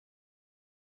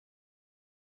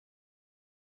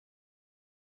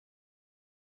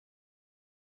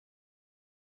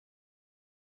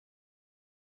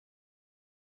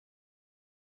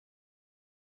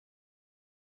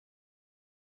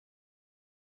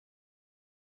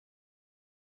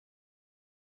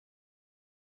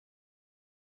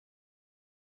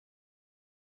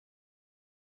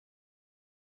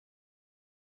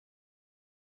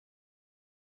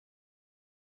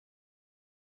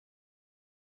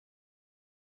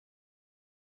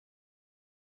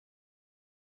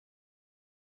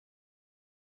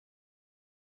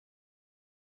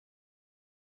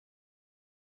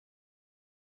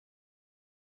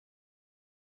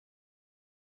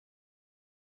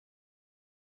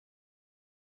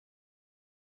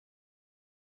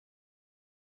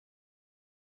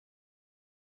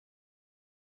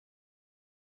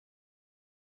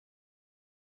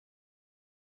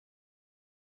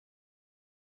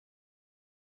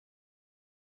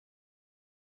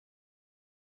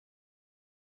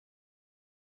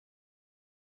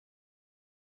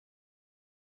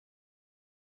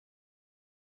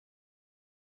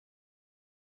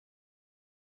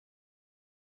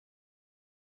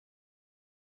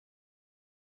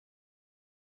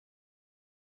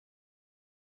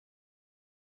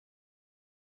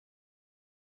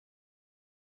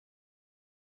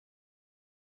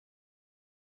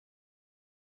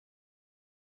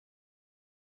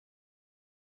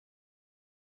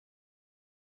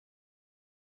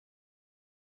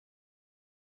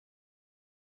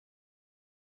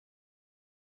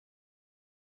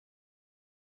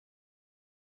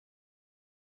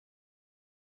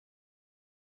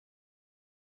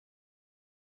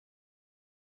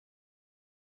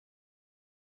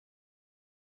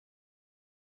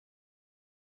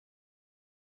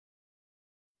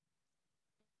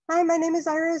Hi, my name is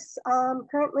Iris.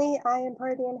 Currently, I am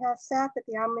part of the in-house staff at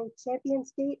the Omni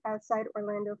Champions Gate outside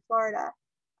Orlando, Florida.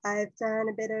 I've done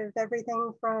a bit of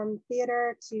everything from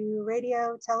theater to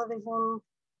radio, television,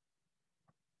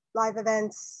 live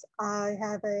events. I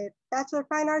have a Bachelor of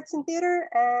Fine Arts in theater,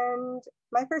 and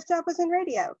my first job was in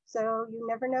radio, so you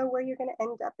never know where you're going to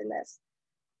end up in this.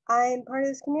 I'm part of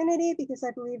this community because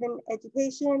I believe in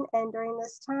education, and during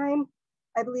this time,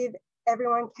 I believe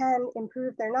everyone can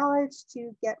improve their knowledge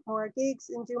to get more gigs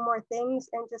and do more things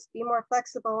and just be more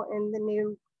flexible in the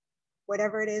new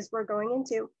whatever it is we're going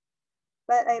into.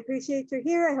 But I appreciate you're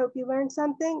here. I hope you learned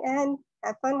something and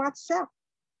have fun watch the show.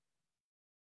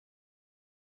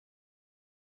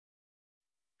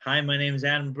 Hi, my name is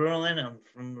Adam Berlin.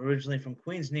 I'm originally from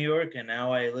Queens, New York, and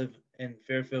now I live in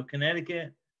Fairfield,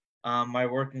 Connecticut. My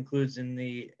work includes in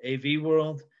the AV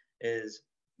world is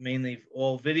mainly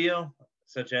all video,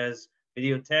 such as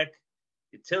video tech,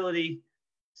 utility,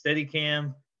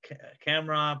 Steadicam,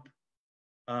 camera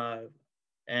op,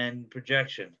 and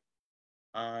projection.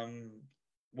 I'm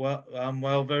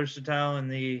well versatile in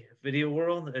the video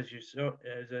world, as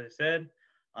I said.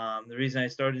 The reason I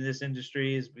started this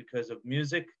industry is because of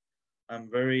music. I'm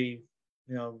very,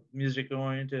 music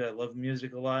oriented. I love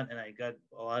music a lot, and I got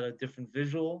a lot of different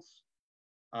visuals.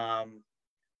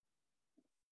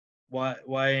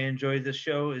 Why I enjoy this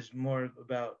show is more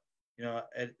about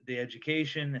the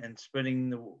education and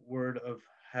spreading the word of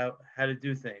how to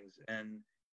do things, and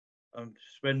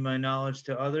spreading my knowledge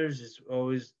to others is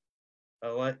always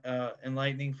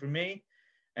enlightening for me,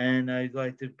 and I'd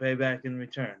like to pay back in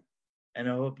return. And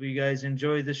I hope you guys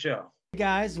enjoy the show. Hey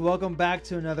guys, welcome back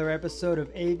to another episode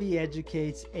of AV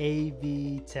Educates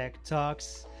AV Tech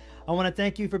Talks. I want to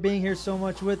thank you for being here so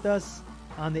much with us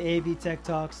on the AV Tech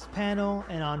Talks panel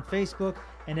and on Facebook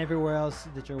and everywhere else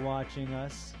that you're watching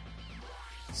us.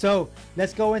 So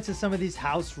let's go into some of these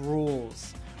house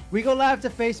rules. We go live to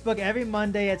Facebook every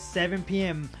Monday at 7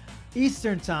 p.m.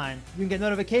 Eastern Time. You can get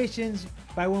notifications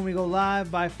by when we go live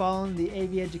by following the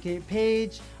AV Educate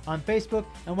page on Facebook.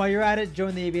 And while you're at it,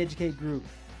 join the AV Educate group.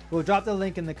 We'll drop the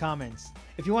link in the comments.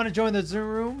 If you want to join the Zoom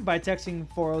room by texting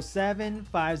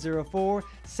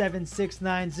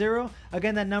 407-504-7690.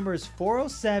 Again, that number is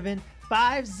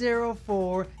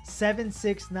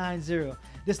 407-504-7690.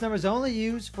 This number is only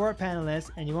used for our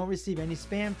panelists, and you won't receive any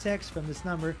spam text from this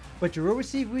number, but you will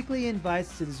receive weekly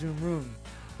invites to the Zoom room.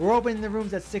 We're opening the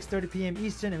rooms at 6:30 p.m.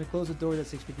 Eastern, and we close the doors at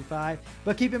 6:55.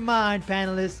 But keep in mind,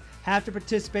 panelists have to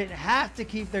participate and have to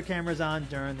keep their cameras on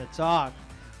during the talk.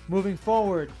 Moving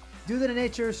forward, due to the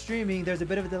nature of streaming, there's a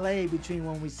bit of a delay between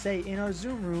when we say in our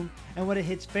Zoom room and when it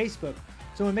hits Facebook.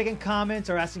 So when making comments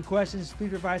or asking questions, please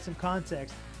provide some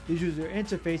context. The user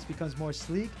interface becomes more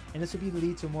sleek, and this will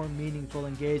lead to more meaningful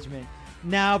engagement.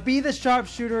 Now, be the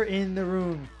sharpshooter in the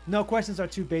room. No questions are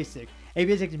too basic.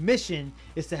 AV Educate's mission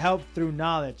is to help through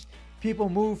knowledge. People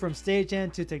move from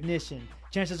stagehand to technician.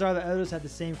 Chances are that others have the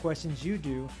same questions you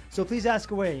do, so please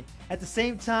ask away. At the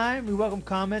same time, we welcome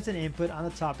comments and input on the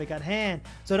topic at hand.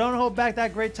 So don't hold back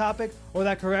that great topic or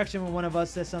that correction when one of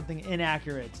us says something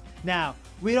inaccurate. Now,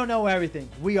 we don't know everything.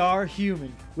 We are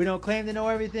human. We don't claim to know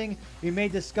everything. We may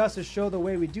discuss or show the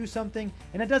way we do something,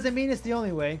 and that doesn't mean it's the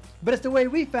only way, but it's the way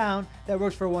we found that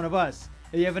works for one of us.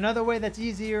 If you have another way that's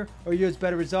easier or yields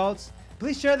better results,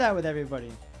 please share that with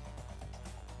everybody.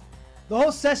 The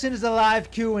whole session is a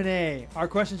live Q&A. Our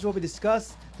questions will be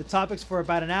discussed, the topics for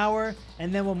about an hour,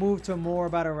 and then we'll move to more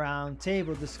about a round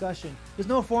table discussion. There's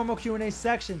no formal Q&A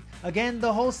section. Again,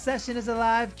 the whole session is a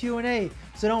live Q&A,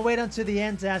 so don't wait until the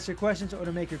end to ask your questions or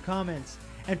to make your comments.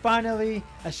 And finally,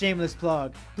 a shameless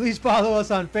plug. Please follow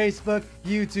us on Facebook,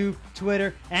 YouTube,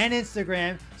 Twitter, and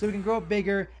Instagram so we can grow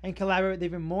bigger and collaborate with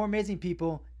even more amazing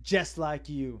people just like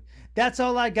you. That's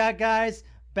all I got, guys.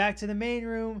 Back to the main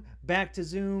room, back to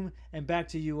Zoom, and back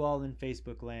to you all in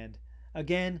Facebook land.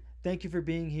 Again, thank you for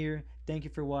being here, thank you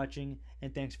for watching,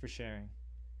 and thanks for sharing.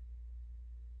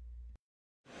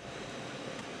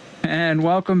 And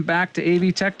welcome back to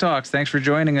AV Tech Talks. Thanks for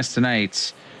joining us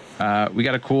tonight. We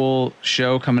got a cool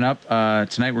show coming up.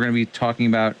 Tonight we're going to be talking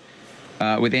about,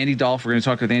 with Andy Dolph, we're going to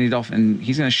talk with Andy Dolph, and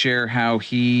he's going to share how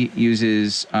he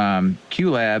uses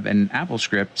Qlab and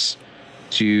AppleScript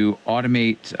to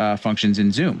automate functions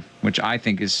in Zoom, which I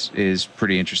think is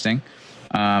pretty interesting.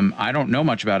 I don't know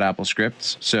much about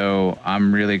AppleScript, so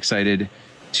I'm really excited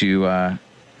to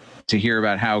hear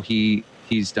about how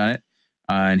he's done it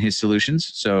and his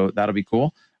solutions. So that'll be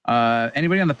cool.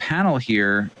 Anybody on the panel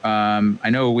here? I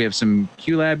know we have some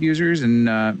QLab users, and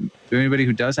anybody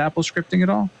who does Apple scripting at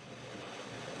all?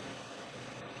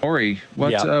 Ori,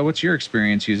 what's your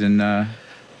experience using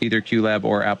either QLab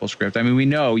or AppleScript? I mean, we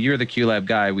know you're the QLab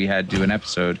guy. We had do an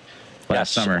episode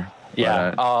last summer.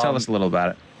 Yeah. Tell us a little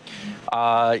about it.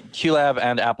 QLab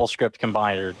and AppleScript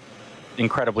combined are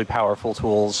incredibly powerful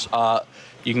tools.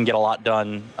 You can get a lot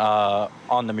done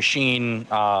on the machine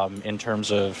in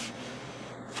terms of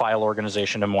file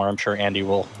organization and more. I'm sure Andy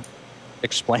will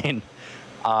explain.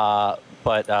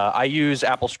 But I use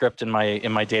AppleScript in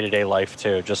my day-to-day life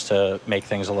too, just to make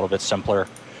things a little bit simpler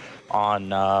on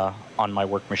my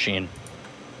work machine.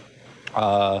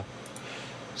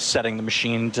 Setting the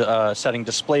machine, setting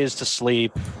displays to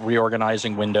sleep,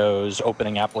 reorganizing windows,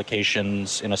 opening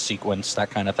applications in a sequence, that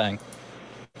kind of thing.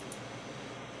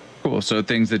 Cool. So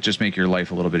things that just make your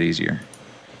life a little bit easier.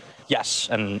 Yes,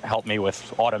 and help me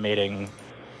with automating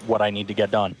what I need to get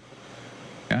done.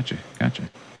 Gotcha.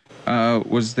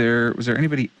 Was there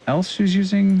anybody else who's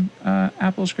using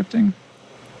Apple scripting?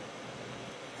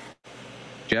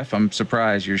 Jeff, I'm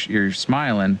surprised you're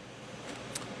smiling.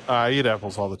 I eat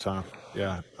apples all the time.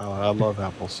 Yeah, I love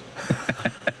apples.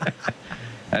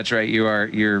 That's right.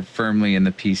 You're firmly in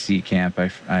the PC camp. I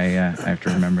have to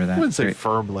remember that. I wouldn't say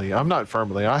firmly. I'm not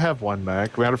firmly. I have one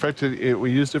Mac. Matter of fact,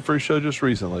 we used it for a show just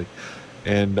recently,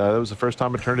 and that was the first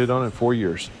time I turned it on in 4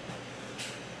 years.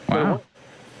 Wow.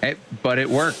 But it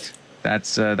worked.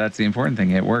 That's the important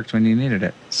thing. It worked when you needed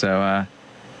it. So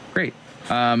great.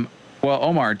 Well,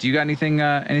 Omar, do you got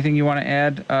anything you want to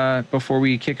add before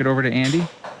we kick it over to Andy?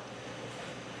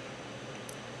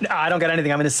 No, I don't got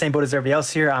anything. I'm in the same boat as everybody else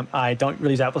here. I don't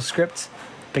really use AppleScript,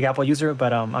 big Apple user,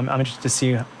 but I'm interested to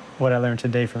see what I learned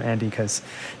today from Andy, because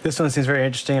this one seems very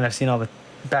interesting, and I've seen all the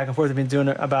back and forth we've been doing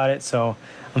about it, so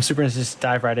I'm super interested to just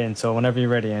dive right in. So whenever you're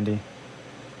ready, Andy.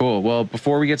 Cool. Well,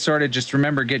 before we get started, just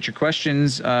remember, get your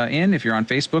questions in. If you're on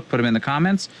Facebook, put them in the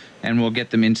comments, and we'll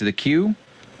get them into the queue.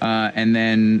 And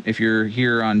then if you're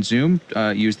here on Zoom,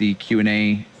 use the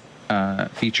Q&A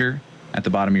feature at the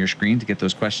bottom of your screen to get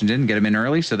those questions in, get them in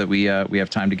early so that we have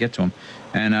time to get to them.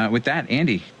 And with that,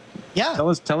 Andy, tell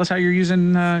us how you're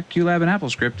using QLab and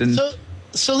AppleScript. And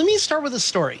so let me start with a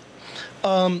story.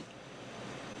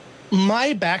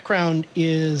 My background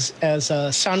is as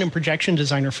a sound and projection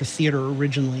designer for theater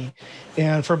originally.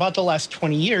 And for about the last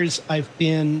 20 years, I've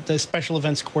been the special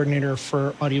events coordinator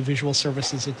for audiovisual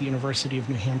services at the University of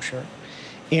New Hampshire.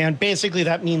 And basically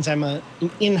that means I'm an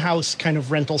in-house kind of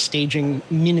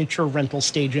miniature rental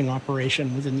staging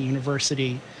operation within the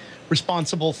university,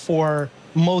 responsible for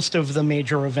most of the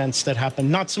major events that happen,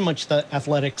 not so much the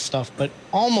athletic stuff, but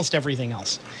almost everything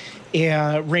else.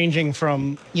 Ranging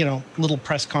from, little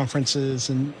press conferences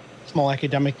and small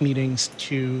academic meetings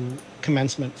to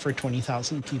commencement for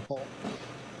 20,000 people.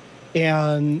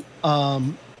 And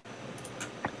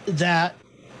that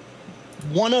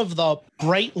one of the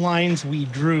bright lines we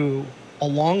drew a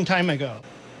long time ago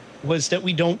was that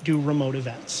we don't do remote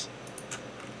events.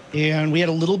 And we had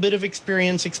a little bit of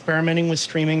experience experimenting with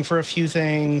streaming for a few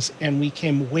things, and we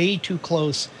came way too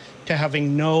close to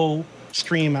having no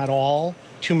stream at all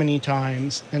too many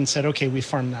times, and said, okay, we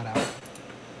farmed that out.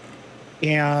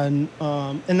 And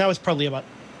that was probably about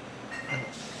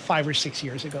 5 or 6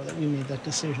 years ago that we made that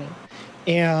decision.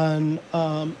 And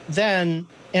then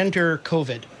enter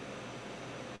COVID.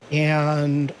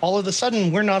 And all of a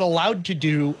sudden, we're not allowed to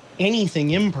do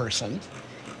anything in person.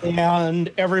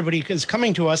 And everybody is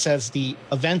coming to us as the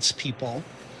events people,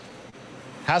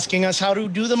 asking us how to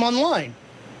do them online.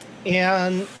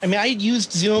 And I mean, I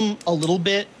used Zoom a little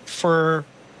bit for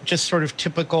just sort of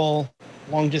typical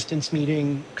long distance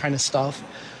meeting kind of stuff,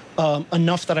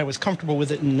 enough that I was comfortable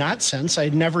with it in that sense. I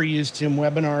had never used Zoom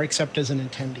Webinar except as an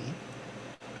attendee.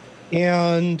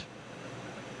 And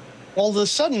all of a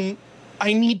sudden,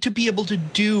 I need to be able to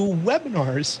do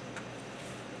webinars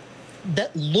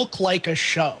that look like a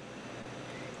show.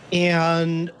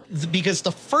 And because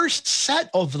the first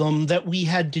set of them that we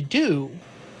had to do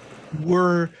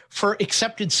were for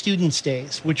accepted students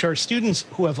days, which are students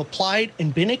who have applied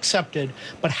and been accepted,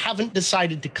 but haven't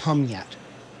decided to come yet.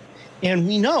 And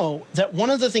we know that one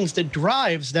of the things that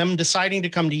drives them deciding to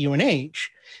come to UNH,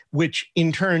 which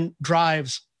in turn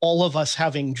drives all of us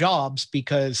having jobs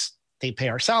because they pay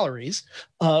our salaries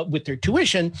with their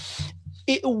tuition,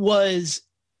 it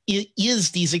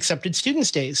is these accepted students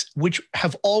days, which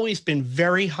have always been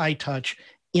very high touch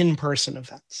in-person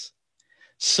events.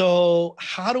 So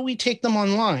how do we take them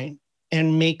online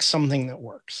and make something that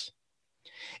works?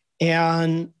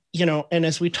 And, and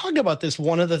as we talked about this,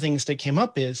 one of the things that came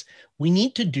up is we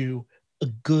need to do a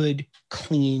good,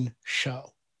 clean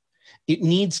show. It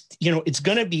needs, it's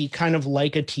going to be kind of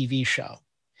like a TV show.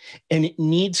 And it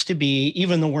needs to be,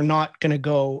 even though we're not going to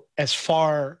go as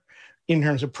far in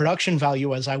terms of production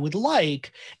value as I would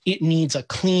like. It needs a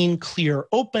clean, clear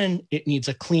open. It needs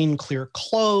a clean, clear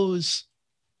close.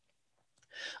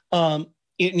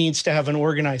 It needs to have an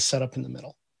organized setup in the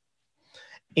middle,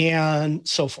 and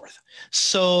so forth.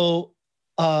 So,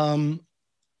 and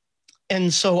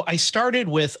so I started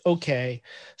with, okay,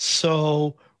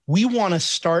 so we want to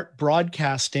start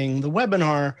broadcasting the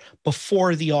webinar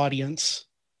before the audience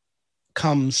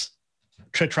comes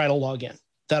to try to log in.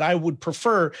 That I would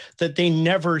prefer that they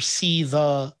never see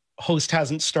the host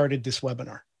hasn't started this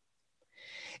webinar.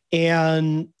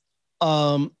 And,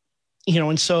 and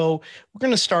so we're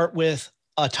going to start with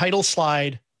a title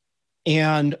slide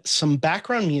and some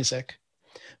background music,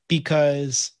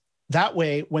 because that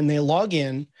way, when they log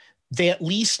in, they at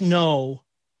least know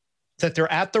that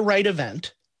they're at the right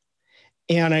event.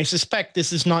 And I suspect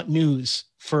this is not news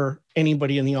for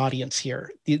anybody in the audience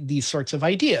here, these sorts of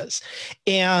ideas.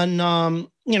 And,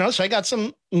 so I got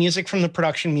some music from the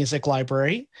production music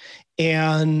library.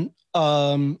 And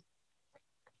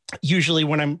usually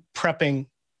when I'm prepping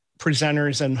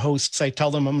presenters and hosts, I tell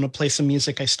them I'm going to play some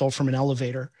music I stole from an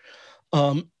elevator.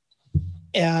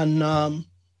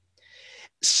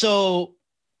 So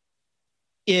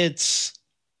it's,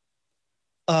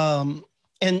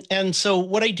 and so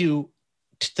what I do,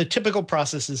 the typical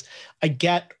process is I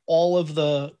get all of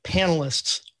the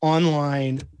panelists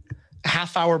online a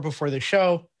half hour before the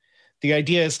show. The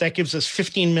idea is that gives us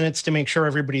 15 minutes to make sure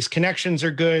everybody's connections are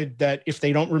good, that if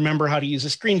they don't remember how to use a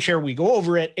screen share, we go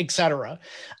over it, etc.,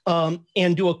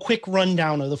 and do a quick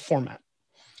rundown of the format.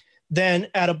 Then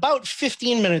at about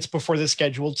 15 minutes before the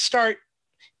scheduled start,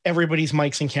 everybody's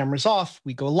mics and cameras off,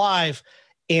 we go live,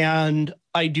 and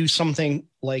I do something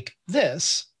like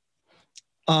this.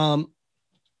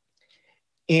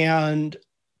 And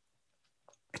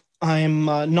I'm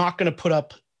not going to put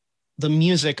up the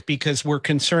music because we're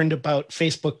concerned about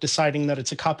Facebook deciding that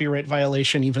it's a copyright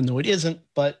violation, even though it isn't.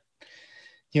 But,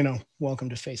 welcome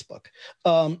to Facebook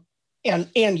and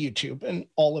YouTube and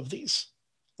all of these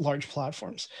large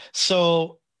platforms.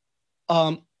 So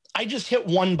I just hit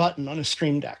one button on a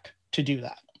StreamDeck to do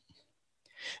that.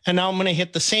 And now I'm going to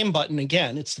hit the same button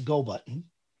again. It's the go button.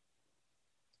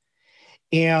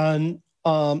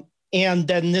 And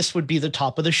then this would be the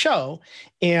top of the show.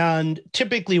 And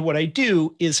typically what I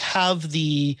do is have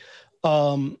the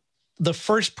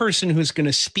first person who's going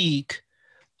to speak,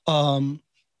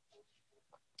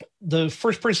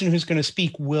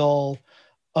 will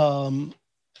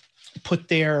put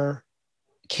their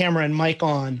camera and mic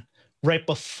on right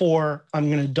before I'm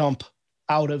going to dump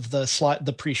out of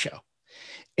the pre-show.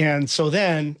 And so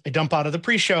then I dump out of the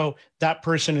pre-show, that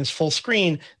person is full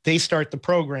screen, they start the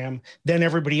program, then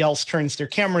everybody else turns their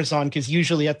cameras on, because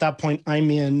usually at that point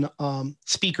I'm in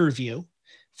speaker view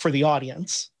for the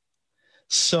audience.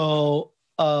 So,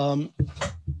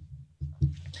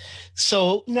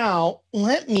 so now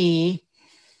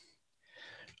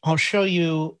I'll show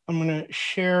you, I'm going to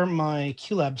share my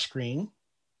QLab screen.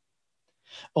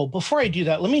 Oh, before I do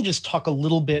that, let me just talk a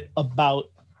little bit about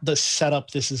the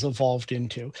setup this has evolved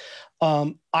into.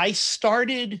 I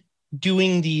started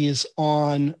doing these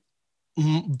on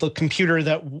the computer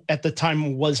that at the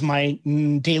time was my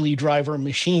daily driver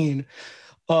machine,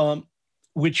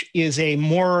 which is a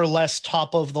more or less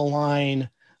top of the line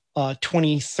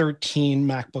 2013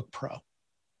 MacBook Pro.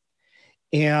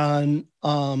 And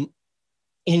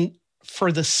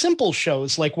for the simple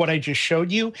shows like what I just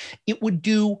showed you, it would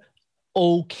do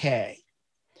okay.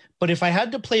 But if I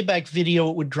had to play back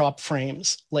video, it would drop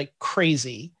frames like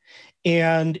crazy.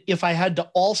 And if I had to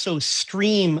also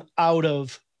stream out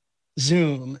of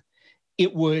Zoom,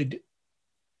 it would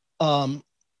not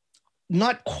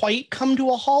quite come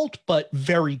to a halt, but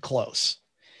very close.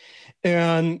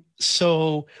 And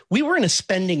so we were in a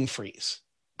spending freeze,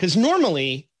 because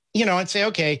normally, I'd say,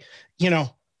 okay,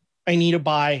 I need to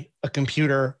buy a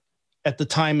computer. At the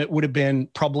time, it would have been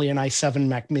probably an i7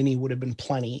 Mac Mini would have been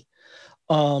plenty.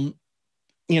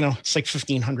 It's like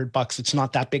 $1,500. It's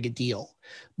not that big a deal.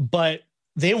 But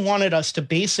they wanted us to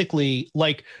basically,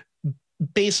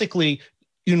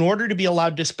 in order to be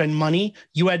allowed to spend money,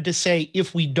 you had to say,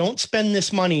 if we don't spend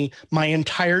this money, my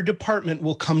entire department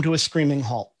will come to a screaming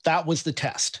halt. That was the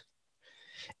test.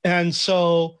 And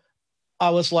so I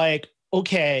was like,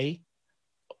 okay,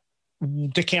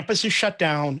 the campus is shut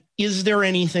down. Is there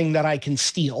anything that I can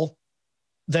steal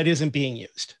that isn't being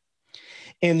used?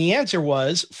 And the answer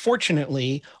was,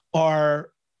 fortunately, our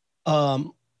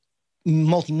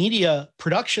multimedia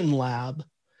production lab,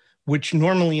 which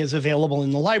normally is available in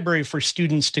the library for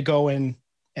students to go and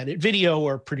edit video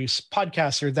or produce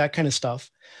podcasts or that kind of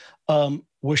stuff,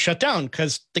 was shut down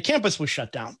because the campus was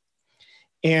shut down.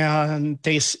 And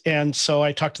so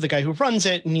I talked to the guy who runs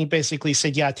it, and he basically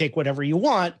said, yeah, take whatever you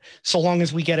want, so long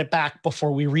as we get it back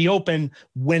before we reopen,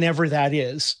 whenever that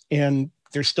is. And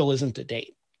there still isn't a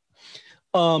date.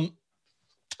 And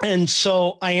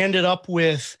so I ended up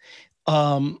with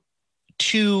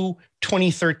two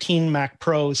 2013 Mac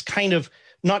Pros, kind of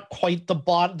not quite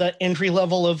the entry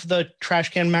level of the trash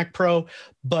can Mac Pro,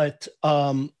 but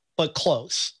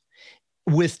close,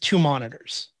 with two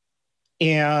monitors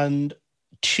and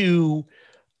two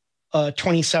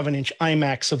 27-inch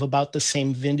iMacs of about the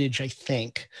same vintage, I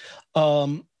think.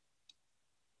 And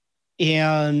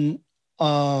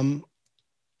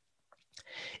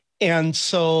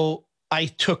so I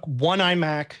took one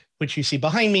iMac, which you see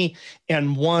behind me,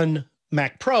 and one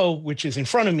Mac Pro, which is in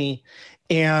front of me,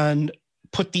 and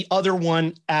put the other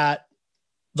one at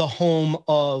the home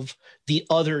of the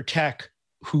other tech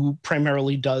who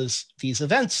primarily does these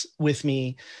events with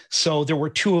me. So there were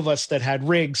two of us that had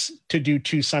rigs to do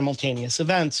two simultaneous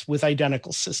events with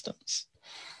identical systems.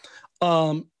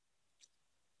 I've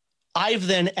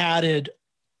then added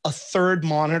a third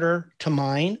monitor to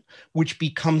mine, which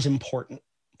becomes important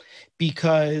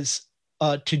because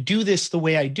to do this the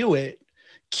way I do it,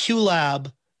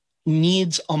 QLab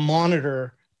needs a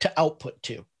monitor to output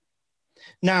to.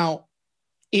 Now,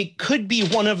 it could be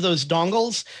one of those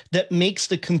dongles that makes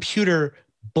the computer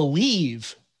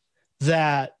believe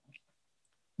that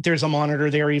there's a monitor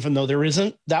there, even though there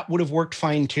isn't. That would have worked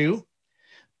fine too.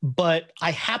 But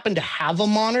I happen to have a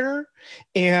monitor,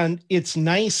 and it's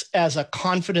nice as a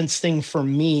confidence thing for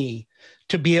me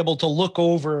to be able to look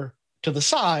over to the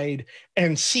side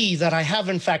and see that I have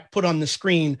in fact put on the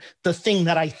screen the thing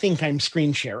that I think I'm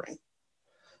screen sharing.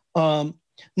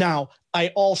 Now, I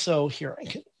also, here, I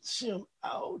can zoom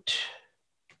out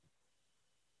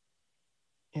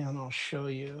and I'll show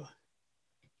you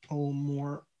a little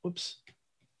more. Whoops.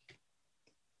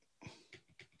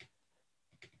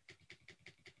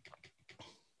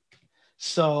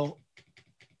 So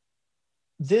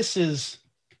this is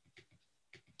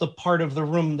the part of the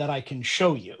room that I can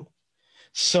show you.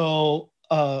 So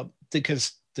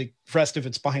because the rest of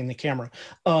it's behind the camera.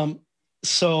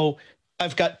 So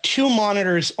I've got two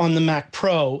monitors on the Mac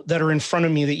Pro that are in front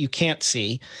of me that you can't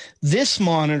see. This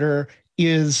monitor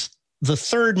is the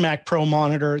third Mac Pro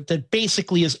monitor that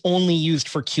basically is only used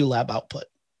for QLab output.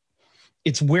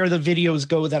 It's where the videos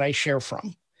go that I share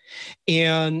from.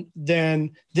 And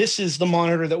then this is the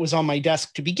monitor that was on my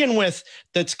desk to begin with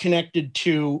that's connected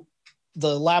to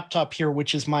the laptop here,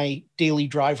 which is my daily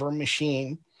driver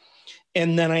machine.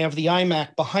 And then I have the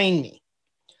iMac behind me.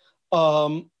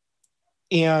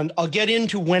 And I'll get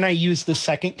into when I use the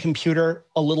second computer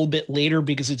a little bit later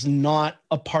because it's not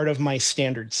a part of my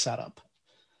standard setup.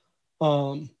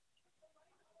 And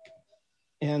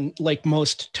like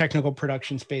most technical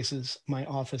production spaces, my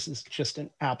office is just an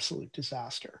absolute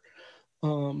disaster.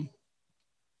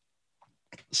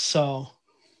 So,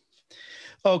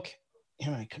 okay.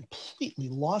 And I completely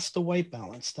lost the white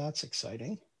balance. That's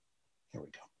exciting. Here we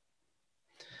go.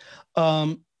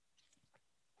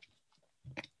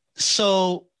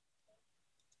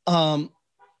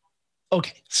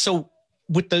 Okay, so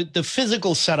with the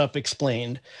physical setup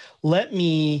explained, let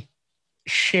me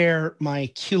share my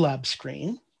QLab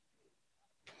screen.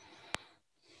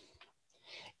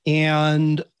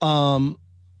 And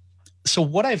so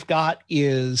what I've got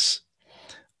is,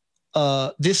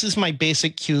 this is my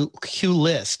basic Q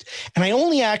list. And I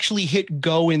only actually hit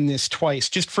go in this twice,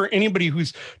 just for anybody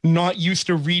who's not used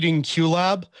to reading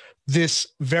QLab. This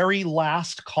very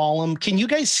last column, can you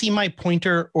guys see my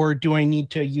pointer, or do I need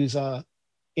to use a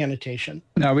annotation?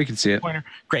 No, we can see it. Pointer.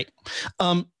 Great.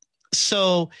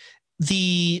 So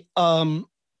the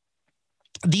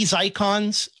these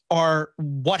icons are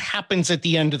what happens at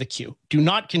the end of the queue. Do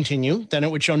not continue, then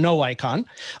it would show no icon.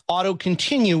 Auto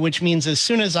continue, which means as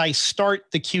soon as I start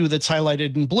the queue that's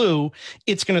highlighted in blue,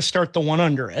 it's going to start the one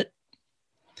under it.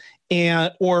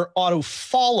 And or auto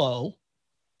follow,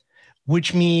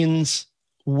 which means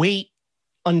wait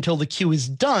until the queue is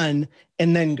done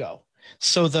and then go.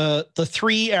 So the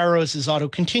three arrows is auto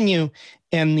continue,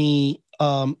 and the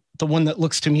one that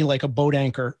looks to me like a boat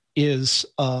anchor is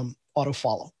auto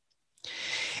follow.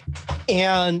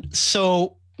 And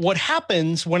so what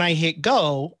happens when I hit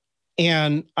go,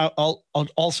 and I'll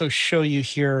also show you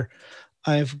here,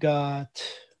 I've got,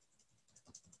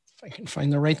 if I can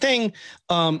find the right thing,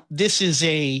 this is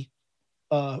a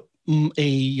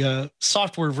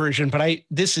software version, but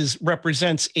this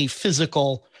represents a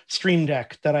physical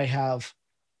StreamDeck that I have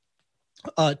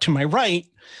to my right,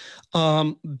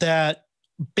 that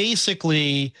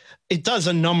basically it does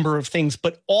a number of things,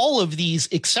 but all of these,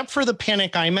 except for the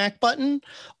Panic iMac button,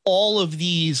 all of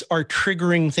these are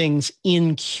triggering things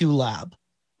in QLab.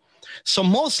 So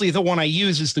mostly the one I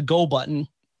use is the go button,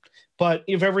 but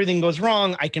if everything goes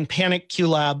wrong, I can panic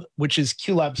QLab, which is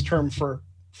QLab's term for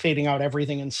fading out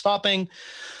everything and stopping.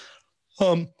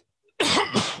 The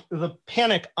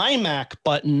Panic iMac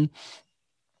button,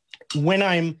 when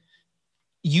I'm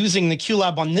using the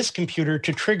QLab on this computer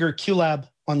to trigger QLab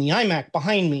on the iMac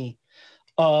behind me,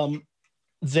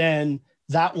 then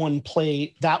that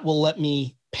will let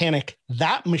me panic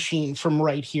that machine from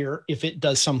right here if it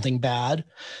does something bad.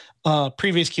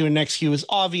 Previous queue and next queue is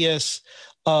obvious.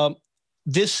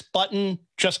 This button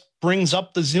just brings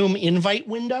up the Zoom invite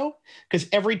window, because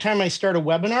every time I start a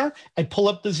webinar, I pull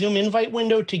up the Zoom invite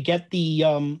window to get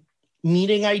the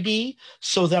meeting ID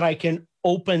so that I can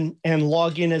open and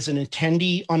log in as an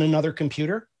attendee on another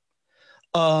computer.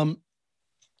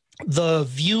 The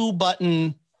view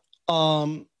button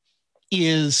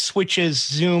switches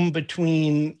Zoom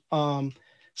between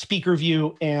speaker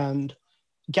view and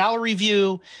gallery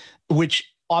view,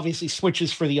 which obviously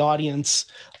switches for the audience,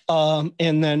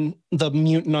 and then the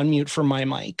mute and unmute for my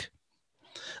mic.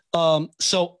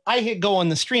 So I hit go on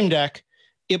the StreamDeck.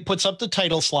 It puts up the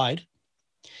title slide.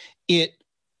 It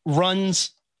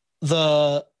runs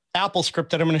the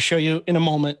AppleScript that I'm going to show you in a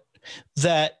moment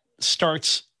that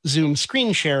starts Zoom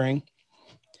screen sharing.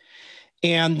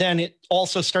 And then it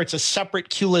also starts a separate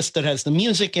cue list that has the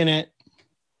music in it.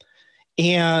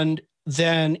 And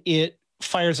then it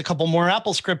fires a couple more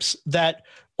AppleScripts that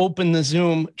open the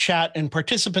Zoom chat and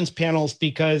participants panels,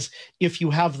 because if you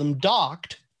have them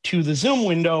docked to the Zoom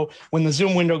window, when the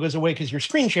Zoom window goes away because you're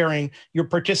screen sharing, your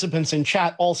participants in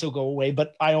chat also go away,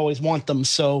 but I always want them,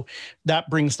 so that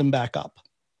brings them back up.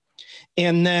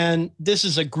 And then this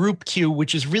is a group queue,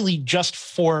 which is really just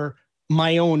for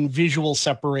my own visual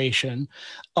separation.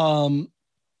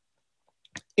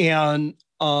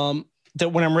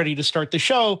 That when I'm ready to start the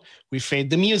show, we fade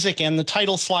the music and the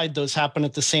title slide. Those happen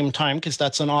at the same time because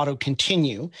that's an auto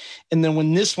continue. And then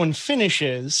when this one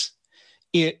finishes,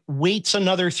 it waits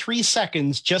another 3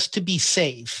 seconds just to be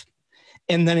safe,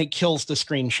 and then it kills the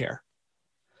screen share.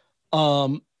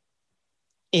 And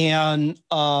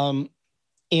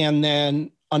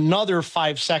then another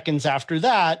 5 seconds after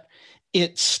that,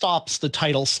 it stops the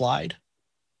title slide.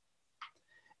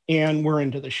 And we're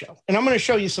into the show. And I'm going to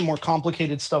show you some more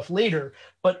complicated stuff later.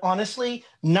 But honestly,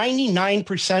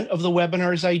 99% of the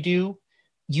webinars I do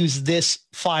use this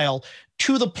file,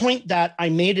 to the point that I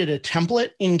made it a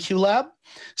template in QLab,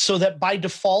 so that by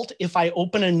default, if I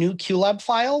open a new QLab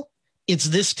file, it's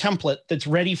this template that's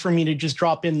ready for me to just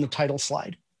drop in the title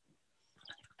slide.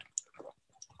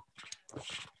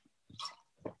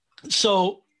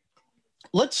 So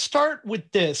let's start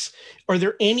with this. Are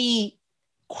there any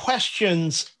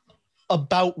questions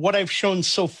about what I've shown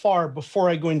so far before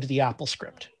I go into the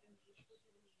AppleScript?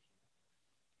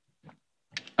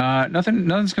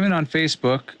 Nothing's coming on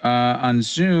Facebook. On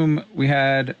Zoom, we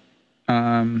had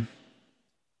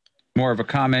more of a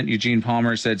comment. Eugene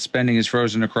Palmer said, spending is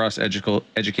frozen across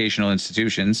educational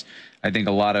institutions. I think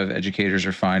a lot of educators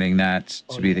are finding that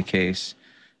to be the case.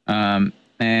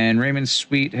 And Raymond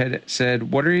Sweet had said,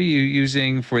 what are you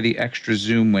using for the extra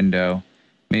Zoom window?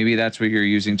 Maybe that's what you're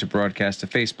using to broadcast to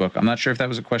Facebook. I'm not sure if that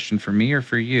was a question for me or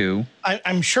for you.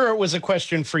 I'm sure it was a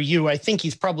question for you. I think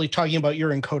he's probably talking about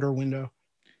your encoder window.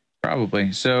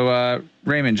 Probably. So,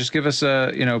 Raymond, just give us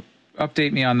a,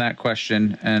 update me on that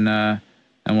question, and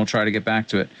we'll try to get back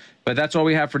to it. But that's all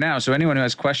we have for now. So anyone who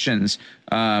has questions,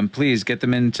 please get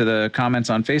them into the comments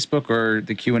on Facebook or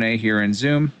the Q&A here in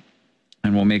Zoom,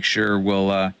 and we'll make sure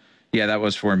we'll, yeah, that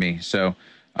was for me. So,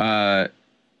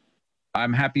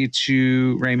 I'm happy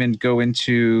to, Raymond, go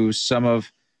into some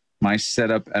of my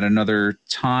setup at another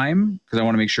time, because I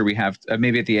want to make sure we have,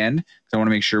 maybe at the end, because I want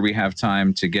to make sure we have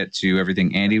time to get to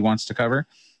everything Andy wants to cover.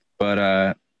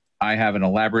 But I have an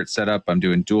elaborate setup. I'm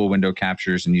doing dual window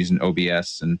captures and using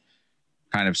OBS and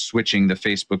kind of switching the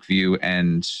Facebook view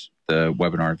and the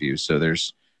webinar view. So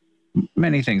there's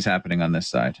many things happening on this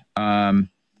side.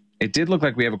 It did look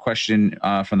like we have a question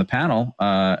from the panel.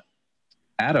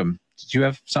 Adam, did you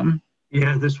have something?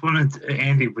 Yeah, this one is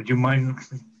Andy. Would you mind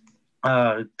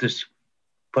just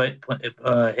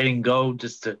hitting go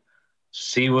just to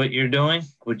see what you're doing?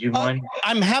 Would you mind?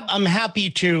 I'm happy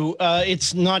to.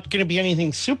 It's not going to be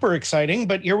anything super exciting,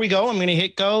 but here we go. I'm going to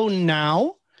hit go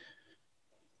now.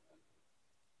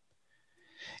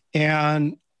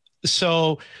 And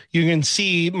so you can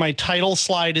see my title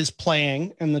slide is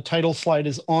playing, and the title slide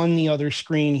is on the other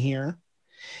screen here.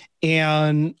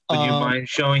 And would you mind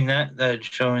showing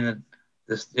the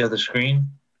other screen?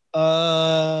 Do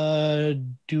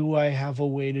I have a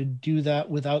way to do that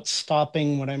without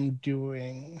stopping what I'm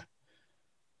doing?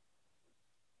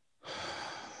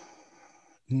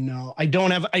 No, I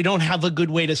don't have a good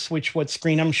way to switch what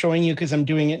screen I'm showing you because I'm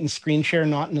doing it in screen share,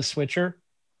 not in a switcher.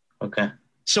 Okay.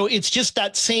 So it's just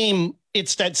that same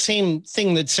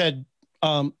thing that said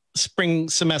spring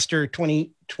semester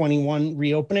 2021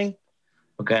 reopening.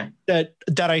 Okay. That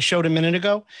I showed a minute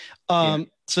ago.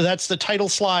 So that's the title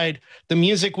slide. The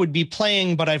music would be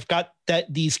playing, but I've got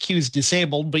these cues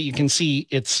disabled, but you can see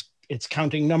it's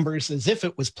counting numbers as if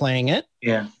it was playing it.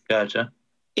 Yeah, gotcha.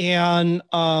 And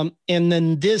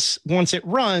then this, once it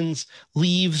runs,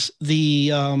 leaves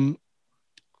the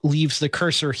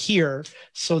cursor here.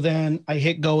 So then I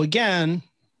hit go again,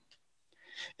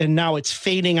 and now it's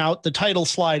fading out the title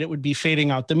slide. It would be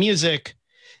fading out the music.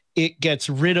 It gets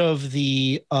rid of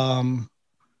the and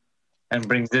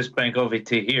brings this bank over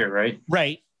to here, right?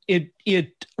 Right.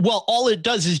 Well, all it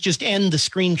does is just end the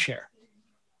screen share.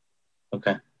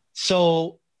 Okay.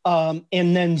 So and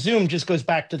then Zoom just goes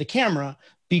back to the camera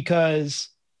because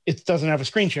it doesn't have a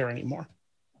screen share anymore.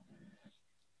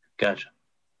 Gotcha.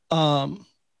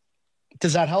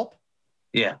 Does that help?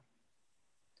 Yeah.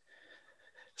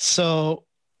 So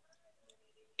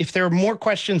if there are more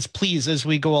questions, please, as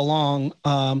we go along.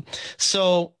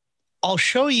 So I'll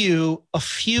show you a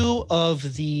few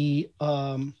of the,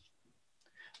 I,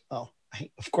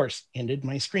 of course, ended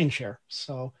my screen share.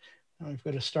 So now I've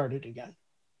got to start it again.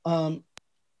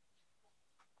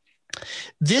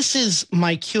 This is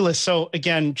my Q list. So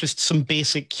again, just some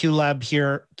basic QLab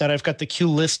here that I've got the Q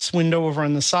lists window over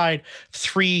on the side,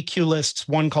 3 Q lists,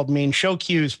 one called main show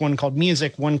cues, one called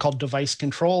music, one called device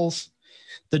controls.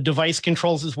 The device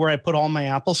controls is where I put all my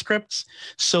Apple scripts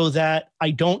so that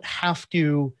I don't have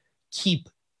to keep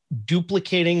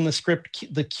duplicating the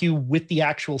script, the cue with the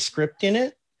actual script in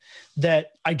it,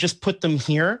 that I just put them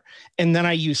here. And then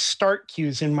I use start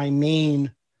cues in my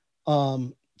main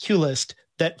cue list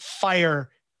that fire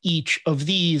each of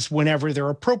these whenever they're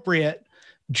appropriate,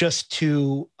 just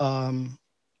to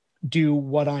do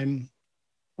what I'm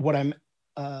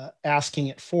asking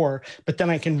it for. But then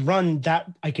I can run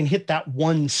that, I can hit that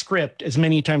one script as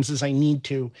many times as I need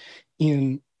to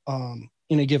in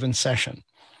a given session.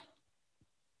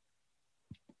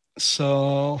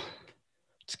 So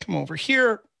let's come over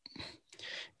here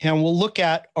and we'll look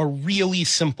at a really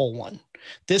simple one.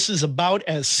 This is about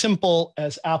as simple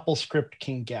as AppleScript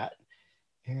can get.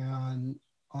 And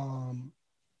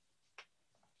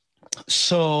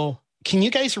so can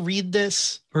you guys read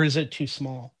this, or is it too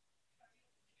small?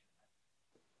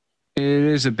 It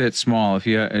is a bit small. If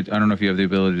you, I don't know if you have the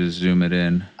ability to zoom it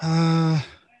in.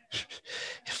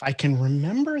 If I can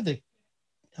remember the,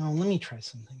 let me try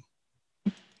something.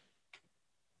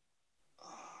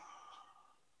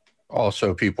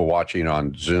 Also, people watching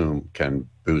on Zoom can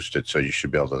boost it, so you should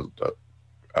be able to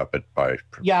up it by.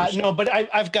 Yeah, no, but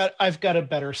I've got a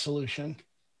better solution,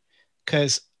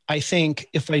 because I think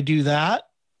if I do that,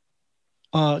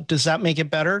 does that make it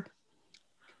better?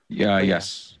 Yeah.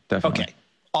 Yes, definitely. Okay.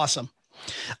 Awesome.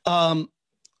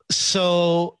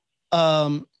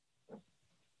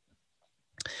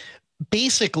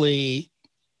 Basically,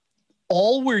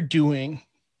 all we're doing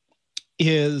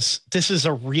is, this is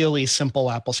a really simple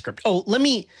AppleScript. Oh, let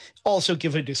me also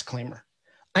give a disclaimer.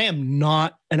 I am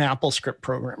not an AppleScript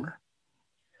programmer.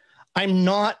 I'm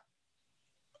not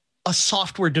a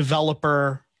software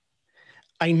developer.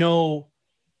 I know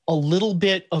a little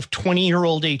bit of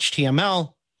 20-year-old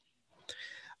HTML.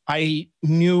 I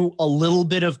knew a little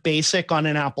bit of BASIC on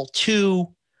an Apple II,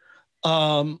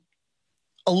 a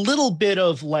little bit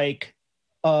of like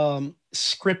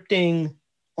scripting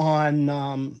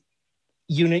on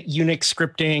Unix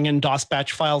scripting and DOS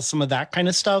batch files, some of that kind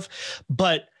of stuff.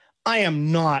 But I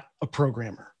am not a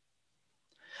programmer.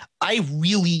 I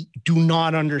really do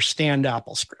not understand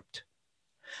AppleScript.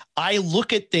 I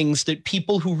look at things that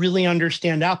people who really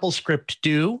understand AppleScript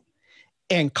do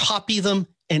and copy them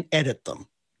and edit them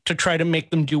to try to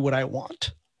make them do what I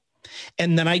want.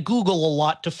 And then I Google a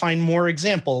lot to find more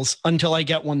examples until I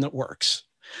get one that works.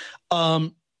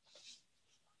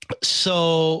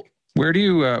 So where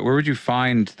would you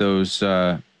find those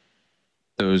code,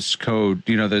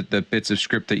 the bits of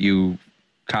script that you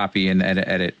copy and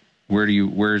edit?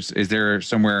 Is there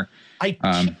somewhere?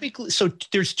 So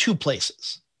there's 2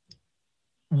 places.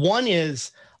 One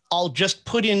is I'll just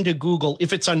put into Google,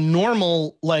 if it's a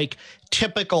normal, like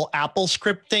typical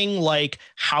AppleScript thing, like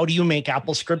how do you make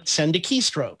AppleScript send a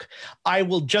keystroke? I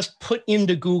will just put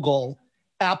into Google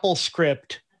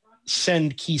AppleScript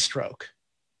send keystroke.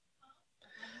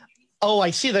 Oh,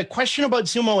 I see. The question about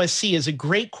Zoom OSC is a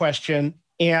great question.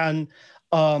 And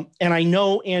And I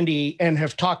know Andy and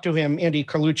have talked to him, Andy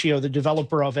Carluccio, the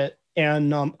developer of it.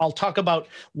 And I'll talk about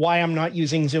why I'm not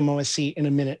using Zoom OSC in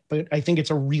a minute, but I think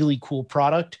it's a really cool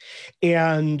product.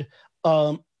 And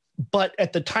but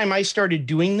at the time I started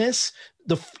doing this,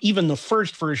 even the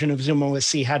first version of Zoom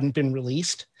OSC hadn't been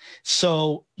released.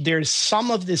 So there's some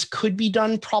of this could be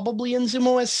done probably in Zoom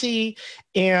OSC,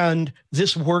 and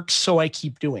this works, so I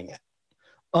keep doing it.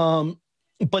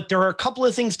 But there are a couple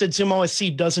of things that Zoom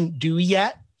OSC doesn't do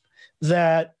yet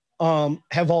that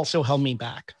have also held me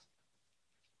back.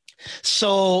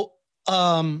 So,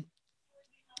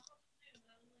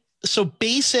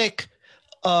 basic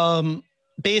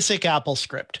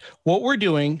AppleScript. What we're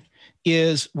doing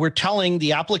is we're telling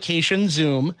the application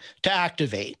Zoom to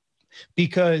activate,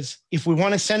 because if we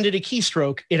want to send it a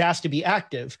keystroke, it has to be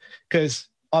active, because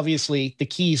obviously the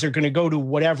keys are going to go to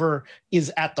whatever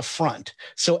is at the front.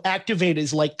 So activate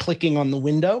is like clicking on the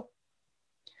window.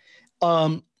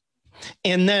 And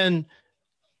then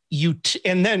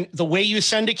the way you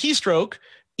send a keystroke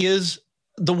is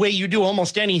the way you do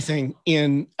almost anything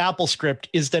in AppleScript,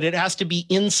 is that it has to be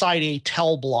inside a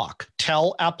tell block,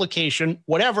 tell application,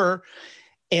 whatever,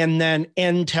 and then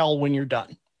end tell when you're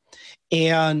done.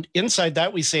 And inside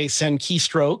that, we say send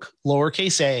keystroke,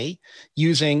 lowercase a,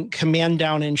 using command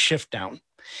down and shift down.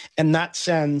 And that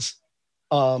sends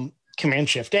command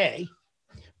shift a,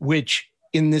 which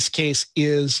in this case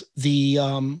is the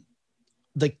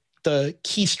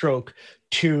keystroke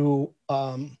to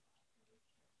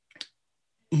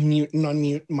mute and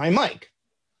unmute my mic.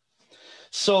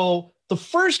 So the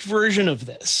first version of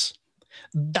this,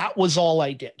 that was all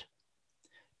I did.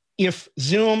 If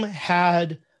Zoom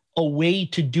had a way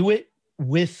to do it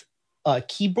with a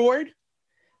keyboard,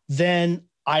 then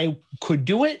I could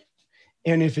do it.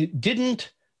 And if it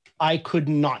didn't, I could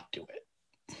not do it.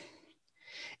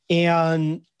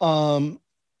 And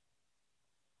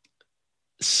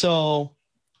so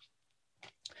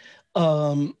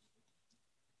I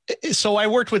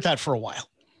worked with that for a while.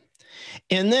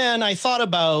 And then I thought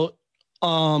about,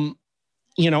 and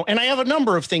I have a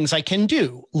number of things I can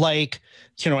do, like,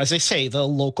 as I say, the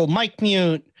local mic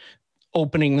mute,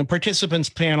 opening the participants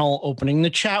panel, opening the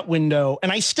chat window,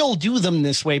 and I still do them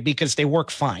this way because they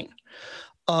work fine.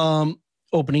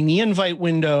 Opening the invite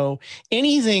window,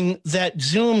 anything that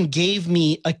Zoom gave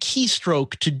me a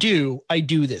keystroke to do, I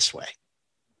do this way.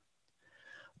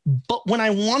 But when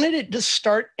I wanted it to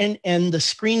start and end the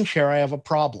screen share, I have a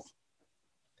problem.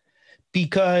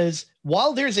 Because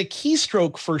while there's a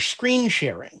keystroke for screen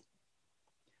sharing,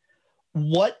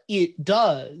 what it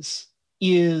does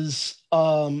is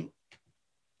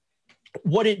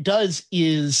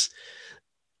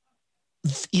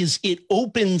it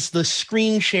opens the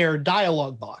screen share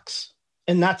dialog box,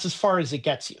 and that's as far as it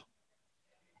gets you.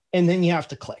 And then you have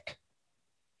to click.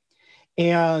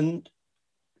 And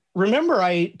remember,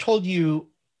 I told you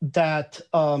that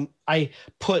I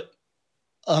put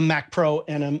a Mac Pro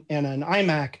and an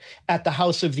iMac at the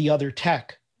house of the other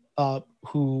tech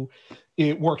who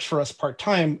it works for us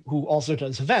part-time, who also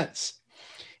does events.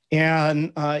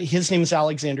 And his name is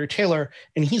Alexander Taylor,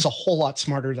 and he's a whole lot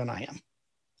smarter than I am.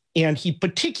 And he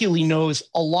particularly knows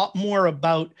a lot more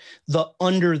about the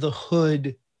under the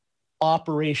hood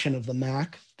operation of the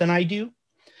Mac than I do.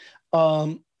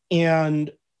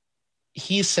 And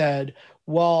he said,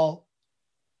 well,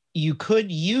 you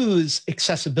could use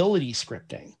accessibility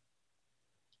scripting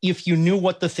if you knew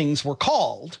what the things were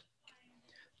called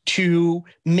to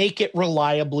make it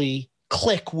reliably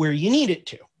click where you need it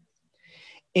to.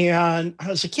 And I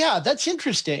was like, yeah, that's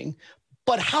interesting,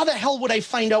 but how the hell would I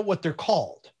find out what they're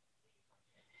called?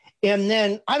 And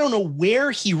then I don't know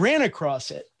where he ran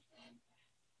across it,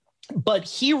 but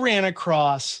he ran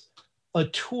across a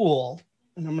tool,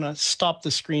 and I'm going to stop the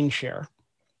screen share.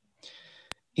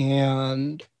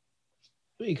 And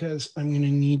because I'm going to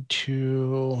need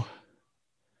to,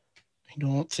 I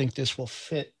don't think this will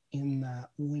fit in that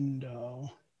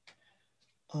window.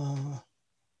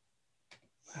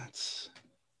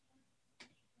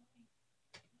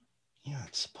 Yeah,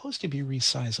 it's supposed to be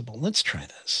resizable. Let's try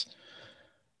this.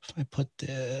 If I put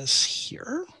this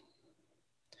here,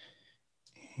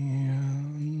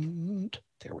 and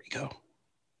there we go.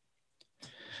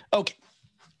 Okay.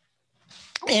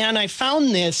 And I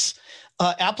found this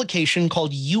application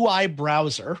called UI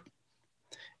Browser.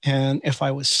 And if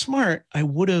I was smart, I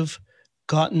would have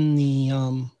gotten the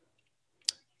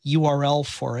URL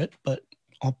for it, but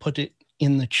I'll put it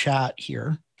in the chat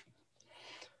here,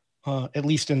 at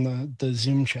least in the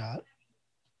Zoom chat.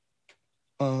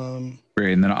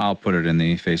 Great, and then I'll put it in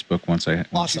the Facebook once you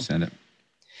send it.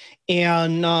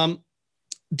 And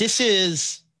this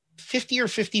is $50 or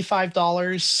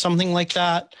 $55, something like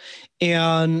that.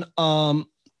 And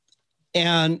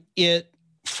it,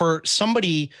 for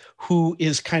somebody who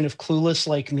is kind of clueless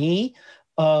like me,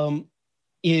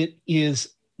 it is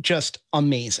just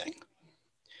amazing.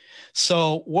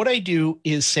 So what I do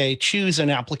is say, choose an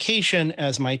application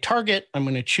as my target. I'm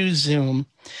going to choose Zoom.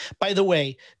 By the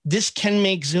way, this can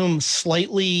make Zoom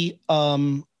slightly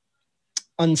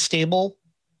unstable.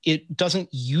 It doesn't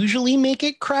usually make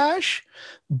it crash,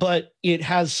 but it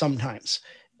has sometimes.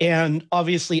 And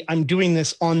obviously I'm doing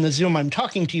this on the Zoom I'm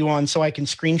talking to you on, so I can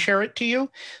screen share it to you.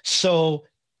 So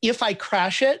if I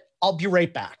crash it, I'll be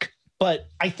right back, but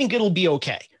I think it'll be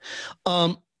okay.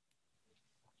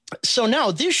 So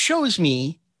now this shows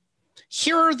me,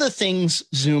 here are the things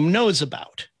Zoom knows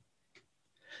about.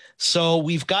 So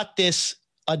we've got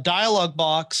a dialog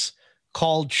box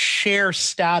called Share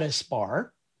Status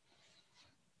Bar.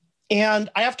 And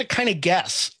I have to kind of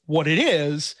guess what it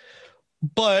is,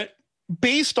 but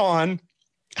based on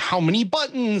how many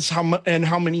buttons, and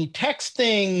how many text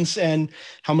things, and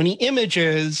how many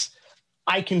images,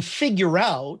 I can figure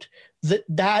out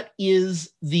that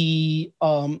is the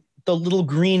little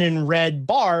green and red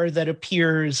bar that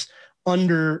appears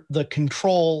under the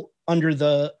control, under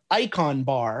the icon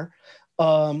bar,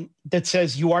 that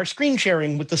says you are screen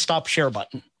sharing with the stop share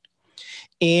button.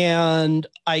 And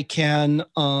I can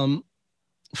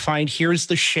find, here's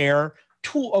the share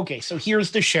tool. Okay, so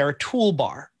here's the share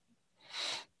toolbar.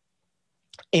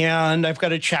 And I've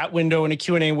got a chat window and a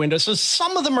Q&A window. So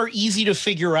some of them are easy to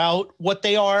figure out what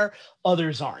they are,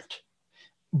 others aren't.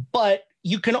 But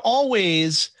you can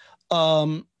always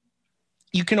sort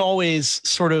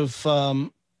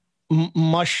of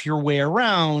mush your way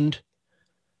around.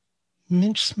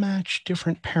 Mismatch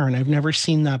different parent. I've never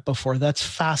seen that before. That's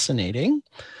fascinating.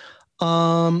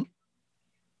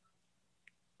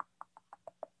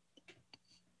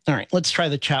 All right, let's try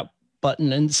the chat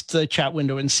button and the chat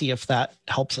window and see if that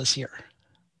helps us here.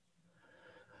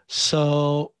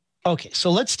 So, okay,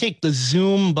 so let's take the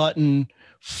Zoom button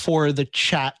for the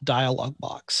chat dialog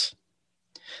box.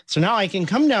 So now I can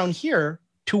come down here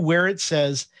to where it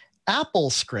says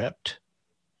AppleScript.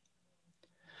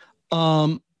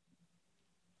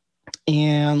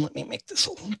 And let me make this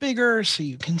a little bigger so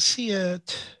you can see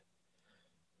it.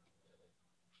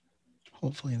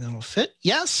 Hopefully that'll fit.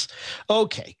 Yes.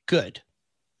 Okay, good.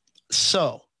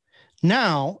 So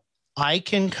now I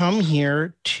can come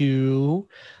here to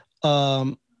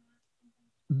the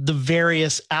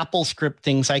various AppleScript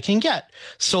things I can get.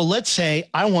 So let's say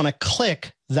I want to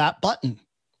click that button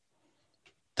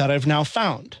that I've now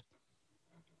found.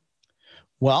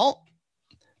 Well,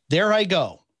 there I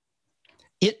go.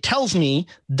 It tells me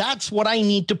that's what I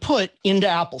need to put into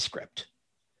AppleScript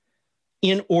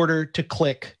in order to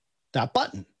click that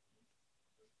button.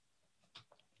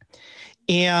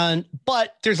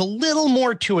 But there's a little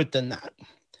more to it than that,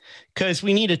 because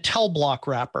we need a tell block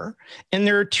wrapper, and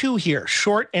there are two here,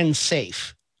 short and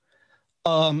safe.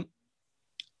 I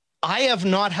have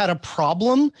not had a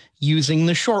problem using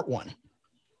the short one.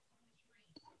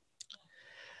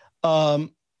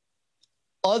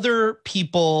 Other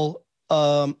people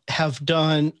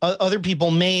other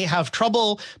people may have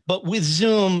trouble, but with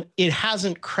Zoom, it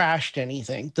hasn't crashed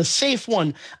anything. The safe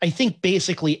one, I think,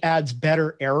 basically adds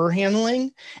better error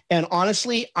handling. And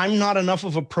honestly, I'm not enough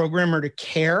of a programmer to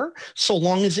care so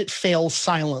long as it fails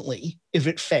silently if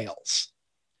it fails.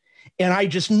 And I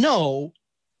just know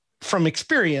from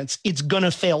experience, it's going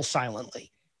to fail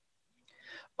silently,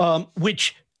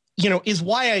 which, is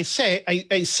why I said,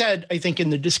 I think in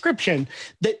the description,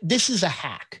 that this is a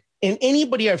hack. And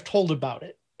anybody I've told about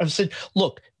it, I've said,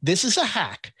 look, this is a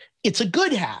hack. It's a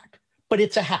good hack, but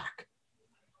it's a hack.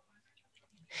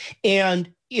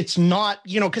 And it's not,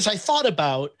 because I thought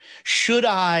about, should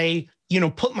I,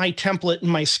 put my template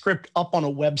and my script up on a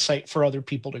website for other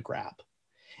people to grab?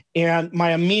 And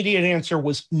my immediate answer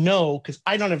was no, because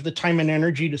I don't have the time and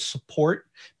energy to support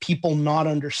people not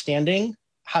understanding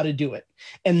how to do it.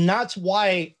 And that's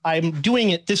why I'm doing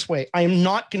it this way. I am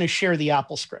not going to share the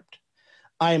AppleScript.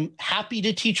 I'm happy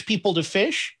to teach people to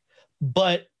fish,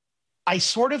 but I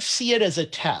sort of see it as a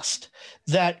test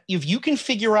that if you can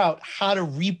figure out how to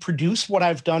reproduce what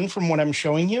I've done from what I'm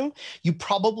showing you, you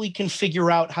probably can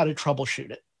figure out how to troubleshoot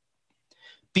it.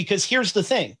 Because here's the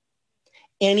thing,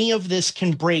 any of this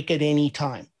can break at any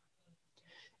time.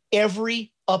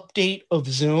 Every update of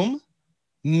Zoom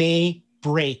may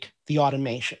break the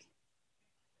automation.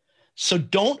 So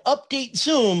don't update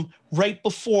Zoom right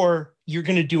before you're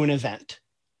going to do an event.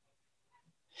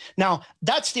 Now,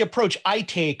 that's the approach I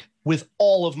take with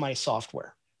all of my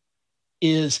software,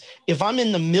 is if I'm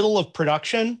in the middle of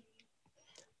production,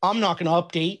 I'm not going to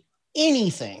update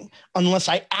anything unless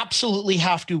I absolutely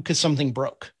have to because something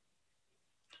broke.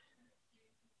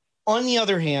 On the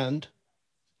other hand,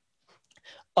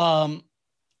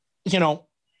 you know,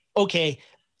 okay,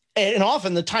 and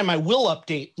often the time I will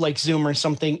update like Zoom or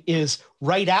something is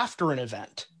right after an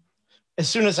event. As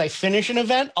soon as I finish an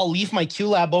event, I'll leave my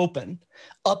QLab open,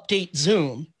 update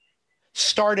Zoom,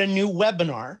 start a new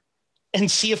webinar, and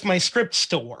see if my scripts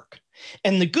still work.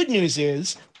 And the good news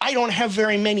is I don't have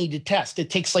very many to test. It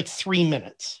takes like 3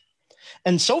 minutes.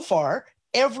 And so far,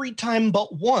 every time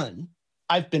but one,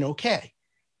 I've been okay.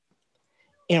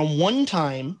 And one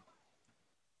time,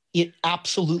 it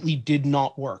absolutely did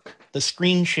not work. The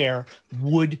screen share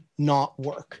would not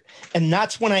work. And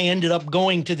that's when I ended up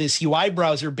going to this UI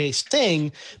browser-based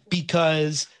thing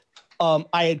because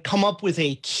I had come up with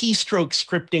a keystroke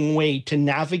scripting way to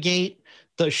navigate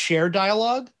the share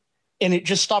dialog, and it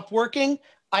just stopped working.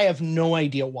 I have no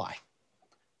idea why.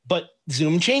 But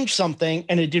Zoom changed something,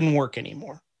 and it didn't work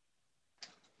anymore.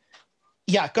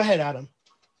 Yeah, go ahead, Adam.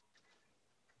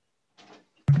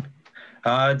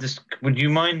 Just would you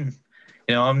mind?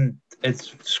 You know,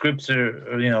 it's scripts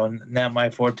are you know not my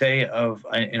forte. I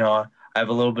have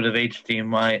a little bit of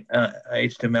HTML.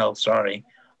 Sorry,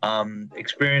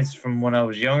 experience from when I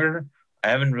was younger. I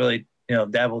haven't really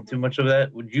dabbled too much of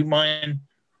that. Would you mind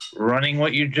running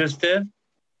what you just did?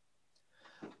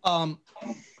 I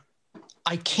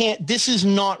can't. This is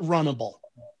not runnable.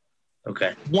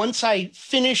 Okay. Once I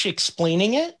finish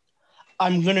explaining it,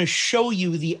 I'm going to show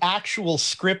you the actual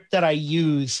script that I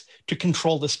use to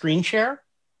control the screen share.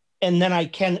 And then I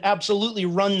can absolutely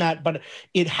run that, but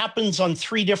it happens on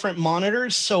 3 different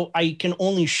monitors, so I can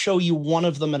only show you one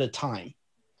of them at a time.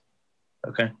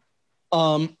 Okay.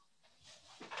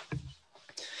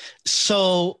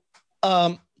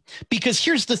 Because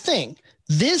here's the thing.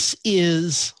 This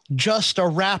is just a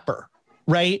wrapper,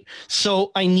 right?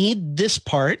 So I need this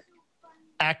part,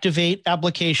 activate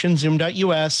application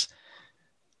zoom.us,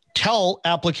 tell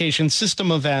application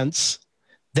system events,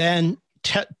 then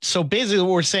so basically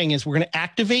what we're saying is we're going to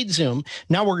activate Zoom.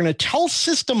 Now we're going to tell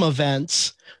system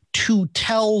events to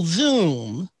tell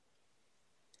Zoom,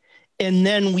 and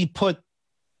then we put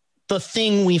the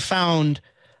thing we found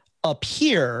up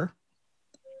here,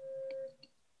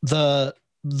 the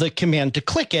command to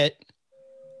click it,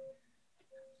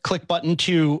 click button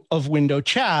 2 of window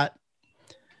chat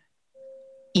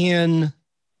in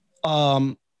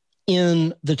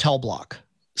the tell block.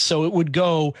 So it would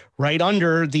go right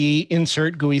under the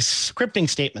insert GUI scripting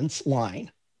statements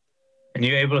line. And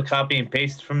you're able to copy and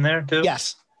paste from there too?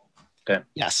 Yes. Okay.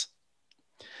 Yes.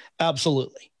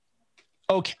 Absolutely.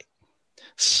 Okay.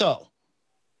 So,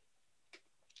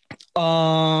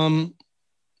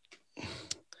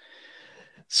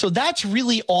 so that's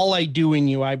really all I do in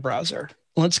UI browser.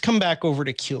 Let's come back over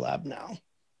to QLab now.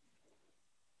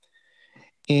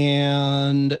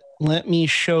 And let me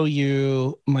show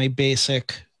you my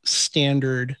basic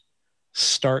standard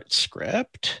start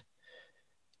script.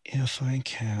 If I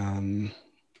can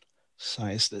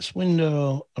size this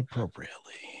window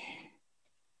appropriately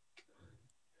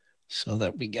so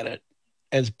that we get it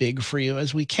as big for you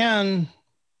as we can.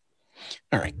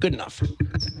 All right, good enough.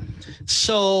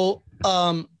 So,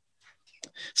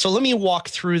 so let me walk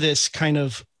through this kind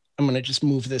of, I'm going to just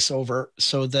move this over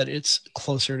so that it's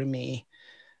closer to me.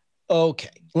 Okay,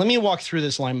 let me walk through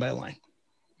this line by line.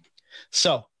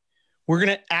 So we're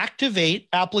going to activate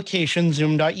application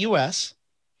zoom.us.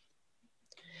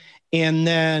 And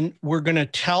then we're going to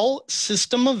tell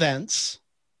system events.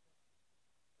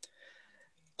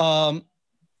 And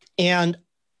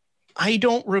I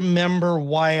don't remember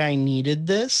why I needed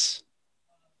this.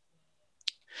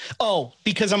 Oh,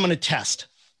 because I'm going to test.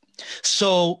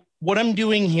 So what I'm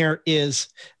doing here is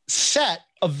set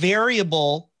a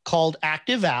variable called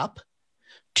active app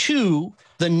to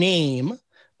the name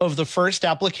of the first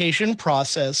application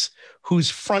process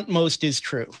whose frontmost is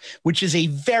true, which is a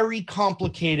very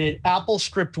complicated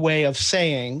AppleScript way of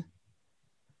saying,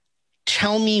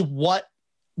 tell me what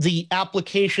the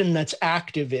application that's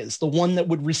active is, the one that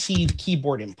would receive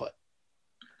keyboard input.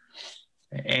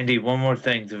 Andy, one more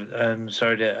thing. I'm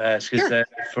sorry to ask. Sure. Is that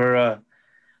for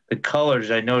the colors?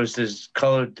 I noticed there's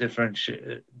color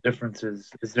differences.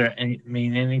 Is there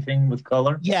mean anything with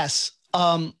color? Yes.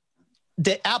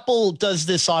 The Apple does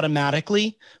this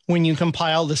automatically when you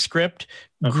compile the script.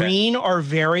 Okay. Green are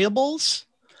variables.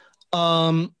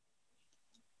 Blue,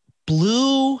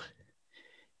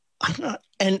 I'm not,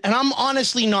 and I'm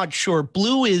honestly not sure.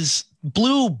 Blue,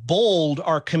 bold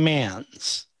are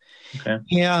commands. Okay.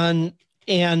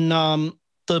 And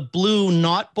the blue,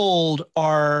 not bold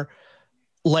are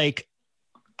like,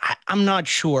 I'm not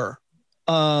sure.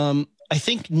 I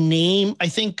anything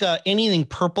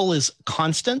purple is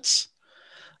constants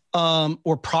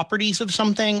or properties of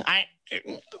something.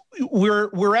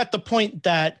 We're at the point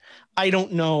that I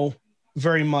don't know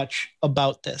very much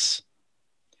about this.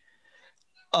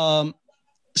 But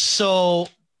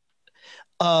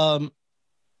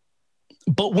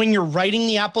when you're writing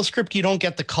the AppleScript, you don't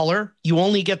get the color. You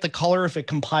only get the color if it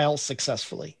compiles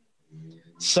successfully.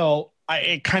 So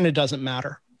it kind of doesn't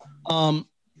matter.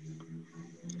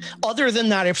 Other than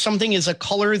that, if something is a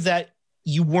color that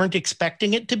you weren't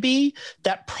expecting it to be,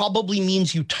 that probably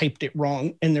means you typed it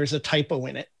wrong and there's a typo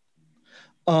in it.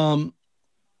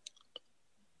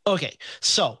 Okay,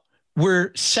 so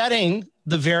we're setting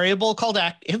the variable called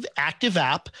active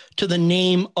app to the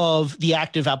name of the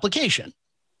active application.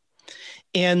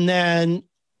 And then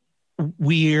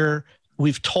we're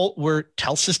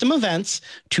tell system events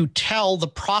to tell the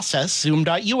process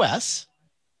zoom.us.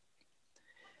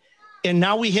 And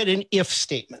now we hit an if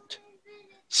statement.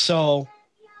 So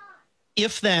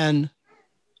we're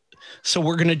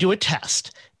going to do a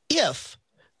test. If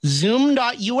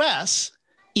zoom.us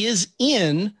is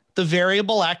in the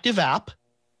variable active app,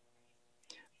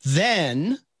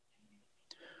 then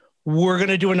we're going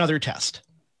to do another test.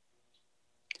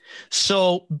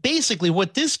 So basically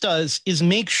what this does is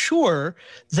make sure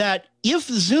that if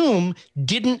Zoom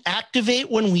didn't activate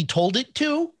when we told it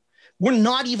to, we're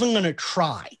not even going to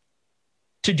try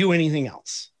to do anything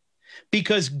else,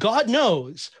 because God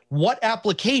knows what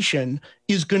application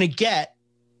is going to get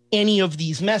any of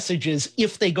these messages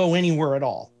if they go anywhere at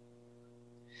all.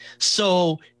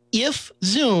 So if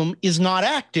Zoom is not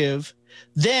active,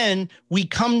 then we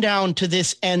come down to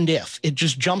this end if. It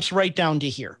just jumps right down to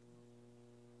here.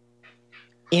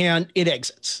 And it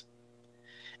exits.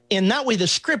 And that way the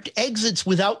script exits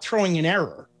without throwing an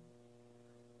error,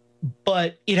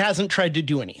 but it hasn't tried to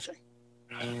do anything.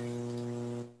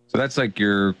 So that's like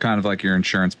your kind of like your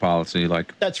insurance policy.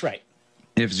 Like, that's right.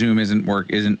 If Zoom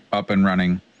isn't up and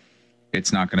running,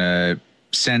 it's not going to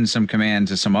send some command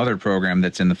to some other program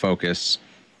that's in the focus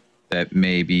that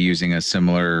may be using a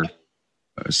similar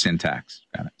syntax.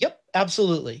 Got it. Yep,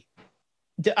 absolutely.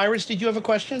 Iris, did you have a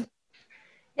question?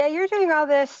 Yeah, you're doing all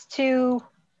this to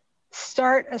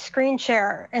start a screen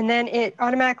share, and then it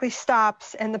automatically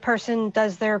stops and the person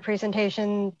does their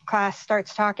presentation, class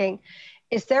starts talking.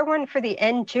 Is there one for the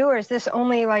end too, or is this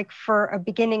only like for a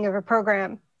beginning of a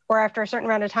program? Or after a certain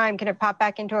amount of time, can it pop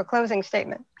back into a closing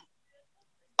statement?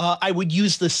 I would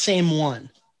use the same one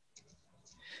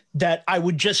that I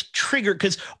would just trigger,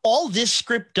 because all this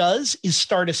script does is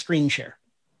start a screen share.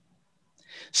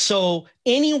 So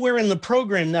anywhere in the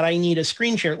program that I need a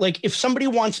screen share, like if somebody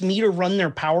wants me to run their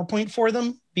PowerPoint for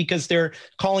them because they're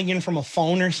calling in from a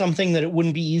phone or something that it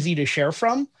wouldn't be easy to share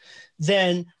from,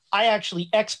 then I actually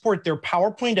export their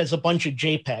PowerPoint as a bunch of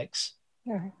JPEGs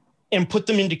and put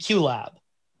them into QLab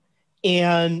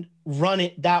and run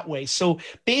it that way. So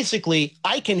basically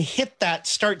I can hit that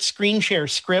start screen share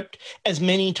script as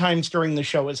many times during the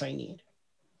show as I need.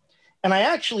 And I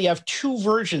actually have two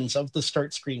versions of the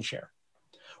start screen share.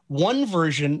 One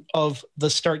version of the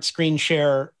start screen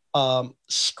share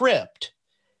script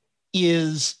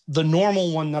is the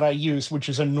normal one that I use, which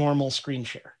is a normal screen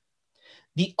share.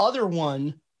 The other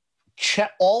one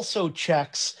also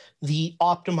checks the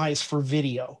optimize for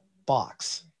video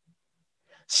box.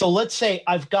 So let's say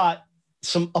I've got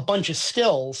a bunch of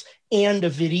stills and a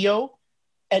video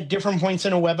at different points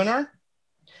in a webinar.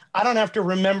 I don't have to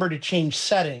remember to change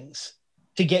settings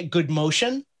to get good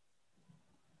motion.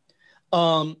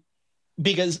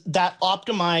 Because that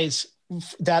optimize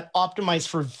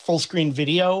for full screen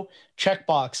video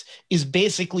checkbox is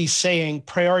basically saying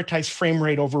prioritize frame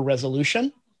rate over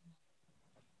resolution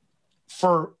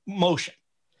for motion.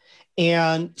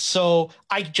 And so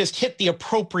I just hit the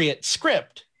appropriate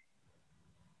script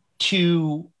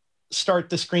to start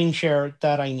the screen share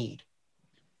that I need.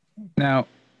 Now,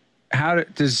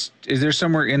 is there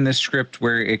somewhere in this script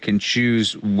where it can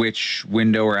choose which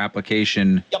window or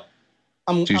application? Yep.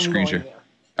 I'm screen share. there.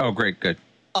 Oh, great. Good.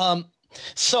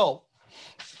 So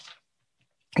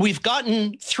we've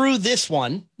gotten through this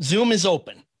one. Zoom is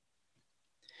open.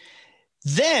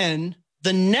 Then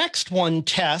the next one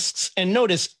tests, and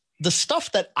notice the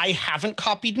stuff that I haven't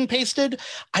copied and pasted,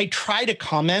 I try to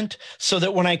comment so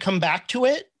that when I come back to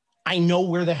it, I know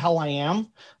where the hell I am.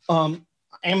 I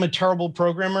am a terrible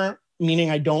programmer, meaning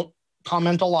I don't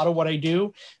comment a lot of what I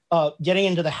do. Getting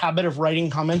into the habit of writing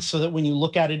comments so that when you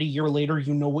look at it a year later,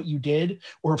 you know what you did,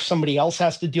 or if somebody else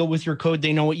has to deal with your code,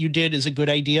 they know what you did, is a good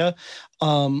idea.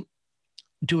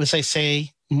 Do as I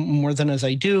say more than as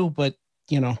I do, but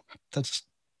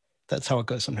that's how it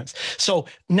goes sometimes. So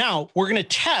now we're going to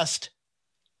test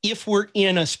if we're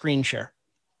in a screen share.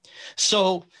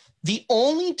 So the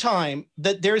only time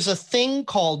that there's a thing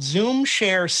called Zoom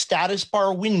Share status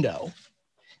bar window,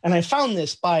 and I found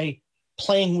this by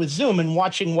playing with Zoom and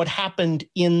watching what happened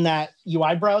in that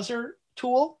UI browser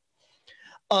tool.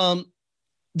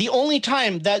 The only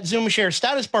time that Zoom Share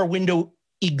status bar window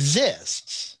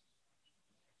exists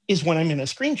is when I'm in a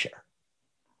screen share.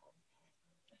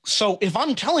 So if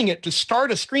I'm telling it to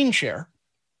start a screen share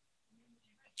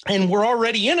and we're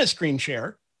already in a screen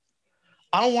share,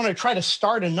 I don't want to try to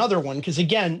start another one because,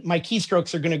 again, my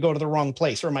keystrokes are going to go to the wrong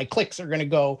place or my clicks are going to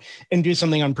go and do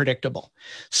something unpredictable.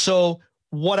 So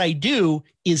what I do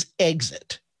is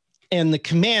exit. And the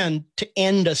command to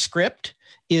end a script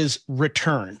is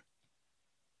return.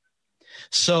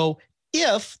 So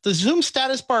if the Zoom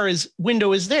status bar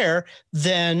window is there,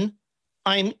 then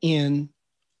I'm in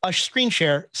a screen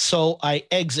share, so I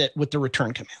exit with the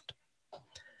return command.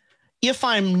 If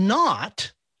I'm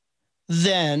not,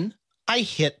 then I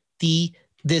hit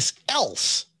this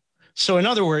else. So in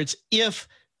other words, if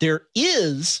there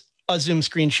is a Zoom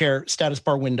screen share status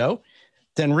bar window,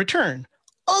 then return.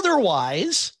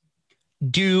 Otherwise,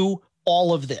 do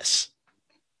all of this,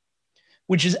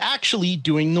 which is actually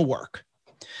doing the work.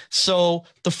 So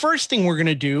the first thing we're going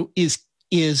to do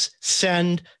is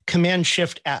send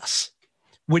Command-Shift-S,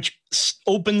 which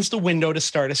opens the window to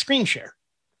start a screen share.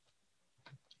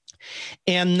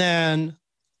 And then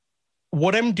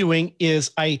what I'm doing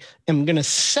is I am going to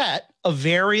set a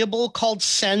variable called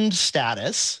send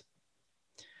status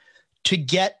to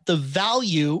get the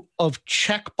value of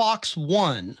checkbox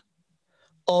 1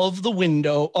 of the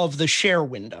window, of the share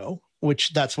window,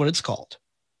 which that's what it's called.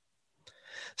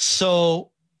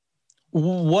 So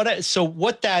what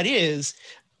that is,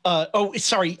 oh,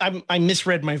 sorry, I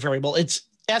misread my variable. It's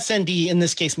SND in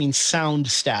this case means sound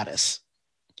status.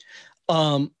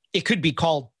 It could be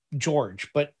called George,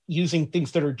 but using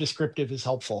things that are descriptive is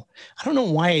helpful. I don't know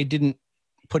why I didn't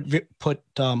put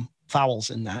vowels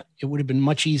in that. It would have been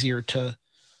much easier to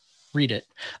read it.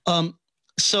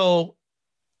 So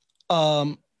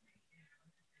in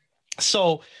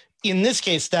this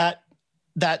case, that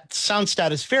sound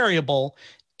status variable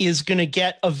is going to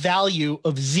get a value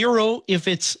of 0 if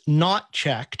it's not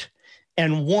checked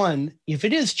and 1 if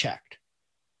it is checked.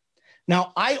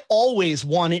 Now, I always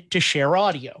want it to share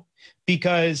audio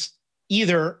because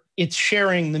either it's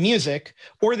sharing the music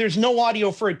or there's no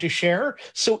audio for it to share.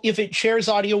 So if it shares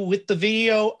audio with the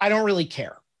video, I don't really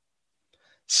care.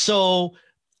 So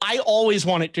I always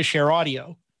want it to share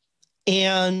audio.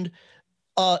 And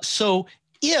so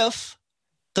if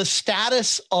the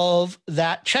status of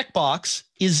that checkbox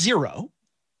is 0,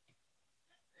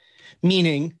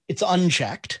 meaning it's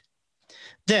unchecked,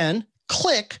 then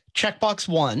click checkbox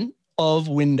 1 of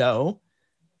window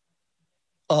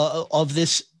of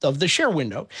the share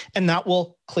window, and that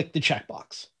will click the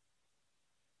checkbox.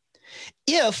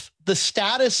 If the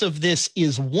status of this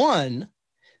is 1,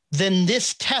 then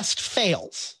this test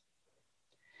fails.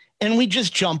 And we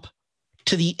just jump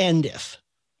to the end if.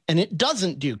 And it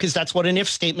doesn't do, because that's what an if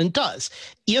statement does.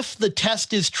 If the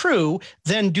test is true,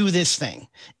 then do this thing.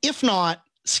 If not,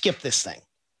 skip this thing.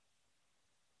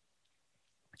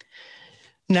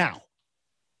 Now,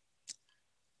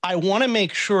 I want to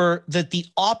make sure that the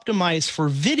optimize for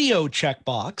video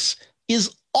checkbox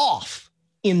is off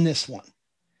in this one.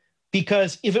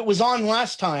 Because if it was on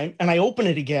last time and I open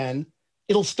it again,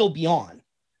 it'll still be on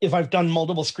if I've done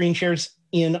multiple screen shares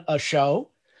in a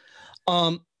show.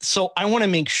 So I want to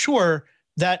make sure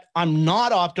that I'm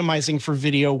not optimizing for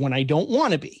video when I don't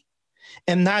want to be.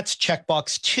 And that's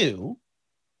checkbox 2.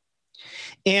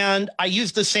 And I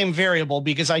used the same variable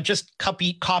because I just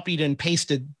copied and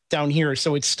pasted down here.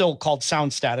 So it's still called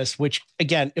sound status, which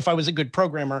again, if I was a good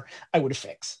programmer, I would have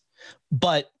fixed,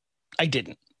 but I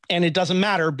didn't. And it doesn't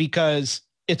matter because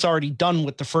it's already done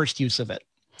with the first use of it.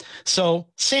 So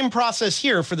same process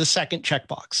here for the second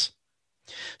checkbox.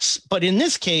 But in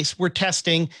this case, we're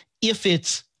testing if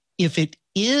it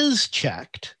is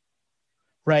checked,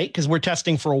 right? Because we're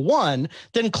testing for a 1,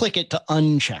 then click it to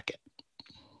uncheck it.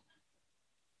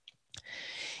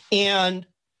 And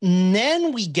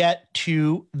then we get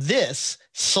to this,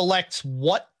 selects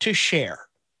what to share.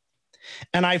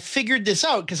 And I figured this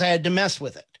out because I had to mess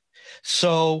with it.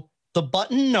 So the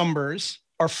button numbers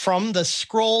are from the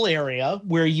scroll area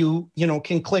where you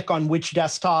can click on which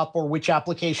desktop or which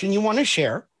application you want to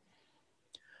share.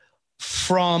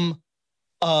 From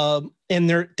and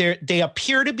they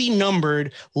appear to be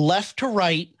numbered left to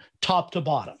right, top to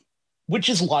bottom, which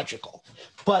is logical.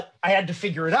 But I had to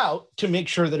figure it out to make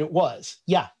sure that it was.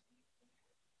 Yeah.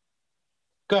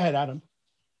 Go ahead, Adam.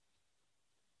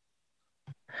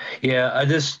 Yeah, I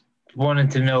just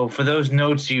wanted to know, for those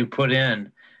notes you put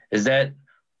in,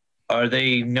 are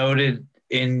they noted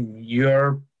in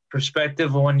your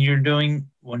perspective when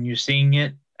you're seeing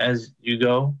it as you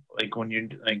go, like when you're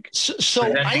like?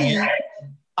 So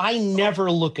I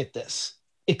never look at this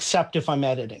except if I'm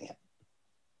editing it.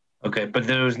 Okay, but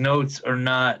those notes are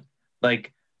not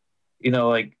like,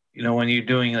 when you're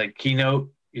doing like Keynote,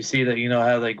 you see that,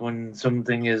 how like when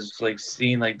something is like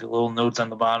seen, like the little notes on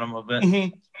the bottom of it.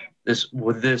 Mm-hmm.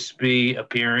 Would this be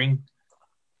appearing?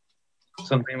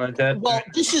 Something like that? Well,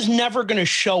 this is never going to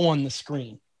show on the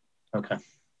screen. Okay.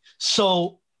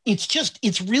 So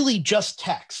it's really just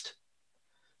text.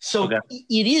 So okay.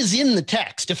 It is in the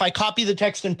text. If I copy the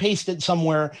text and paste it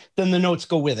somewhere, then the notes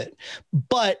go with it.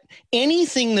 But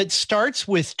anything that starts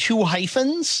with 2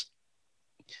 hyphens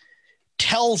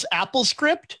tells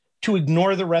AppleScript to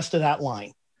ignore the rest of that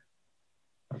line.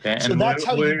 Okay. So and that's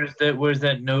where's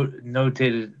that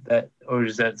notated, that, or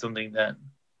is that something that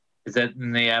is that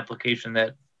in the application,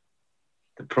 that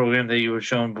the program that you were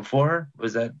showing before?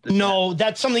 Was that? No,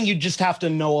 that's something you just have to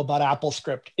know about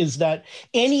AppleScript, is that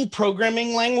any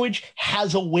programming language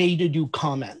has a way to do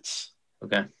comments.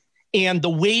 Okay. And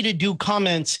the way to do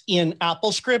comments in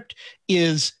AppleScript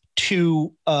is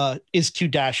 2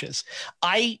 dashes.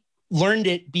 I learned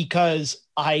it because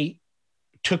I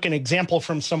took an example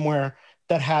from somewhere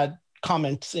that had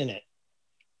comments in it.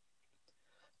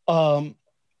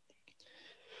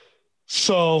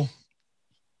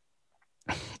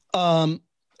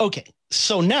 Okay,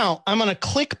 so now I'm going to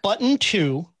click button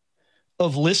 2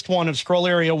 of list 1 of scroll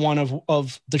area 1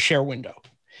 of the share window.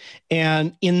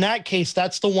 And in that case,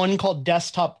 that's the one called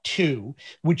desktop 2,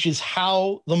 which is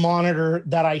how the monitor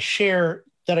that I share,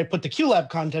 that I put the QLab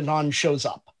content on, shows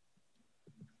up.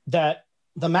 That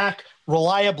the Mac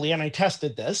reliably, and I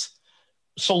tested this,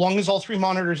 so long as all 3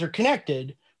 monitors are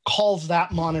connected, calls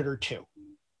that monitor 2.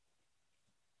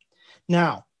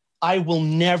 Now, I will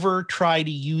never try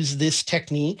to use this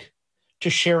technique to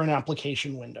share an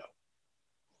application window,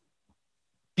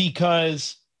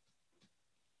 because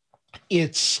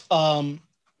it's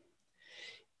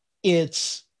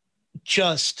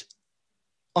just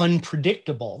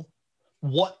unpredictable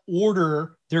what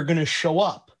order they're going to show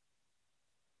up.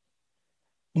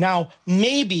 Now,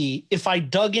 maybe if I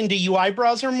dug into UI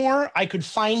Browser more, I could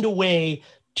find a way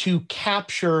to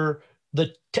capture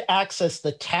to access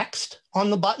the text on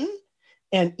the button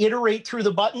and iterate through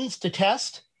the buttons to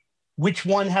test which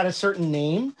one had a certain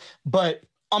name, but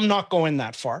I'm not going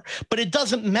that far. But it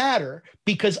doesn't matter,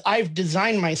 because I've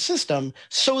designed my system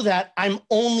so that I'm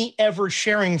only ever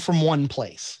sharing from one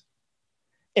place.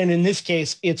 And in this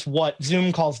case, it's what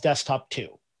Zoom calls desktop 2.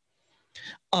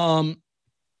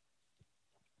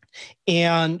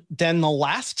 And then the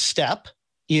last step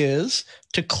is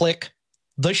to click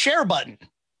the share button,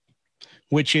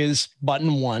 which is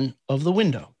button 1 of the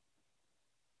window.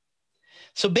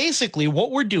 So basically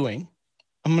what we're doing,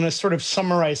 I'm going to sort of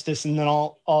summarize this, and then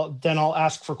I'll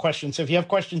ask for questions. So if you have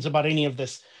questions about any of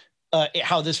this,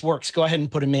 how this works, go ahead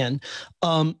and put them in.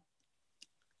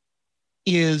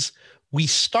 Is we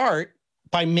start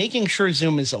by making sure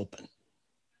Zoom is open,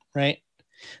 right?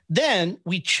 Then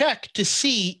we check to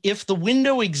see if the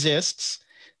window exists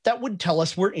that would tell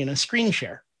us we're in a screen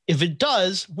share. If it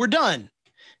does, we're done.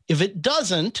 If it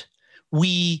doesn't,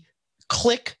 we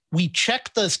check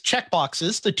the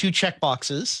checkboxes, the 2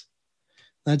 checkboxes.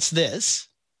 That's this.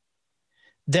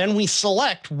 Then we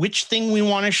select which thing we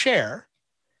want to share,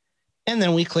 and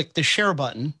then we click the share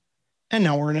button, and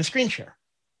now we're in a screen share.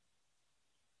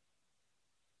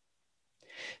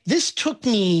 This took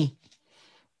me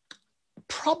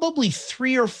probably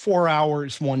 3 or 4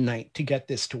 hours one night to get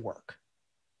this to work.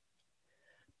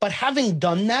 But having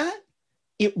done that,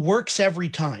 it works every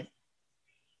time.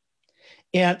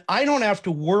 And I don't have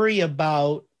to worry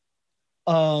about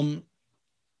I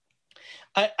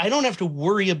don't have to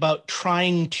worry about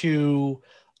trying to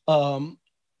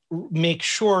make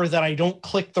sure that I don't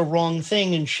click the wrong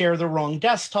thing and share the wrong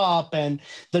desktop. And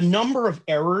the number of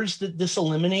errors that this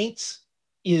eliminates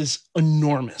is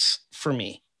enormous for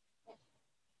me.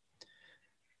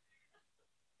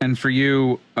 And for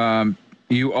you,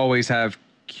 you always have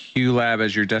QLab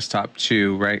as your desktop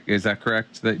 2, right? Is that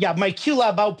correct? Yeah, my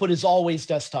QLab output is always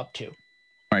desktop 2.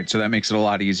 Right, so that makes it a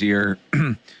lot easier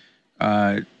than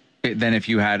if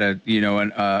you had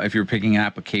if you're picking an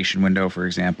application window, for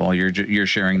example, you're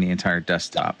sharing the entire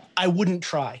desktop. I wouldn't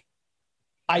try.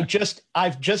 I've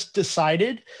just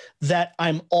decided that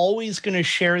I'm always going to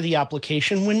share the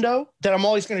application window, that I'm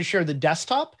always going to share the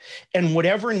desktop, and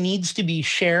whatever needs to be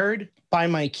shared by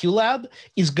my QLab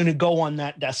is going to go on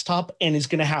that desktop and is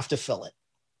going to have to fill it.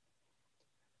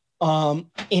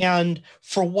 And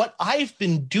for what I've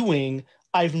been doing,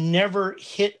 I've never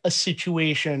hit a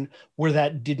situation where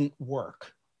that didn't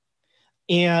work.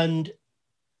 And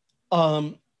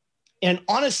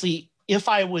honestly, if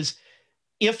I was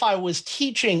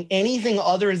teaching anything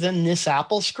other than this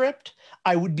AppleScript,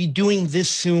 I would be doing this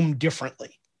Zoom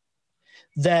differently.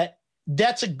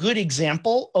 That's a good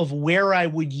example of where I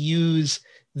would use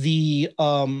the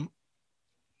iMac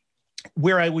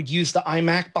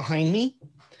behind me,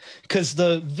 because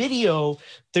the video,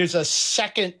 there's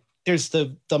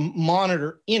the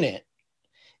monitor in it,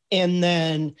 and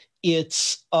then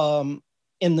it's and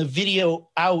the video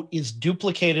out is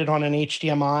duplicated on an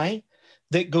HDMI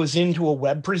that goes into a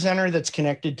web presenter that's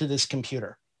connected to this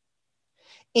computer.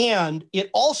 And it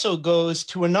also goes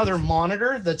to another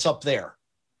monitor that's up there,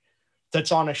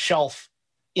 that's on a shelf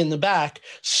in the back,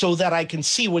 so that I can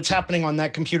see what's happening on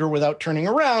that computer without turning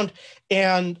around.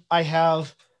 And I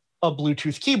have a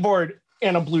Bluetooth keyboard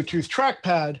and a Bluetooth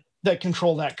trackpad that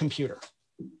control that computer.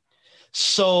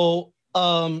 So,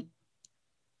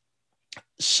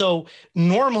 so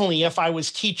normally if I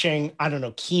was teaching, I don't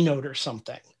know, Keynote or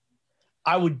something,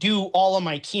 I would do all of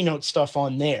my Keynote stuff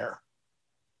on there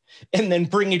and then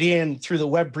bring it in through the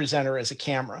web presenter as a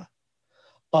camera,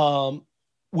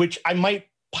 which I might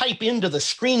pipe into the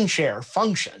screen share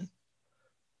function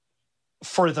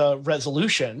for the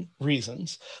resolution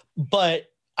reasons, but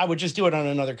I would just do it on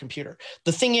another computer.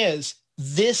 The thing is,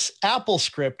 this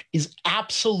AppleScript is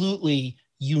absolutely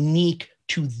unique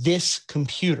to this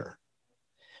computer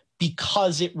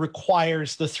because it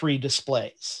requires the 3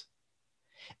 displays.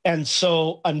 And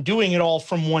so I'm doing it all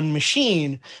from one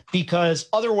machine, because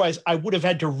otherwise I would have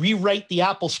had to rewrite the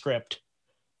AppleScript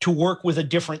to work with a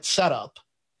different setup.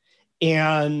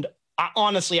 And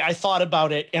honestly, I thought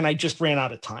about it and I just ran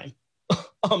out of time.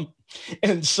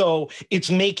 And so it's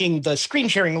making the screen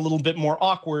sharing a little bit more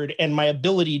awkward, and my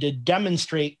ability to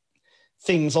demonstrate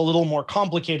things a little more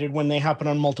complicated when they happen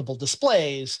on multiple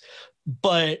displays.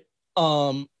 But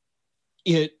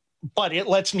it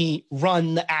lets me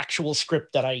run the actual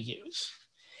script that I use.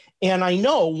 And I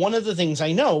know one of the things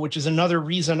I know, which is another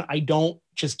reason I don't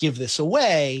just give this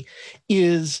away,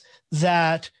 is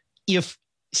that if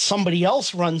somebody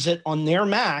else runs it on their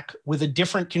Mac with a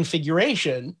different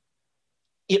configuration,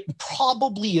 it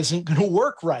probably isn't going to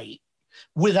work right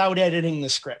without editing the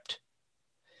script.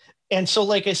 And so,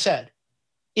 like I said,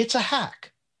 it's a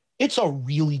hack. It's a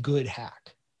really good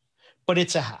hack, but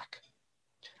it's a hack.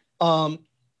 And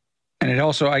it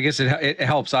also, I guess it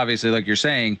helps, obviously, like you're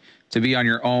saying, to be on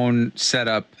your own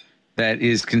setup that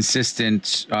is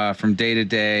consistent from day to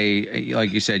day.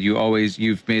 Like you said,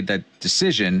 you've made that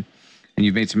decision and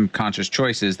you've made some conscious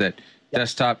choices that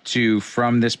desktop to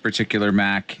from this particular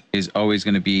Mac is always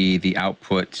going to be the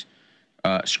output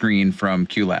screen from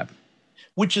QLab.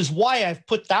 Which is why I've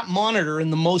put that monitor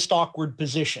in the most awkward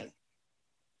position,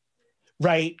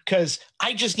 right? Because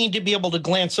I just need to be able to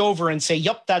glance over and say,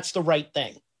 yep, that's the right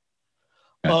thing.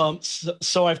 Gotcha.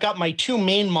 So I've got my 2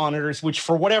 main monitors, which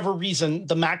for whatever reason,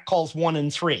 the Mac calls 1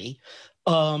 and 3.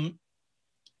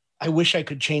 I wish I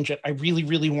could change it. I really,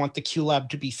 really want the QLab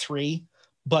to be 3,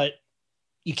 but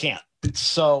you can't.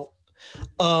 So,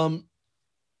 but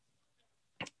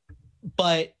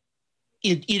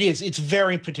it's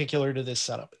very particular to this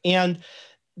setup. And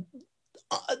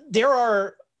there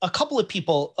are a couple of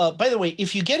people, by the way,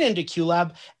 if you get into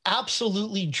QLab,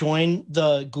 absolutely join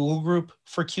the Google group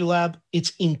for QLab.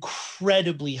 It's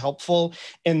incredibly helpful.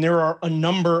 And there are a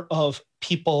number of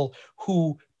people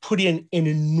who put in an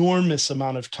enormous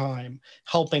amount of time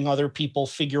helping other people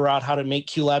figure out how to make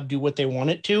QLab do what they want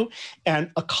it to.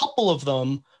 And a couple of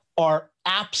them are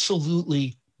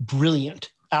absolutely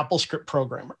brilliant AppleScript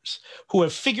programmers who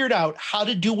have figured out how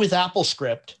to do with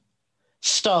AppleScript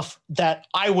stuff that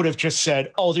I would have just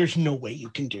said, oh, there's no way you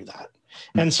can do that.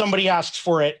 And somebody asks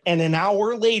for it, and an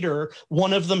hour later,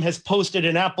 one of them has posted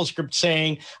an AppleScript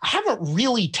saying, I haven't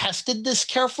really tested this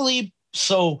carefully,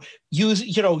 so use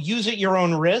it your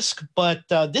own risk, but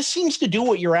this seems to do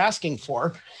what you're asking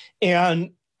for.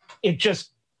 And it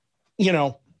just,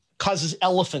 causes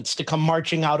elephants to come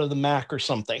marching out of the Mac or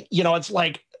something. It's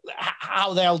like,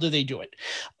 how the hell do they do it?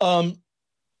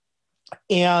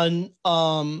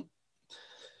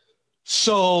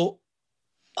 So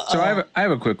I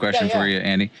have a quick question for you,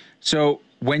 Andy. So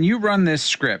when you run this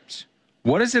script,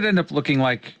 what does it end up looking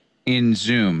like in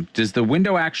Zoom? Does the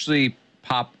window actually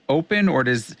pop open, or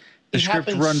does the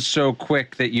script run so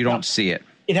quick that you don't see it?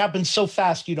 It happens so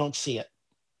fast you don't see it.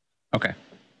 Okay.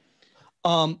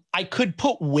 I could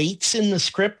put weights in the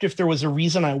script if there was a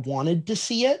reason I wanted to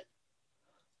see it.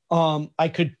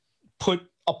 I could put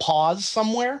a pause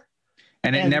somewhere.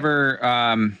 And it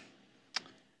never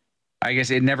I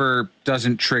guess it never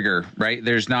doesn't trigger, right?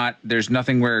 There's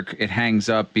nothing where it hangs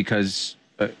up because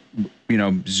you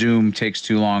know, Zoom takes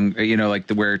too long, you know, like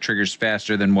where it triggers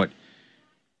faster than what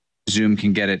Zoom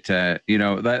can get it to, you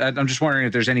know. I'm just wondering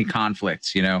if there's any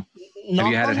conflicts, you know. Have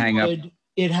you had it hang up?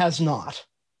 It has not.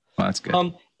 Well, that's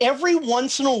good. Every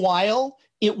once in a while,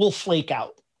 it will flake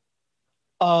out.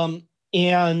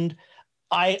 And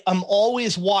I'm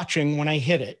always watching when I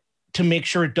hit it to make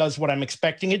sure it does what I'm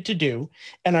expecting it to do.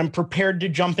 And I'm prepared to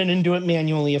jump in and do it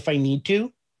manually if I need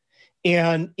to.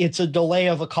 And it's a delay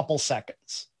of a couple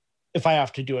seconds if I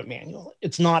have to do it manually.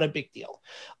 It's not a big deal.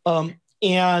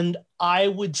 And I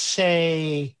would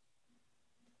say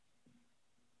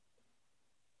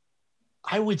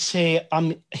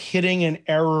I'm hitting an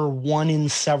error 1 in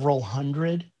several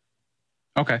hundred.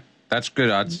 Okay, that's good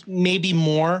odds. Maybe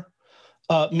more,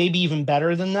 maybe even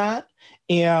better than that.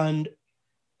 And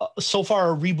so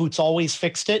far, a reboot's always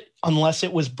fixed it unless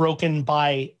it was broken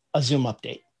by a Zoom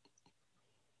update.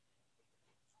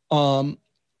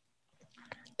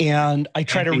 And I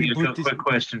try to reboot this. Quick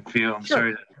question for you. I'm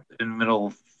sorry, in the middle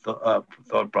of the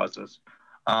thought process.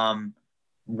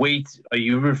 Weight, are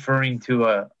you referring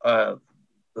to the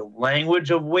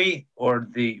language of weight or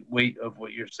the weight of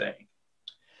what you're saying?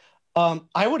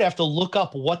 I would have to look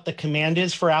up what the command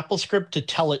is for AppleScript to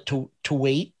tell it to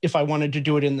wait if I wanted to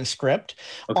do it in the script.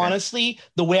 Okay. Honestly,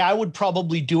 the way I would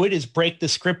probably do it is break the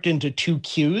script into 2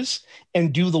 queues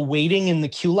and do the waiting in the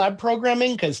QLab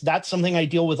programming, because that's something I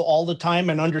deal with all the time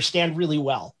and understand really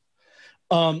well.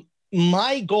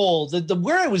 My goal,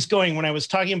 where I was going when I was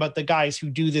talking about the guys who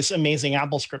do this amazing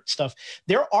AppleScript stuff,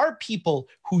 there are people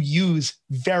who use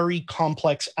very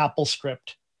complex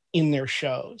AppleScript in their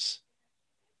shows.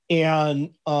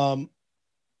 And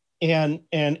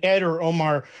Ed or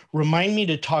Omar, remind me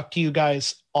to talk to you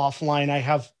guys offline. I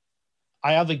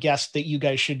have a guest that you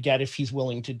guys should get if he's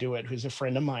willing to do it, who's a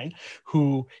friend of mine,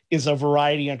 who is a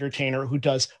variety entertainer who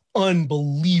does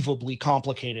unbelievably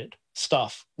complicated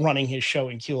stuff running his show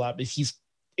in QLab.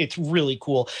 It's really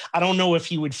cool. I don't know if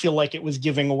he would feel like it was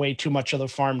giving away too much of the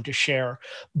farm to share,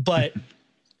 but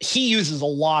he uses a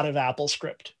lot of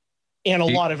AppleScript and a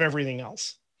lot of everything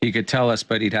else. He could tell us,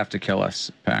 but he'd have to kill us,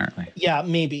 apparently. Yeah,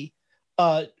 maybe.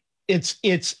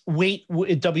 It's wait,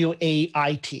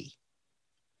 W-A-I-T.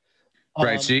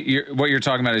 Right. So what you're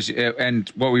talking about is, and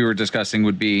what we were discussing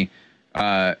would be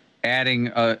adding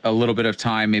a little bit of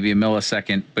time, maybe a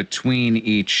millisecond between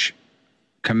each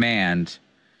command,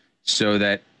 so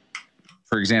that,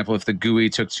 for example, if the GUI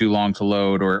took too long to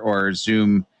load, or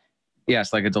Zoom,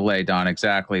 yes, like a delay, Don,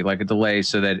 exactly, like a delay,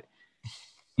 so that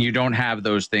you don't have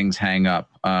those things hang up.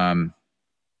 One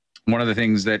of the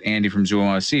things that Andy from Zoom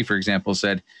OSC, for example,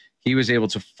 said he was able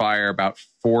to fire about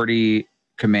 40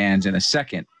 commands in a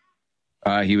second.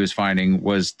 He was finding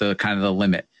was the kind of the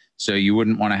limit. So you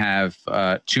wouldn't want to have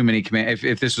too many commands.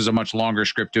 If this was a much longer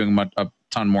script doing a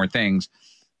ton more things,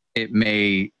 you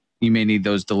may need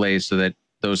those delays so that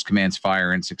those commands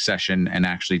fire in succession and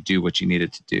actually do what you need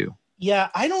it to do. Yeah,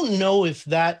 I don't know if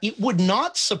it would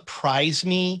not surprise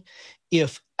me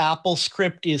if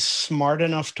AppleScript is smart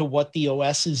enough to what the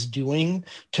OS is doing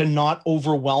to not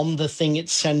overwhelm the thing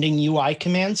it's sending UI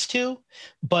commands to,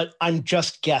 but I'm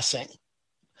just guessing.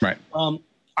 Right.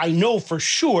 I know for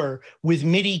sure with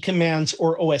MIDI commands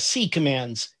or OSC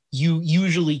commands, you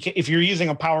usually, if you're using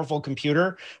a powerful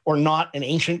computer or not an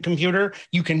ancient computer,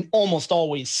 you can almost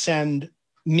always send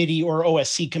MIDI or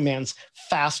OSC commands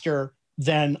faster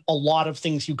than a lot of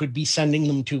things you could be sending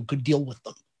them to could deal with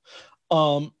them.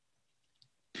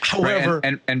 However,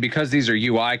 right, and because these are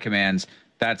UI commands,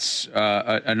 that's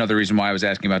another reason why I was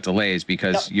asking about delays,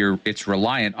 because it's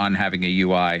reliant on having a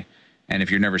UI, and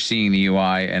if you're never seeing the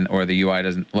UI or the UI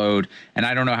doesn't load, and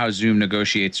I don't know how Zoom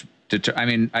negotiates. I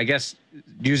mean, I guess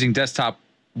using desktop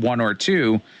 1 or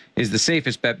 2 is the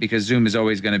safest bet, because Zoom is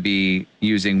always going to be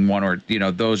using 1 or,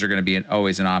 those are going to be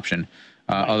always an option.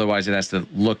 Right. Otherwise, it has to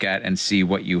look at and see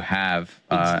what you have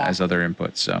as other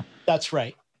inputs. So that's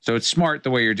right. So it's smart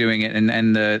the way you're doing it,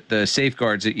 and the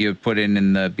safeguards that you put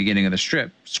in the beginning of the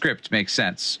script makes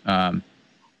sense.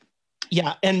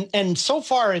 Yeah, and so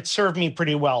far it's served me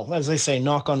pretty well, as I say,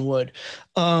 knock on wood.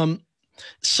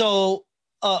 So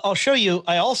I'll show you.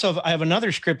 I have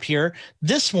another script here.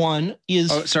 This one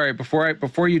is. Oh, sorry.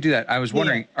 Before you do that, I was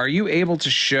wondering, are you able to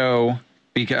show,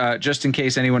 because just in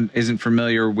case anyone isn't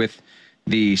familiar with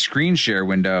the screen share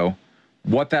window,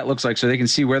 what that looks like, so they can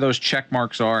see where those check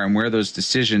marks are and where those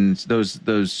decisions,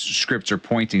 those scripts are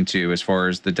pointing to, as far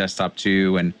as the desktop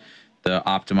 2 and the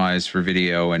optimize for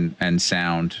video and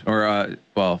sound, or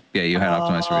you had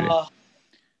optimize for video.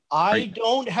 I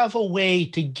don't have a way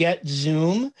to get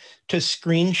Zoom to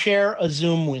screen share a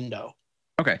Zoom window.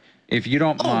 Okay. If you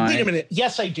don't mind. Wait a minute.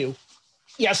 Yes, I do.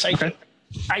 Yes, I do.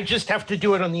 I just have to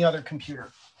do it on the other computer.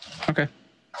 Okay.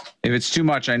 If it's too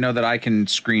much, I know that I can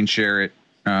screen share it.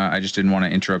 I just didn't want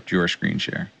to interrupt your screen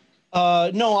share.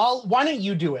 No, why don't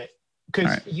you do it?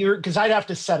 Because I'd have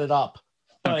to set it up.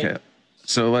 But... Okay.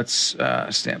 So let's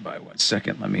stand by 1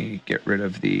 second. Let me get rid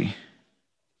of the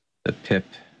pip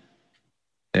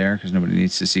there because nobody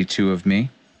needs to see two of me.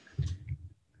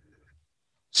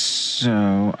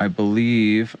 So I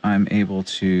believe I'm able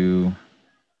to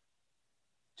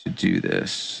do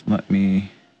this. Let's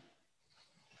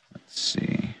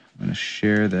see. I'm going to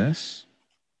share this.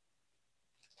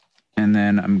 And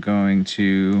then I'm going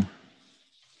to,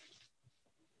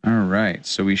 all right.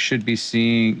 So we should be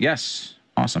seeing, yes,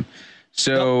 awesome.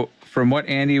 So from what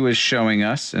Andy was showing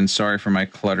us, and sorry for my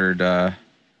cluttered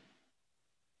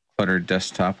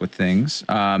desktop with things.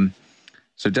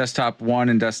 So desktop 1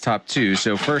 and desktop 2.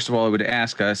 So first of all, it would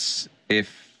ask us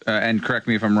if, and correct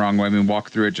me if I'm wrong, when we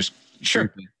walk through it, just sure.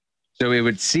 Briefly. So it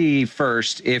would see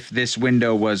first if this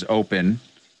window was open,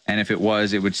 and if it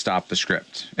was, it would stop the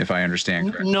script, if I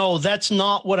understand correctly. No, that's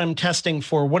not what I'm testing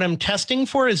for. What I'm testing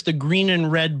for is the green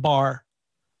and red bar.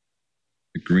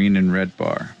 The green and red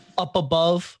bar. Up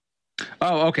above.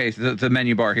 Oh, okay. The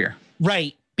menu bar here.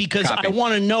 Right. Because Copy. I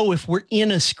want to know if we're in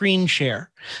a screen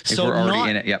share. If we're already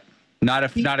in it, yep. Not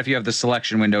if you have the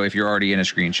selection window, if you're already in a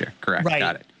screen share. Correct. Right.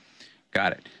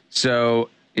 Got it. So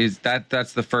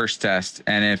that's the first test.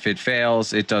 And if it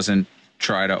fails, it doesn't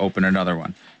try to open another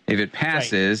one. If it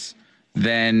passes,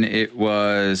 then it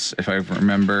was, if I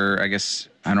remember, I guess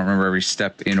I don't remember every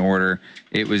step in order.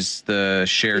 It was the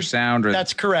share sound.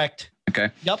 That's correct. Okay.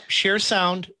 Yep. Share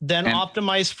sound, then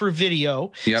optimize for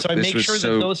video. Yep, so I make sure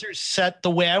that those are set the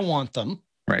way I want them.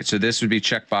 Right. So this would be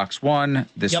checkbox 1.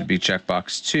 This would be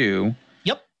checkbox 2.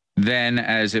 Yep. Then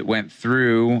as it went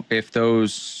through, if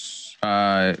those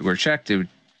were checked, it would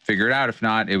figure it out. If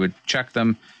not, it would check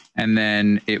them. And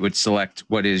then it would select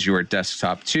what is your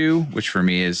desktop 2, which for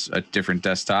me is a different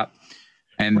desktop.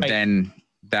 And then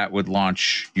that would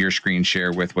launch your screen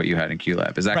share with what you had in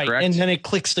QLab. Is that correct? And then it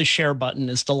clicks the share button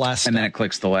is the last step. And then it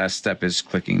clicks the last step is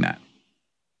clicking that.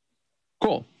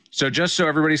 Cool. So just so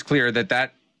everybody's clear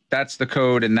that's the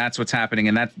code and that's what's happening.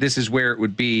 And this is where it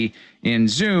would be in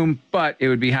Zoom, but it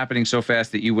would be happening so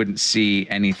fast that you wouldn't see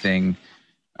anything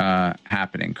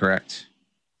happening, correct?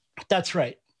 That's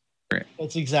right. Great.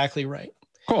 That's exactly right.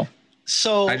 Cool.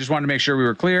 So I just wanted to make sure we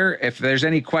were clear. If there's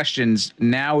any questions,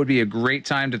 now would be a great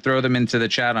time to throw them into the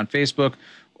chat on Facebook,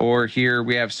 or here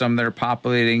we have some that are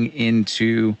populating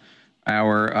into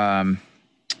our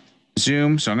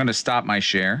Zoom. So I'm going to stop my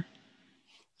share.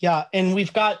 Yeah, and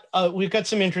we've got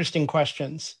some interesting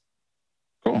questions.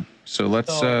 Cool. So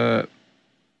let's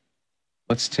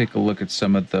take a look at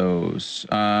some of those.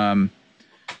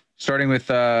 Starting with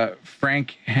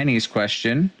Frank Henney's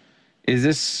question. Is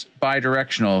this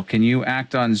bidirectional? Can you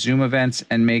act on Zoom events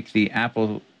and make the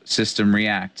Apple system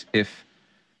react? If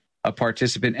a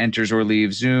participant enters or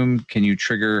leaves Zoom, can you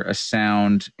trigger a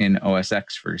sound in OS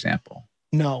X, for example?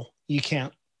 No, you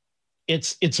can't.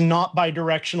 It's not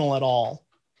bidirectional at all.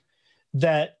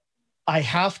 That I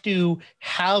have to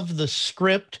have the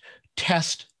script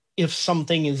test if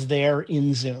something is there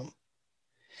in Zoom.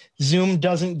 Zoom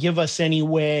doesn't give us any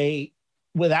way,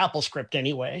 with AppleScript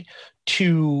anyway,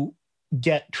 to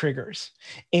get triggers.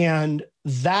 And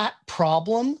that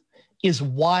problem is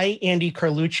why Andy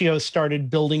Carluccio started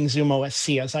building Zoom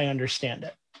OSC, as I understand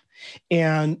it.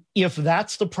 And if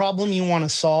that's the problem you want to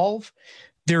solve,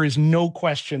 there is no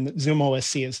question that Zoom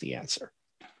OSC is the answer.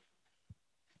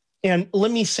 And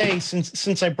let me say,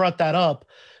 since I brought that up,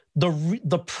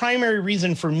 the primary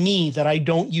reason for me that I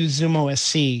don't use Zoom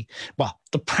OSC, well,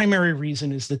 the primary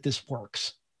reason is that this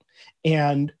works.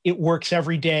 And it works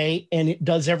every day, and it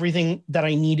does everything that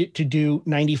I need it to do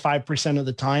 95% of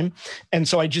the time. And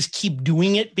so I just keep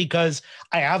doing it because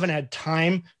I haven't had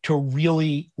time to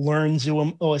really learn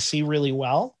Zoom OSC really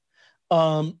well.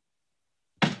 And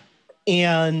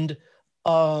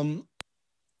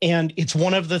it's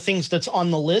one of the things that's on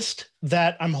the list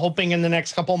that I'm hoping in the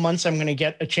next couple of months I'm going to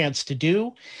get a chance to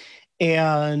do.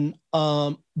 And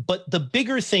but the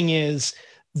bigger thing is,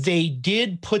 they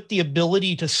did put the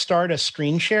ability to start a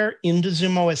screen share into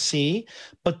Zoom OSC,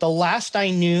 but the last I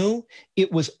knew,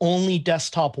 it was only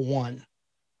desktop 1.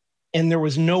 And there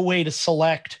was no way to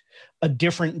select a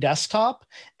different desktop.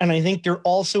 And I think there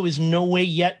also is no way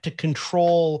yet to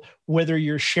control whether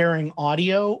you're sharing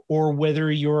audio or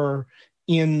whether you're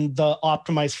in the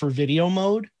optimize for video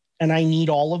mode. And I need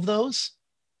all of those.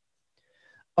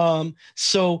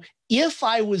 So if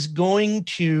I was going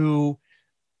to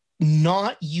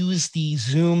not use the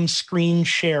Zoom screen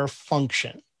share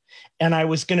function, and I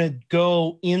was going to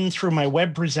go in through my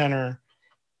web presenter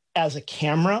as a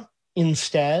camera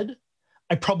instead,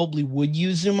 I probably would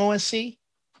use Zoom OSC.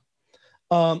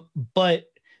 But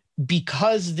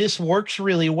because this works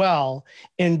really well,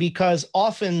 and because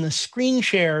often the screen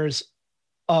shares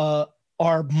are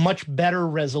much better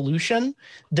resolution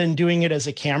than doing it as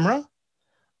a camera,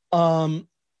 and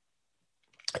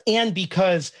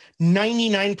because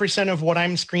 99% of what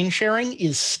I'm screen sharing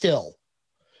is still.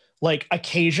 Like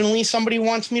occasionally somebody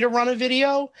wants me to run a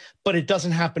video, but it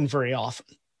doesn't happen very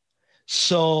often.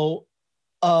 So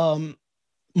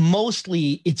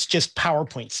mostly it's just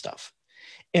PowerPoint stuff.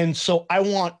 And so I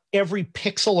want every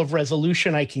pixel of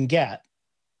resolution I can get.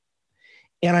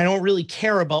 And I don't really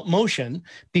care about motion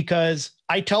because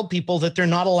I tell people that they're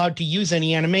not allowed to use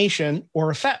any animation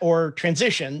or effect or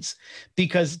transitions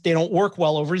because they don't work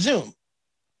well over Zoom.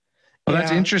 Well,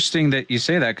 that's interesting that you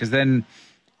say that, because then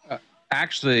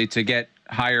actually to get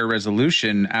higher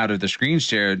resolution out of the screen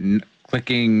share,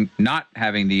 clicking not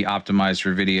having the optimized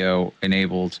for video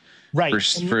enabled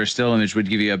for a still image would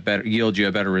give you yield you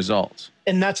a better result.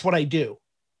 And that's what I do.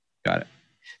 Got it.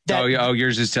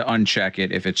 Yours is to uncheck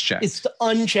it if it's checked. It's to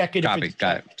uncheck it. Copy. If it's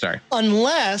Got checked. it. Sorry.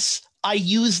 Unless I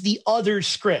use the other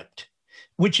script,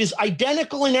 which is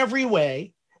identical in every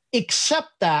way, except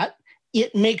that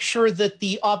it makes sure that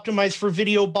the optimized for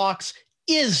video box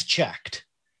is checked.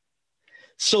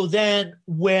 So then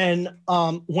when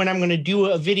I'm going to do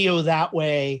a video that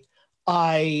way,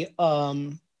 I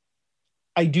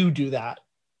do that,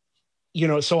 you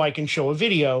know, so I can show a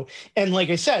video. And like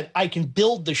I said, I can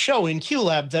build the show in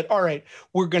QLab that, all right,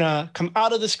 we're going to come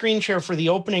out of the screen share for the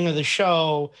opening of the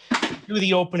show, do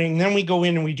the opening, then we go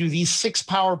in and we do these 6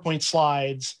 PowerPoint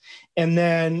slides, and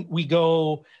then we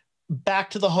go back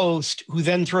to the host who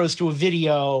then throws to a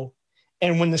video.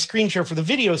 And when the screen share for the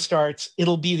video starts,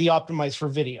 it'll be the optimized for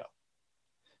video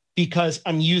because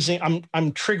I'm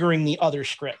triggering the other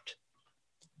script.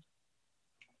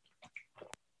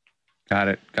 Got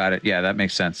it. Yeah, that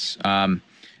makes sense. And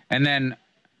then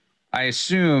I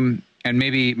assume, and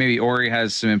maybe Ori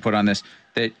has some input on this,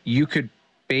 that you could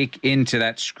bake into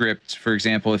that script, for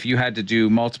example, if you had to do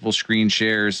multiple screen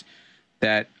shares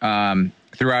that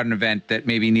throughout an event that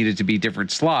maybe needed to be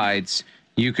different slides,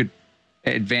 you could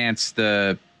advance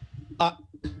the...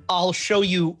 I'll show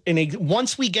you,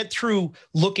 once we get through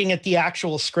looking at the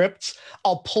actual scripts,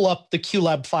 I'll pull up the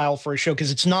QLab file for a show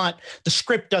because the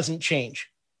script doesn't change.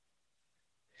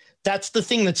 That's the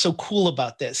thing that's so cool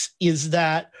about this, is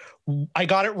that I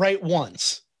got it right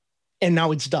once and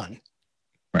now it's done.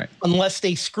 Right. Unless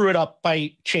they screw it up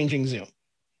by changing Zoom.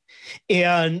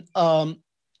 And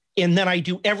then I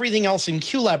do everything else in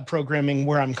QLab programming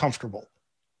where I'm comfortable.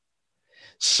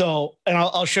 So, and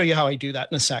I'll show you how I do that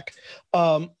in a sec.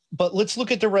 But let's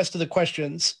look at the rest of the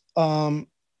questions.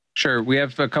 Sure. We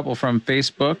have a couple from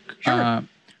Facebook. Sure.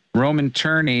 Roman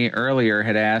Turney earlier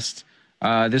had asked,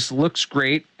 this looks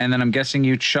great, and then I'm guessing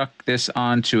you chuck this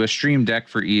onto a StreamDeck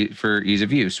for ease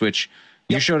of use, which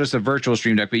you showed us a virtual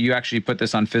StreamDeck, but you actually put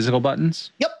this on physical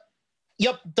buttons?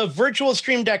 Yep. The virtual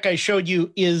StreamDeck I showed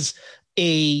you is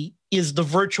the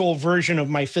virtual version of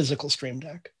my physical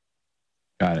StreamDeck.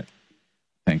 Got it.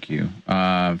 Thank you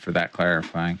for that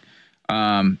clarifying.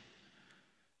 Roman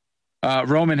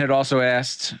had also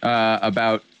asked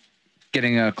about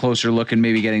getting a closer look and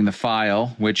maybe getting the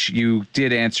file, which you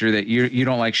did answer that you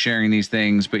don't like sharing these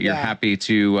things, but you're happy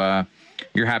to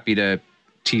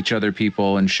teach other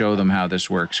people and show them how this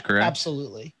works. Correct?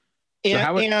 Absolutely. So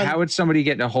how would somebody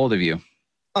get a hold of you?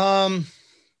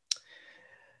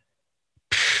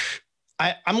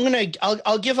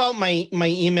 I'll give out my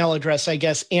email address, I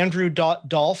guess,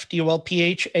 andrew.dolph,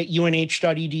 D-O-L-P-H,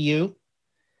 @unh.edu.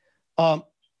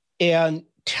 And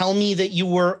tell me that you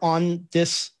were on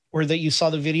this or that you saw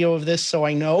the video of this so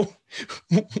I know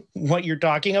what you're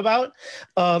talking about.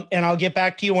 And I'll get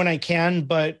back to you when I can,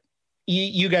 but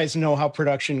you guys know how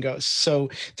production goes. So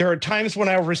there are times when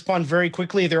I'll respond very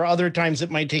quickly. There are other times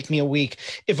it might take me a week.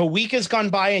 If a week has gone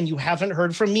by and you haven't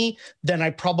heard from me, then I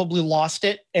probably lost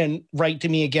it, and write to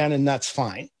me again, and that's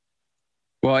fine.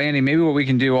 Well, Andy, maybe what we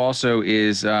can do also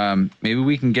is maybe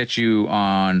we can get you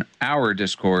on our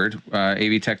Discord.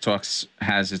 AV Tech Talks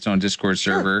has its own Discord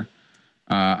server.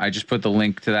 I just put the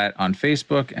link to that on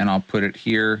Facebook, and I'll put it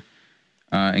here.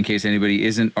 In case anybody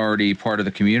isn't already part of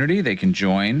the community, they can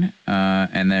join,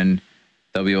 and then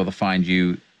they'll be able to find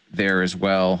you there as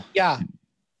well. Yeah,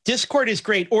 Discord is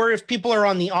great. Or if people are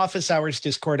on the office hours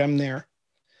Discord, I'm there.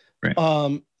 Right.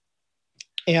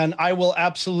 And I will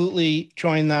absolutely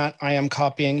join that. I am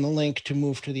copying the link to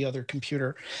move to the other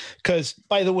computer. Because,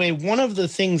 by the way, one of the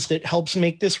things that helps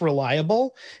make this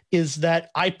reliable is that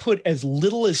I put as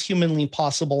little as humanly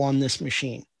possible on this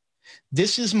machine.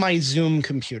 This is my Zoom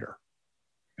computer.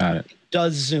 Got it. It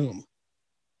does Zoom.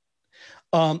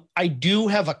 I do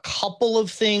have a couple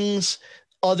of things,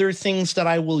 other things that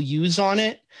I will use on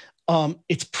it.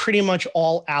 It's pretty much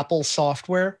all Apple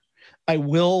software. I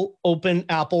will open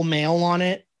Apple Mail on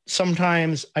it.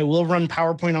 Sometimes I will run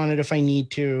PowerPoint on it if I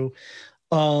need to.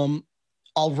 I'll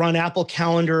run Apple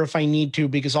Calendar if I need to,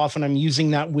 because often I'm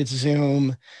using that with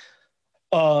Zoom.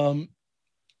 But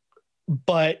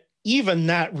even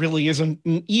that really isn't,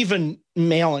 even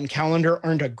Mail and Calendar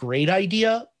aren't a great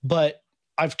idea, but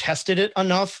I've tested it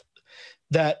enough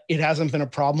that it hasn't been a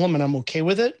problem and I'm okay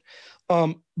with it.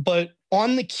 But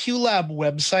on the QLab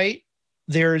website,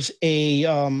 there's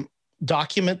a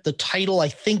document. The title, I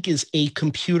think, is A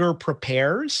Computer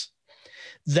Prepares,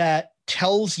 that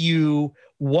tells you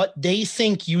what they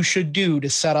think you should do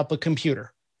to set up a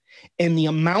computer. And the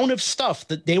amount of stuff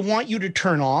that they want you to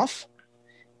turn off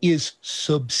is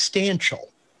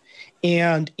substantial.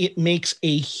 And it makes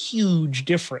a huge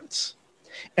difference.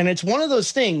 And it's one of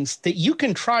those things that you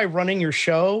can try running your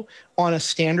show on a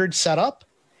standard setup,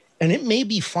 and it may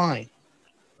be fine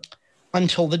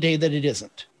until the day that it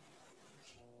isn't.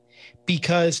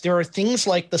 Because there are things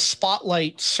like the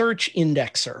Spotlight search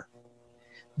indexer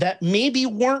that maybe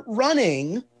weren't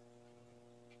running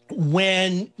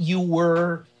when you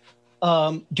were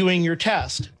doing your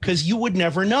test, because you would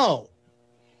never know.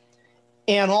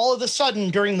 And all of a sudden,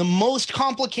 during the most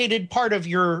complicated part of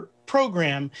your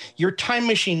program, your time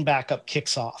machine backup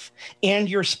kicks off and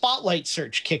your Spotlight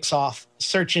search kicks off,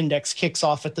 search index kicks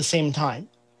off at the same time.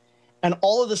 And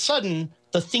all of a sudden,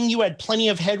 the thing you had plenty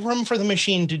of headroom for the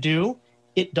machine to do,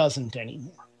 it doesn't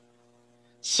anymore.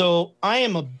 So I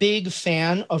am a big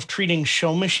fan of treating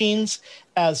show machines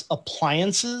as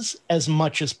appliances as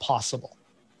much as possible.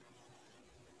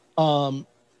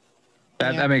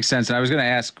 That makes sense. And I was going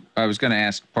to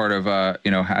ask part of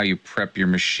how you prep your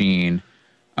machine.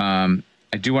 I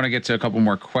do want to get to a couple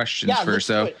more questions first,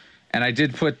 though. And I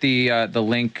did put the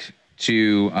link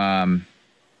to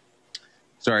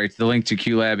the link to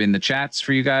QLab in the chats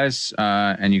for you guys,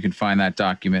 and you can find that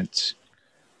document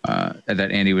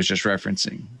that Andy was just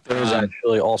referencing. There's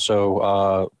actually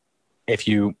also, if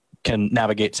you can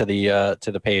navigate to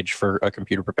the page for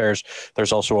Computer Prepares,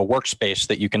 there's also a workspace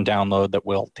that you can download that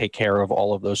will take care of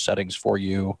all of those settings for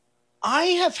you. I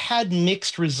have had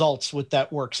mixed results with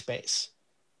that workspace.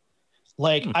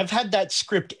 Like, I've had that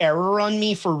script error on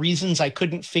me for reasons I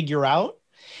couldn't figure out.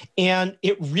 And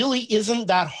it really isn't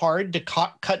that hard to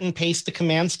cut and paste the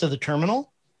commands to the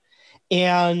terminal.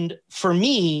 And for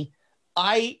me,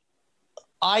 it's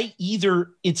either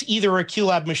a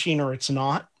QLab machine or it's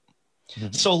not.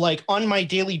 Mm-hmm. So like on my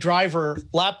daily driver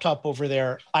laptop over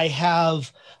there, I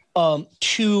have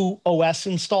 2 OS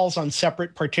installs on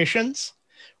separate partitions.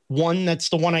 One that's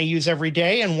the one I use every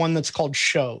day and one that's called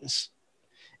shows.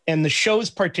 And the shows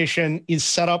partition is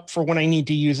set up for when I need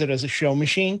to use it as a show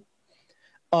machine.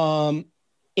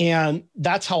 And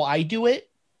that's how I do it.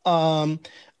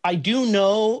 I do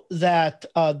know that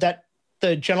that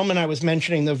the gentleman I was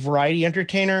mentioning, the variety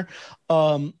entertainer,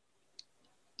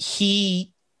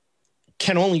 he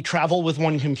can only travel with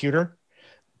one computer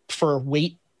for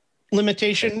weight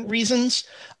limitation reasons.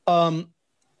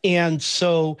 And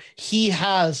so he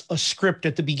has a script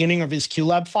at the beginning of his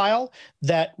QLab file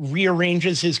that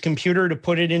rearranges his computer to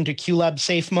put it into QLab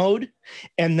safe mode.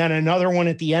 And then another one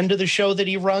at the end of the show that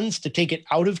he runs to take it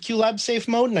out of QLab safe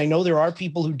mode. And I know there are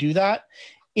people who do that.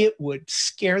 It would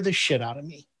scare the shit out of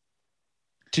me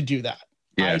to do that.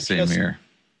 Yeah, same here.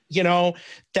 You know,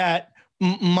 that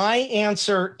my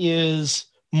answer is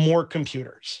more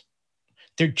computers.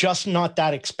 They're just not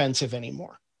that expensive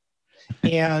anymore.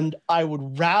 And I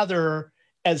would rather,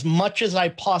 as much as I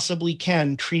possibly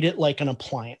can, treat it like an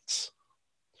appliance.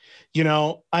 You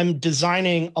know, I'm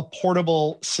designing a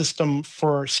portable system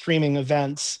for streaming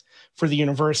events for the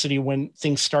university when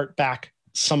things start back,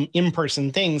 some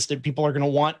in-person things that people are going to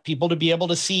want people to be able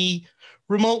to see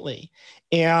remotely.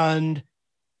 And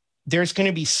there's going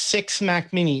to be 6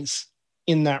 Mac Minis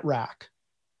in that rack,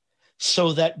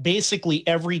 so that basically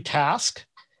every task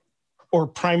or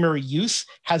primary use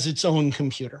has its own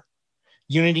computer.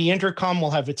 Unity Intercom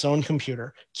will have its own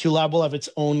computer. QLab will have its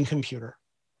own computer.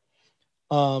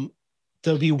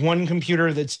 There'll be one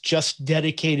computer that's just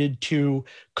dedicated to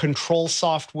control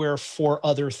software for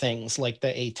other things like the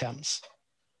ATEMs.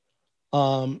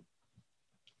 And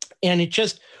it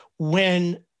just,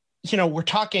 when, you know, we're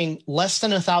talking less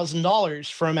than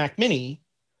 $1,000 for a Mac Mini,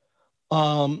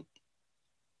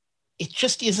 it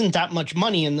just isn't that much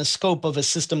money in the scope of a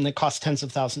system that costs tens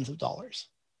of thousands of dollars.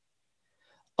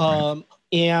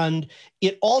 And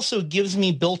it also gives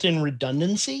me built-in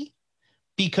redundancy,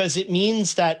 because it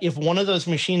means that if one of those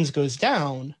machines goes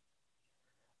down,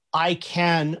 I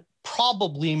can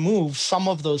probably move some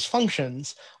of those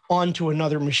functions onto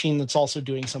another machine that's also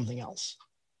doing something else.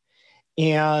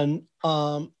 And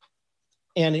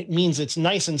it means it's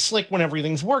nice and slick when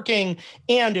everything's working.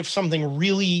 And if something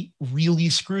really, really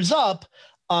screws up,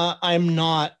 I'm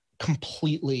not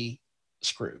completely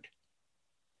screwed.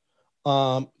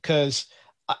 Because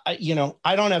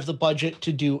I don't have the budget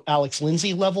to do Alex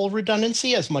Lindsay level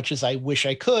redundancy as much as I wish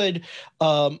I could.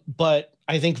 But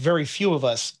I think very few of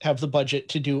us have the budget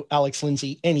to do Alex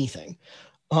Lindsay anything.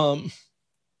 Well,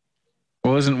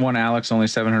 isn't one Alex only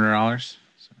 $700?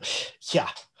 Yeah.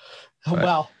 But,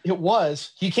 well, it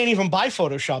was. You can't even buy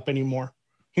Photoshop anymore.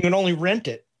 You can only rent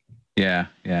it. Yeah.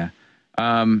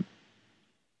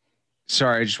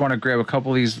 Sorry, I just want to grab a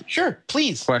couple of these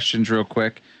questions real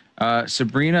quick.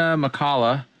 Sabrina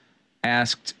McCullough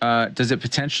asked, does it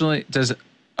potentially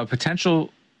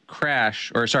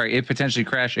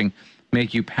crashing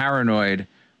make you paranoid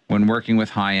when working with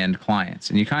high-end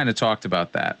clients? And you kind of talked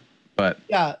about that, but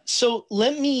yeah. So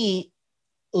let me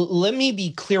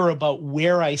be clear about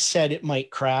where I said it might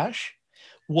crash.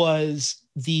 Was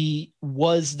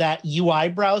that UI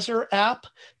browser app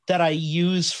that I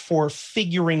use for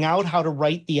figuring out how to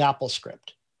write the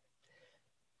AppleScript.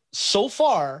 So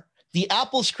far, the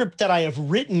AppleScript that I have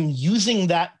written using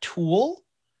that tool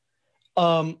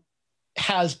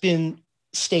has been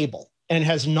stable and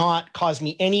has not caused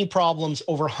me any problems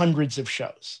over hundreds of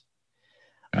shows.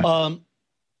 Okay.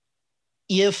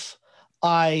 If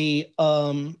I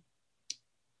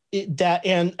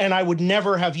and I would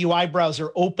never have UI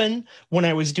browser open when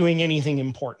I was doing anything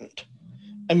important.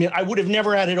 I mean, I would have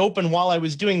never had it open while I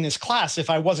was doing this class if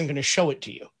I wasn't going to show it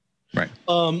to you. Right.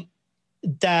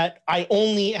 That I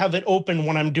only have it open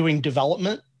when I'm doing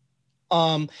development,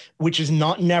 which is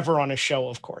never on a show,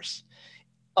 of course.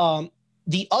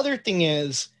 The other thing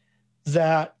is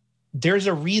that there's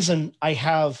a reason I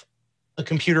have a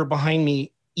computer behind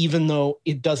me, even though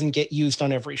it doesn't get used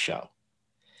on every show.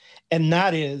 And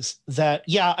that is that,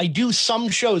 yeah, I do some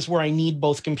shows where I need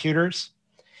both computers.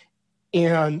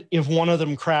 And if one of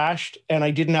them crashed and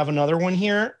I didn't have another one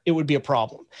here, it would be a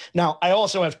problem. Now, I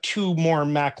also have 2 more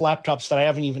Mac laptops that I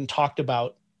haven't even talked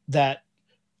about that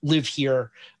live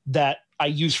here that I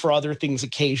use for other things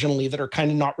occasionally that are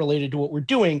kind of not related to what we're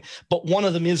doing. But one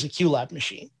of them is a QLab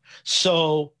machine.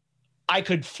 So I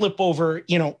could flip over,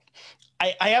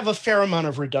 I have a fair amount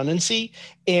of redundancy,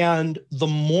 and the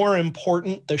more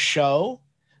important the show,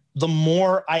 the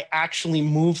more I actually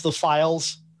move the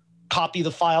files, copy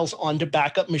the files onto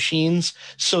backup machines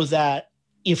so that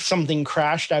if something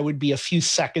crashed, I would be a few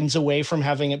seconds away from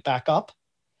having it back up.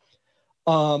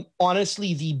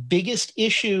 Honestly, the biggest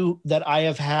issue that I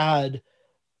have had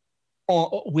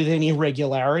with any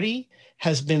regularity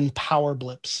has been power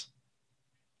blips.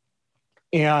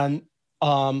 And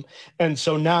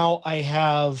so now I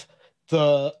have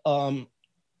this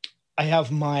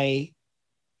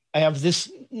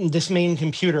main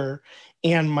computer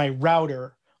and my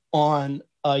router on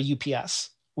a UPS,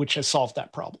 which has solved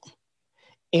that problem.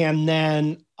 And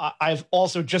then I've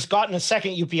also just gotten a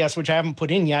second UPS, which I haven't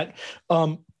put in yet,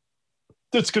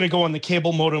 that's going to go on the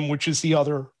cable modem, which is in the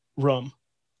other room,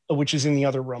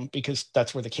 because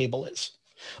that's where the cable is.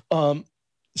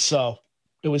 So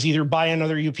it was either buy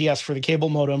another UPS for the cable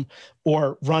modem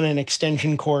or run an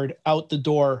extension cord out the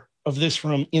door of this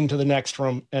room into the next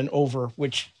room and over,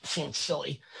 which seems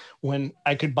silly when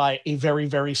I could buy a very,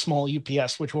 very small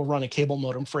UPS, which will run a cable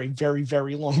modem for a very,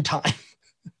 very long time.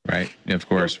 Right. Yeah, of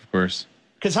course.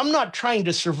 Because I'm not trying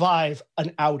to survive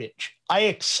an outage. I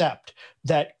accept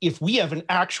that if we have an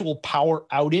actual power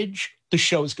outage, the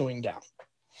show's going down.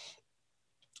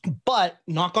 But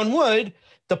knock on wood,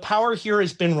 the power here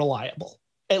has been reliable,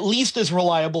 at least as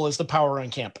reliable as the power on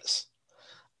campus.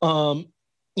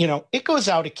 It goes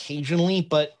out occasionally,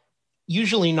 but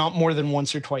usually not more than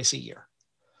once or twice a year.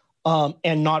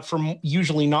 And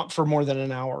usually not for more than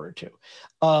an hour or 2.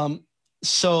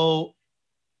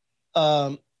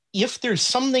 If there's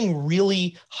something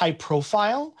really high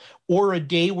profile or a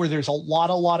day where there's a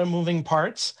lot of moving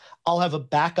parts, I'll have a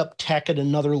backup tech at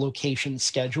another location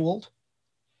scheduled.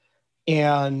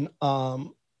 And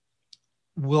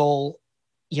we'll,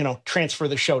 transfer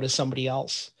the show to somebody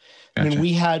else. Gotcha. I mean,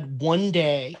 we had one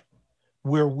day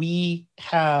where we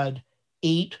had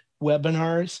 8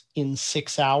 webinars in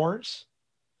 6 hours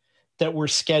that were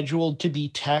scheduled to be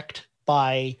teched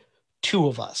by 2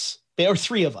 of us, or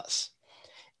 3 of us.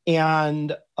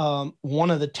 And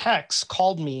one of the techs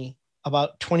called me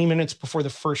about 20 minutes before the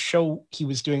first show he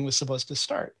was doing was supposed to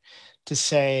start to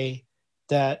say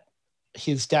that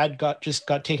his dad just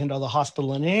got taken to the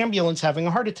hospital in an ambulance having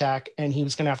a heart attack, and he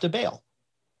was going to have to bail.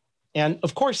 And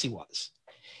of course he was.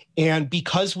 And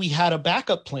because we had a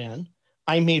backup plan,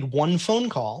 I made one phone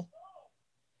call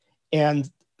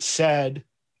and said,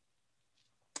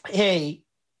 hey,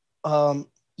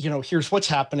 here's what's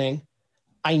happening.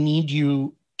 I need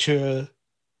you to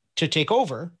take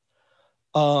over,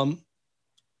 and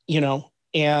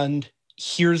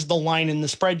here's the line in the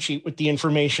spreadsheet with the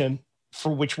information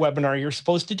for which webinar you're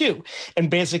supposed to do. And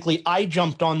basically I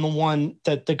jumped on the one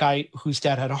that the guy whose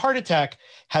dad had a heart attack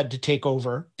had to take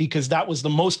over, because that was the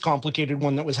most complicated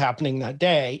one that was happening that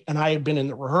day. And I had been in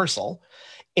the rehearsal.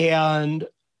 And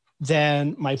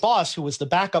then my boss, who was the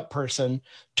backup person,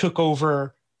 took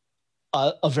over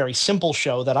a very simple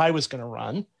show that I was going to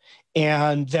run.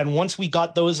 And then once we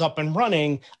got those up and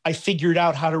running, I figured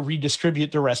out how to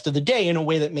redistribute the rest of the day in a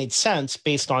way that made sense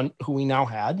based on who we now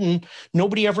had. And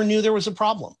nobody ever knew there was a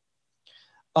problem.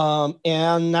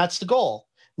 And that's the goal.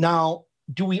 Now,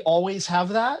 do we always have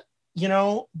that?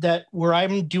 That where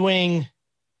I'm doing,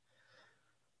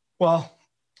 well,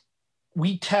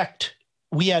 we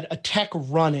had a tech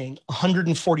running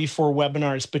 144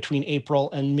 webinars between April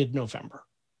and mid-November.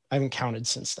 I haven't counted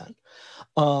since then.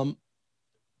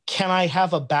 Can I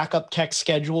have a backup tech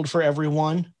scheduled for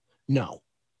everyone? No,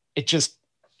 it's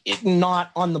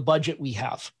not on the budget we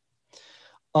have.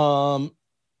 But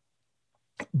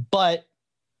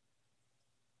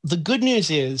the good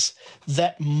news is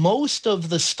that most of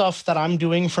the stuff that I'm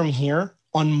doing from here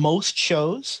on most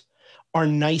shows are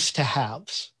nice to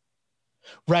haves,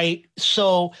 right?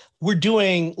 So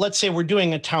let's say we're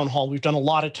doing a town hall. We've done a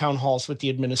lot of town halls with the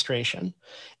administration,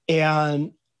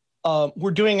 and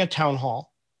we're doing a town hall.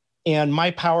 And my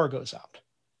power goes out.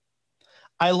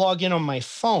 I log in on my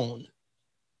phone,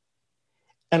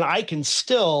 and I can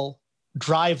still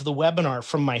drive the webinar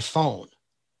from my phone.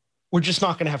 We're just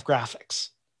not going to have graphics.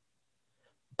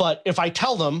 But if I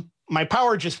tell them my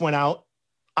power just went out,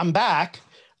 I'm back,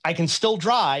 I can still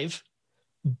drive,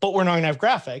 but we're not going to have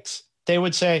graphics, they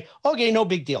would say, okay, no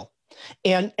big deal.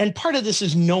 And part of this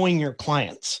is knowing your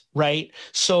clients, right?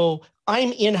 So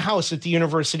I'm in-house at the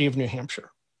University of New Hampshire,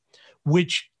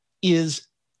 which is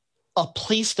a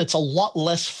place that's a lot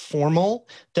less formal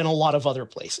than a lot of other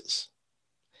places.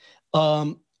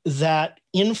 That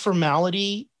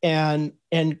informality and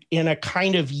in a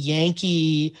kind of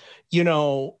Yankee,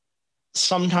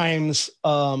 sometimes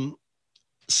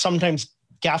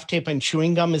gaff tape and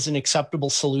chewing gum is an acceptable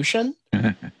solution,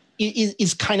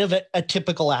 is kind of a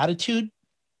typical attitude.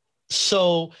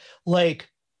 So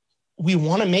we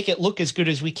want to make it look as good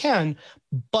as we can,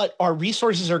 but our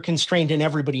resources are constrained and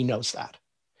everybody knows that.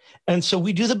 And so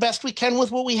we do the best we can with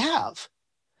what we have.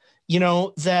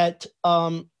 That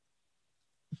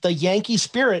the Yankee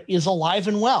spirit is alive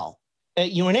and well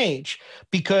at UNH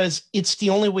because it's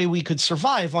the only way we could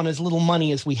survive on as little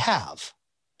money as we have.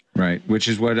 Right. Which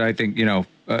is what I think,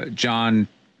 John,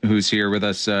 who's here with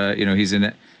us, he's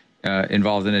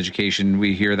involved in education.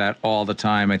 We hear that all the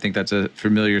time. I think that's a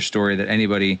familiar story that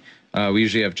anybody, we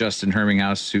usually have Justin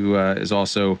Herminghaus, who is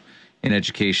also in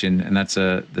education. And that's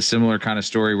the similar kind of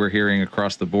story we're hearing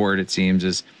across the board, it seems,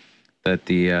 is that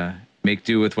the make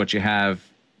do with what you have,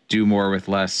 do more with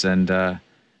less. And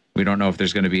we don't know if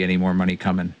there's going to be any more money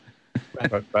coming.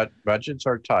 But budgets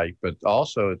are tight. But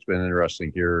also it's been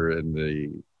interesting here in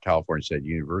the California State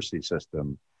University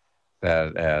system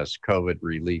that as COVID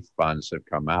relief funds have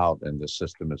come out and the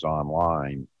system is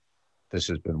online, this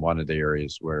has been one of the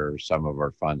areas where some of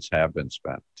our funds have been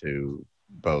spent to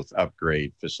both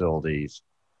upgrade facilities,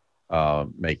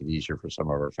 make it easier for some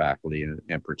of our faculty,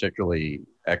 and particularly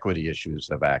equity issues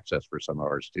of access for some of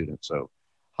our students. So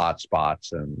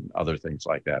hotspots and other things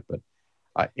like that. But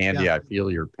Andy, I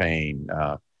feel your pain.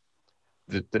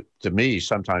 To me,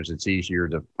 sometimes it's easier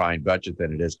to find budget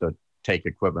than it is to take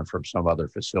equipment from some other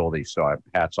facility. So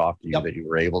hats off to you that you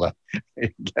were able to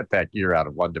get that gear out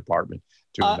of one department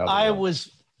to another.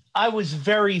 I was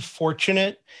very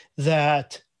fortunate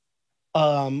that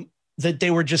that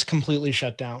they were just completely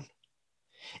shut down.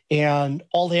 And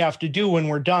all they have to do when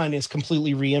we're done is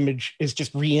completely re-image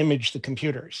the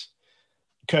computers,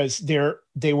 because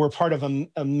they were part of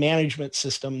a management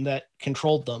system that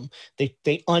controlled them. They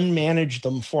unmanaged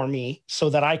them for me so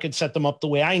that I could set them up the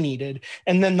way I needed,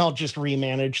 and then they'll just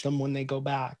remanage them when they go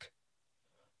back.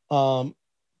 In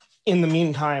the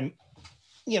meantime,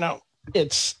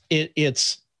 it's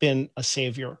been a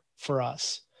savior for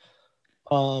us.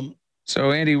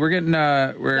 So Andy, we're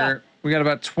getting we got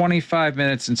about 25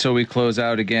 minutes until we close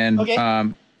out again.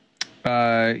 Okay.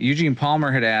 Eugene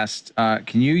Palmer had asked,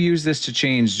 can you use this to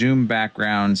change Zoom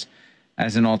backgrounds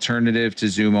as an alternative to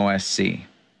Zoom OSC?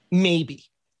 Maybe.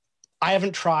 I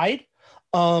haven't tried.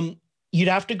 You'd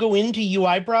have to go into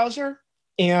UI browser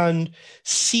and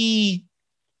see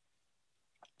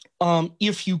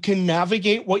if you can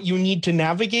navigate what you need to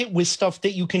navigate with stuff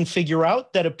that you can figure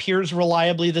out that appears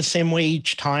reliably the same way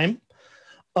each time.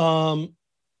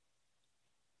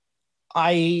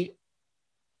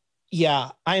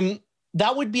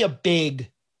 That would be a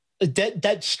big,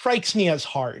 that strikes me as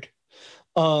hard.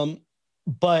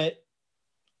 But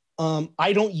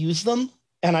I don't use them,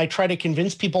 and I try to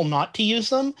convince people not to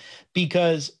use them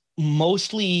because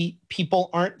mostly people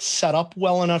aren't set up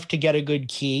well enough to get a good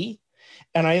key.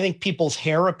 And I think people's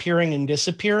hair appearing and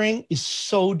disappearing is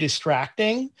so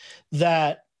distracting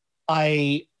that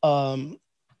I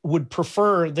would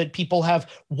prefer that people have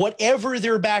whatever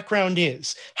their background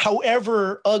is,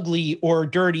 however ugly or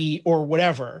dirty or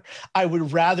whatever. I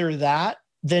would rather that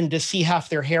than to see half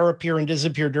their hair appear and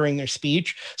disappear during their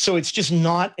speech. So it's just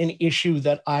not an issue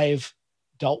that I've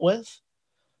dealt with.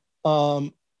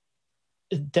 And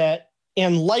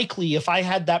likely, if I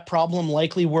had that problem,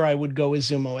 likely where I would go is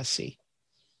Zoom OSC.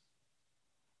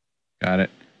 Got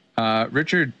it.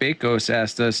 Richard Bakos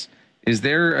asked us, is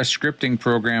there a scripting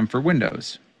program for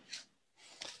Windows?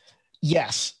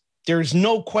 Yes, there's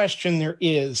no question there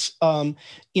is.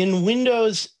 In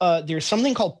Windows, there's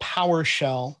something called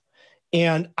PowerShell.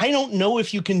 And I don't know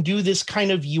if you can do this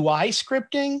kind of UI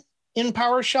scripting in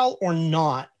PowerShell or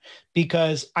not,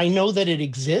 because I know that it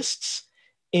exists,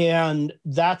 and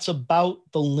that's about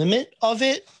the limit of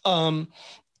it.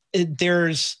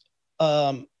 There's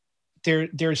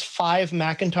 5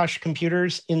 Macintosh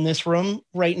computers in this room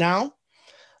right now,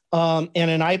 and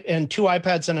 2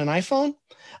 iPads and an iPhone.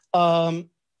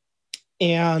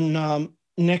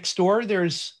 Next door,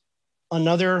 there's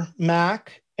another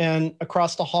Mac, and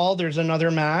across the hall, there's another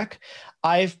Mac.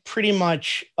 I've pretty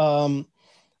much,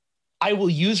 I will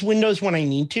use Windows when I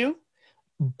need to,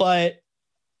 but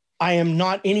I am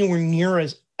not anywhere near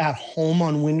as at home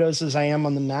on Windows as I am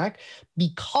on the Mac,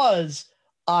 because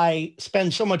I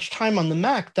spend so much time on the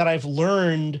Mac that I've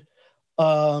learned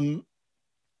a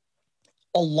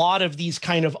lot of these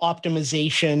kind of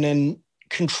optimization and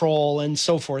control and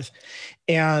so forth.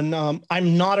 And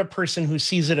I'm not a person who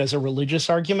sees it as a religious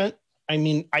argument. I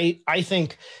mean, I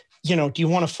think, do you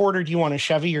want a Ford or do you want a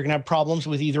Chevy? You're going to have problems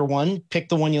with either one. Pick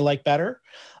the one you like better.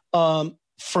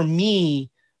 For me,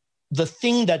 the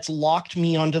thing that's locked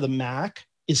me onto the Mac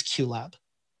is QLab,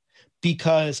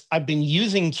 because I've been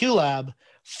using QLab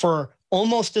for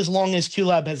almost as long as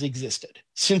QLab has existed,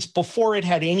 since before it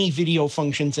had any video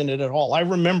functions in it at all. I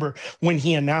remember when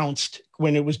he announced,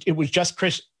 when it was just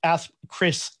Chris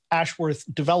Ashworth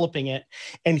developing it,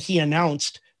 and he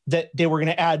announced that they were going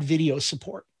to add video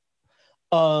support.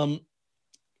 And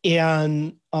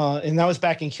that was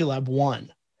back in QLab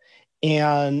 1.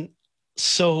 And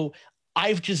so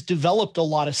I've just developed a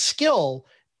lot of skill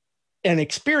and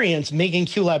experience making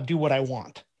QLab do what I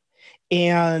want.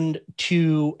 And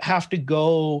to have to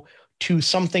go to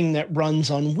something that runs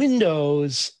on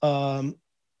Windows,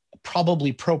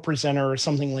 probably ProPresenter or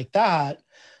something like that,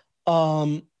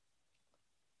 I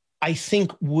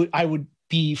think I would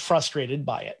be frustrated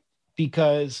by it,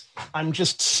 because I'm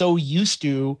just so used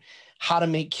to how to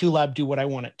make QLab do what I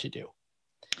want it to do.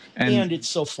 And it's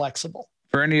so flexible.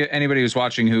 For anybody who's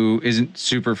watching who isn't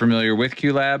super familiar with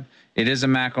QLab, it is a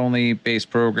Mac-only based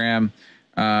program.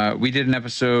 We did an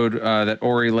episode that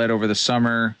Ori led over the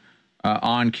summer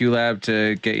on QLab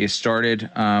to get you started.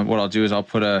 What I'll do is I'll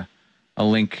put a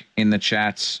link in the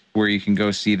chats where you can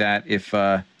go see that if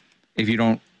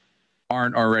you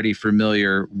aren't already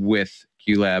familiar with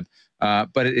QLab.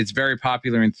 But it's very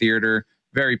popular in theater,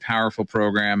 very powerful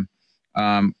program.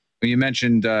 You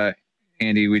mentioned,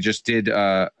 Andy, we just did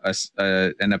an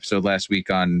episode last week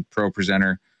on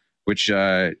ProPresenter, which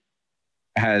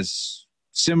has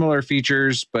similar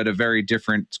features, but a very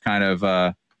different kind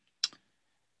of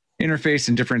interface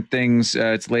and different things.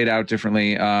 It's laid out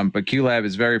differently, but QLab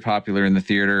is very popular in the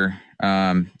theater,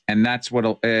 and that's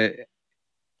what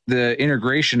the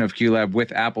integration of QLab with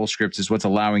AppleScript is what's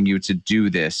allowing you to do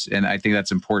this. And I think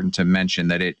that's important to mention,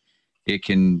 that it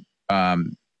can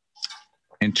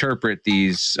interpret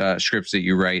these scripts that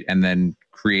you write and then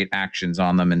create actions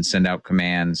on them and send out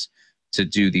commands to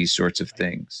do these sorts of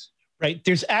things. Right.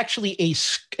 There's actually a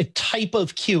type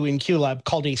of queue in QLab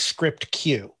called a script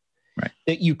queue. Right.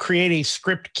 That you create a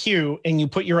script queue and you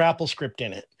put your AppleScript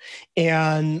in it.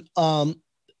 And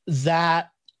that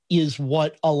is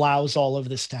what allows all of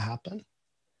this to happen.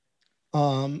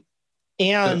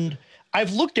 And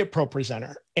I've looked at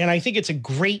ProPresenter, and I think it's a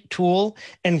great tool.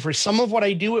 And for some of what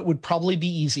I do, it would probably be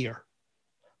easier.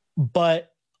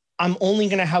 But I'm only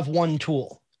going to have one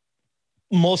tool,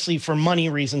 mostly for money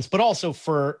reasons, but also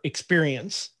for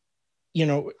experience. You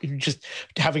know, just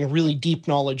having a really deep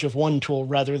knowledge of one tool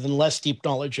rather than less deep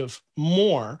knowledge of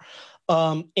more.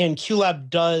 And QLab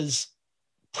does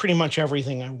pretty much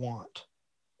everything I want.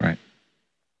 Right.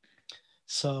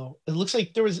 So it looks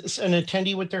like there was an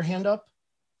attendee with their hand up.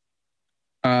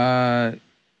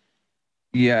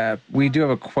 Yeah, we do have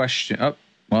a question. Oh,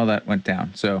 well, that went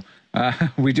down. So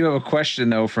we do have a question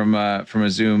though from a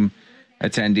Zoom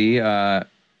attendee,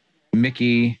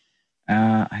 Mickey.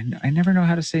 I never know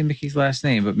how to say Mickey's last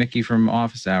name, but Mickey from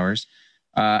Office Hours.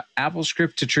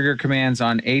 AppleScript to trigger commands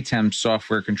on ATEM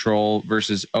software control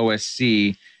versus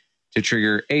OSC to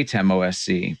trigger ATEM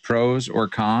OSC. Pros or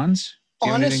cons?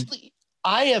 Honestly,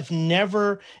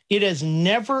 it has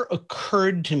never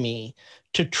occurred to me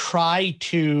to try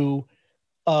to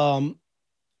AppleScript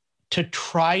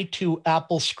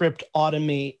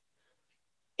automate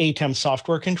ATEM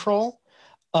software control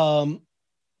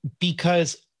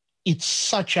because it's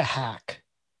such a hack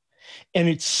and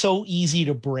it's so easy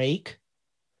to break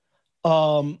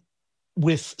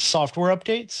with software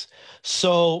updates.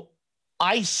 So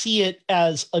I see it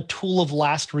as a tool of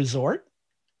last resort.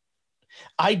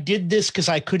 I did this because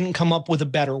I couldn't come up with a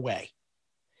better way.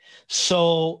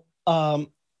 So I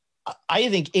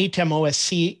think ATEM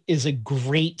OSC is a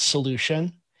great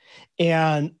solution,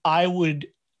 and I would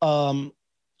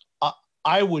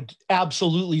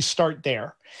absolutely start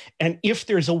there. And if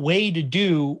there's a way to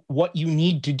do what you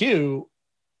need to do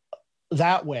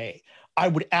that way, I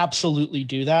would absolutely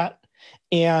do that.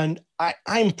 And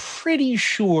I'm pretty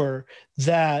sure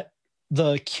that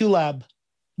the QLab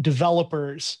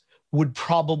developers would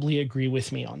probably agree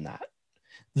with me on that.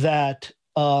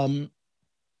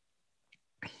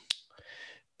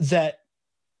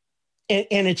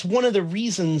 And it's one of the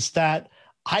reasons that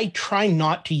I try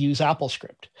not to use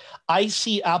AppleScript. I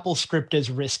see AppleScript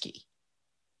as risky.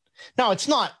 Now, it's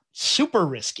not super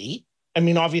risky. I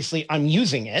mean, obviously, I'm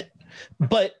using it,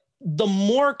 but the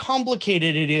more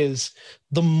complicated it is,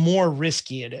 the more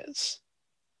risky it is,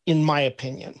 in my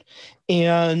opinion.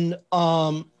 And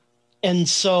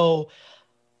so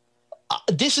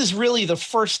this is really the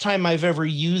first time I've ever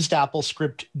used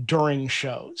AppleScript during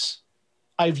shows.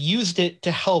 I've used it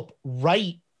to help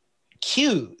write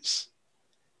queues,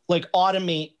 like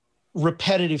automate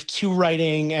repetitive queue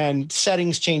writing and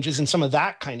settings changes and some of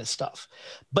that kind of stuff,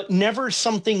 but never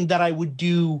something that I would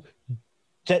do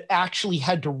that actually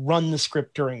had to run the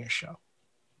script during a show.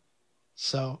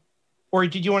 So, Ori,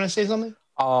 did you want to say something?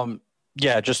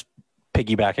 Yeah, just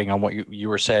piggybacking on what you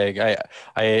were saying.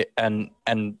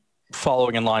 And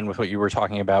following in line with what you were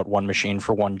talking about, one machine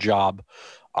for one job.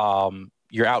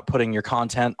 You're outputting your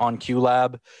content on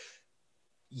QLab.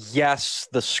 Yes,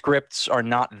 the scripts are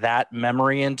not that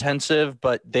memory intensive,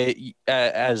 but they,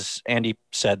 as Andy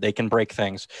said, they can break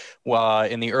things.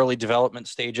 In the early development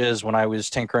stages, when I was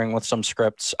tinkering with some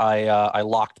scripts, I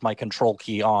locked my control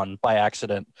key on by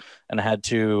accident and had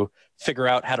to figure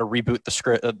out how to reboot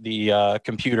the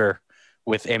computer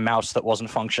with a mouse that wasn't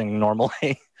functioning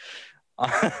normally.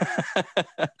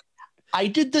 I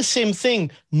did the same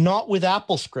thing, not with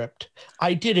AppleScript.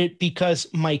 I did it because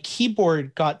my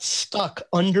keyboard got stuck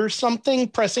under something,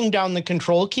 pressing down the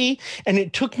control key, and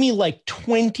it took me like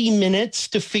 20 minutes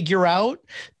to figure out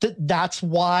that that's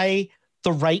why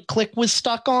the right click was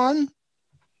stuck on.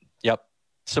 Yep.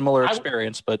 Similar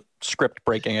experience, but script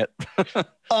breaking it.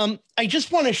 I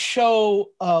just want to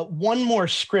show one more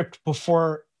script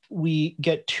before we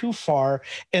get too far,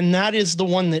 and that is the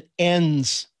one that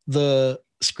ends the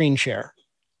screen share.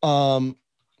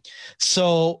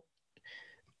 So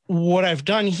what I've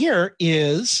done here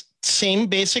is same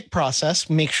basic process,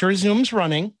 make sure Zoom's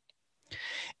running.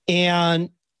 And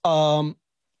so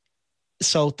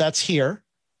that's here.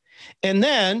 And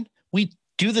then we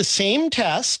do the same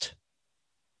test.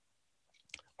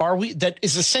 That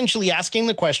is essentially asking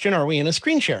the question, are we in a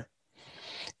screen share?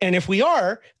 And if we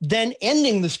are, then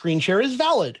ending the screen share is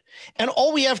valid. And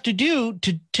all we have to do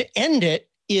to end it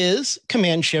is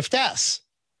Command-Shift-S.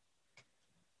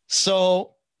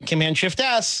 So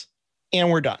Command-Shift-S, and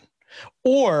we're done.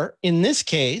 Or in this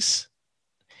case,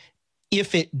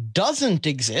 if it doesn't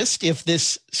exist, if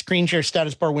this screen share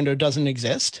status bar window doesn't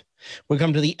exist, we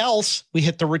come to the else, we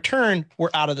hit the return, we're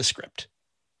out of the script.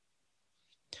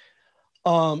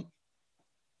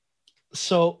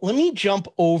 So let me jump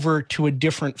over to a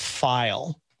different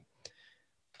file.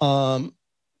 And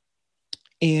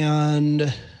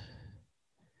let's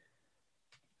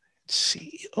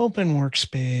see, open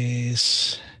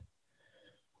workspace.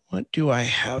 What do I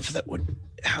have that would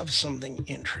have something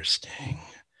interesting?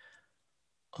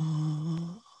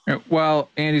 While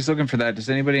Andy's looking for that, does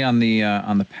anybody on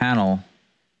the panel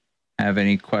have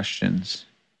any questions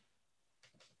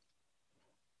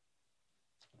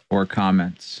or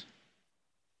comments?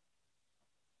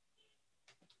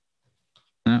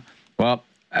 No? Well,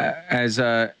 as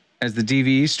the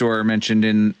DVE store mentioned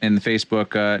in the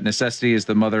Facebook, necessity is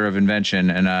the mother of invention,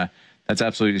 and that's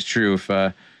absolutely true.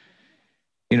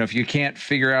 If you can't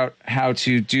figure out how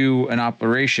to do an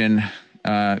operation,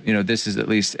 this is at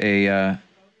least a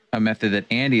method that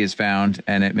Andy has found,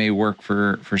 and it may work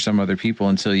for some other people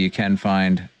until you can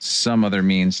find some other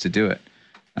means to do it.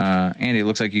 Andy, it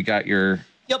looks like you got your.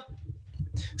 Yep.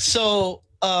 So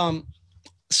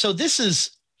this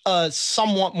is a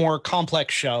somewhat more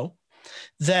complex show.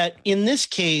 That in this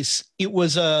case, it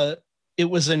was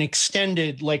an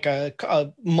extended, like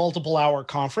a multiple hour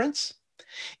conference.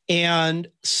 And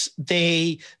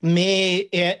they sent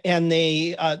me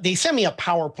a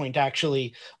PowerPoint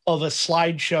actually of a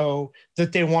slideshow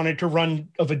that they wanted to run,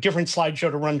 of a different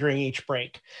slideshow to run during each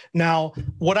break. Now,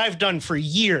 what I've done for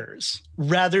years,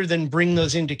 rather than bring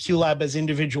those into QLab as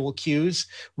individual cues,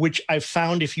 which I've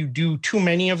found if you do too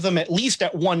many of them, at least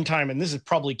at one time, and this is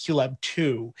probably QLab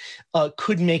 2,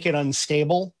 could make it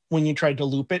unstable when you tried to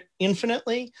loop it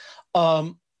infinitely.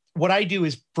 What I do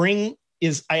is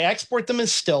I export them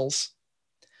as stills,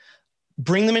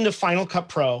 bring them into Final Cut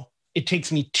Pro. It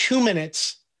takes me 2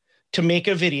 minutes to make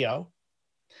a video.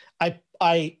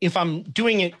 If I'm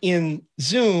doing it in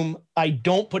Zoom, I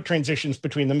don't put transitions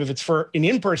between them. If it's for an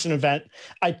in-person event,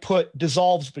 I put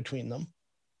dissolves between them,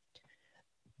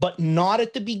 but not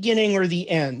at the beginning or the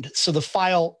end. So the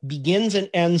file begins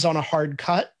and ends on a hard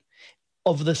cut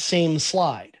of the same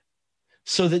slide,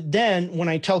 so that then when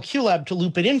I tell QLab to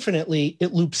loop it infinitely,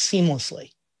 it loops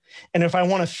seamlessly. And if I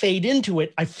want to fade into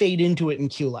it, I fade into it in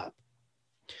QLab.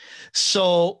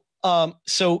 So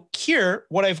here,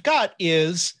 what I've got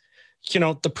is,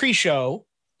 the pre-show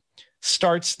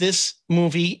starts this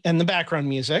movie and the background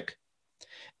music,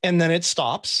 and then it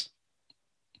stops.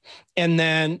 And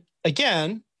then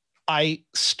again, I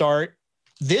start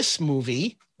this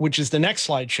movie, which is the next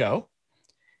slideshow,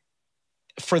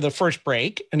 for the first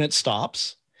break, and it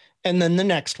stops, and then the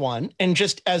next one. And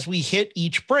just as we hit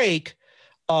each break,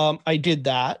 I did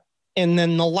that. And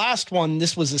then the last one,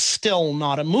 this was a still,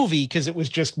 not a movie, because it was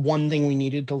just one thing we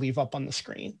needed to leave up on the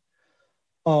screen.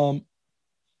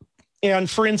 And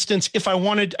for instance, if I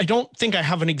wanted, I don't think I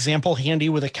have an example handy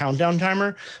with a countdown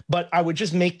timer, but I would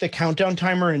just make the countdown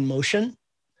timer in motion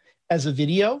as a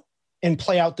video and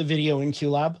play out the video in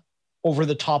QLab over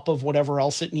the top of whatever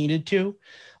else it needed to.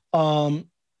 And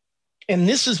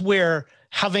this is where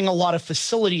having a lot of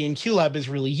facility in QLab is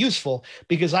really useful,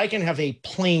 because I can have a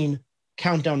plain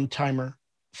countdown timer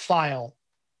file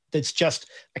that's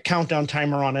just a countdown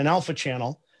timer on an alpha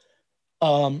channel,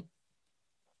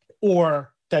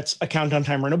 or that's a countdown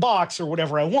timer in a box or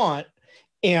whatever I want,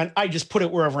 and I just put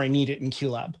it wherever I need it in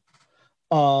QLab.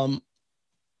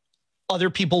 Other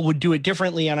people would do it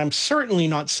differently, and I'm certainly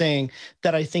not saying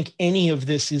that I think any of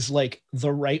this is like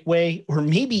the right way or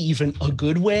maybe even a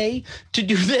good way to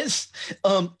do this.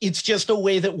 It's just a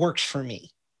way that works for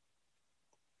me.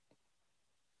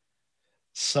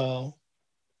 So,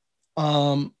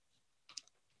 no,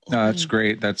 that's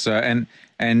great. That's and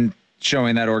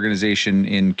showing that organization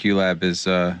in QLab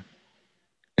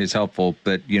is helpful.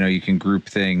 But you can group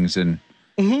things and.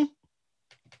 Mm-hmm.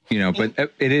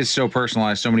 But it is so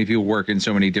personalized. So many people work in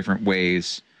so many different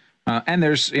ways. And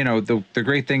there's, the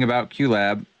great thing about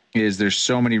QLab is there's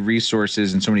so many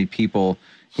resources and so many people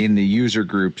in the user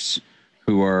groups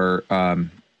who are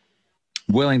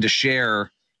willing to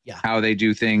share how they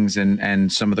do things and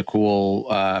some of the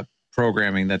cool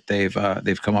programming that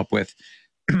they've come up with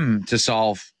to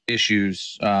solve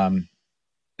issues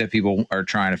that people are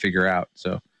trying to figure out.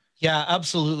 So. Yeah,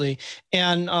 absolutely.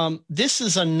 And this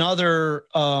is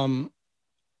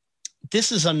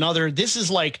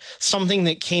like something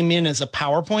that came in as a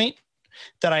PowerPoint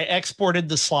that I exported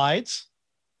the slides.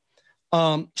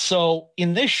 So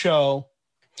in this show,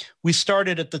 we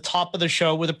started at the top of the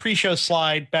show with a pre-show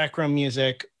slide, background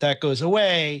music, that goes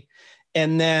away.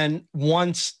 And then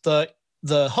once the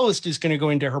host is going to go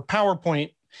into her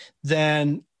PowerPoint,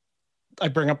 then I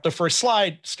bring up the first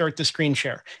slide, start the screen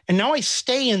share. And now I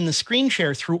stay in the screen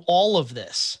share through all of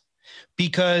this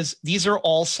because these are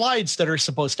all slides that are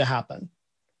supposed to happen.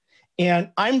 And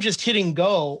I'm just hitting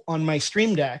go on my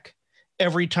StreamDeck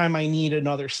every time I need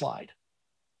another slide.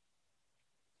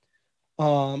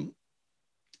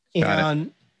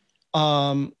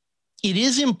 It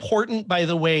is important, by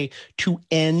the way, to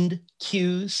end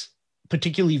queues,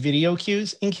 particularly video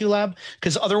queues in QLab,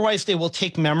 because otherwise they will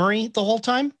take memory the whole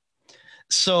time.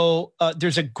 So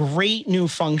there's a great new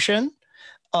function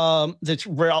that's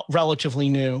relatively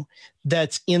new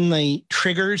that's in the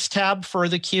triggers tab for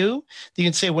the queue. You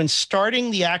can say when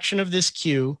starting the action of this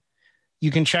queue,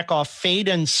 you can check off fade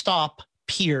and stop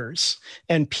peers.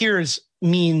 And peers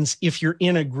means if you're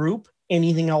in a group,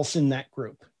 anything else in that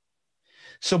group.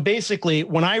 So basically,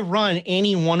 when I run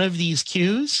any one of these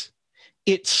queues,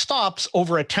 it stops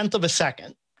over 1/10 of a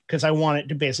second because I want it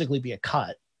to basically be a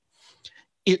cut.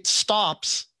 It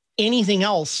stops anything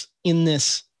else in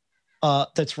this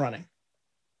that's running.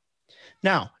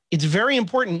 Now, it's very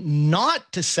important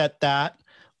not to set that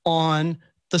on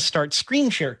the start screen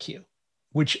share queue,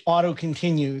 which auto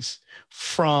continues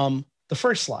from the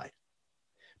first slide.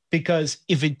 Because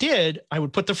if it did, I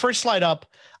would put the first slide up,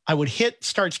 I would hit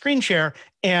start screen share,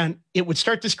 and it would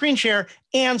start the screen share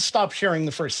and stop sharing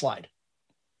the first slide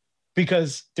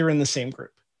because they're in the same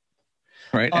group.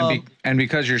 Right. And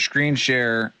because your screen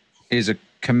share is a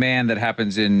command that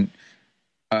happens in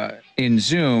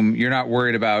Zoom, you're not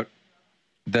worried about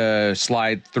the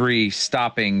slide 3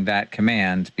 stopping that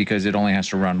command because it only has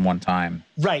to run one time.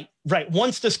 Right.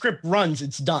 Once the script runs,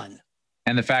 it's done.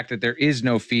 And the fact that there is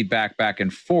no feedback back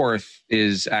and forth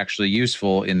is actually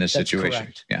useful in this situation.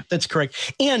 Correct. Yeah, that's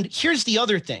correct. And here's the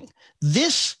other thing.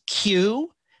 This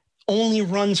queue only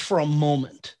runs for a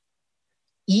moment.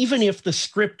 Even if the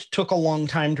script took a long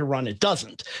time to run, it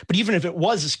doesn't. But even if it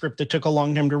was a script that took a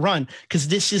long time to run, because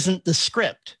this isn't the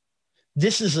script.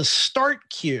 This is a start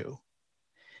queue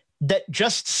that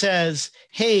just says,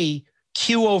 hey,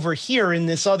 queue over here in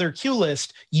this other queue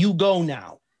list, you go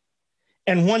now.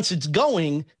 And once it's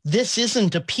going, this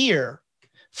isn't a peer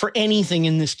for anything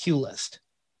in this queue list.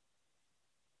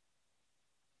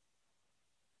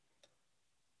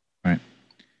 Right.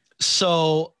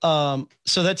 So,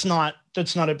 so that's not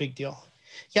a big deal.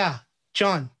 Yeah,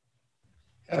 John.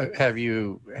 Have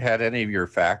you had any of your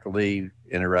faculty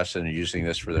interested in using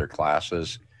this for their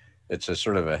classes? It's a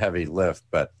sort of a heavy lift,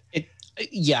 but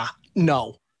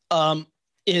no.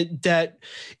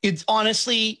 It's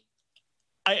honestly,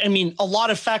 I mean, a lot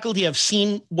of faculty have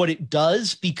seen what it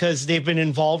does because they've been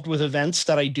involved with events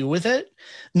that I do with it.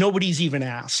 Nobody's even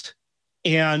asked,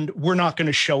 and we're not going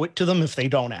to show it to them if they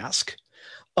don't ask.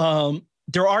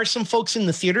 There are some folks in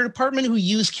the theater department who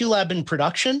use QLab in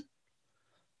production,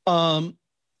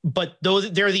 but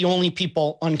they're the only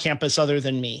people on campus other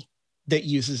than me that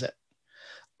uses it.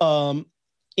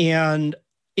 And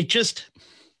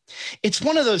it's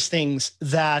one of those things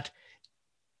that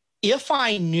if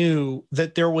I knew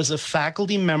that there was a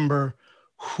faculty member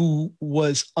who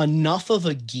was enough of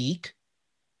a geek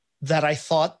that I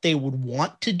thought they would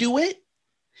want to do it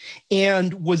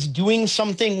and was doing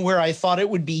something where I thought it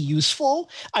would be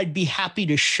useful, I'd be happy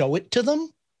to show it to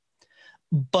them.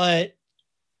 But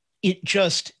it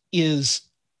just is,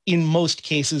 in most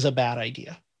cases, a bad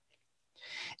idea.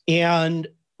 And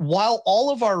while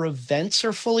all of our events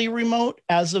are fully remote,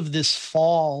 as of this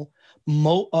fall,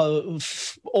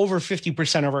 over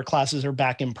 50% of our classes are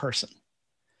back in person.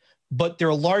 But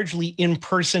they're largely in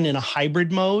person in a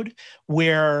hybrid mode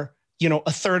where, you know,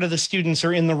 a third of the students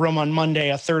are in the room on Monday,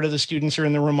 a third of the students are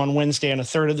in the room on Wednesday, and a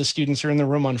third of the students are in the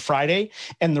room on Friday,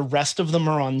 and the rest of them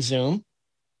are on Zoom.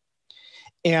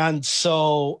 And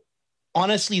so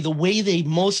honestly, the way they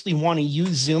mostly want to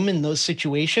use Zoom in those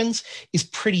situations is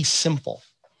pretty simple,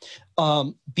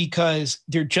 because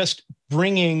they're just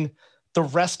bringing the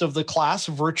rest of the class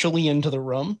virtually into the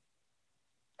room.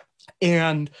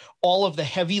 And all of the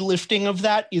heavy lifting of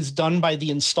that is done by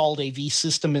the installed AV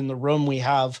system in the room.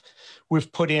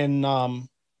 We've put in One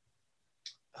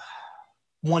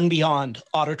Beyond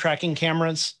auto tracking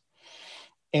cameras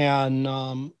and,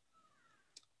 and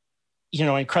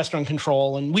Crestron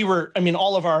control. And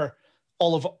all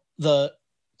of the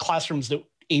classrooms that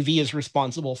AV is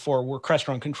responsible for were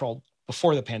Crestron controlled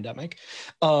before the pandemic.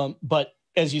 But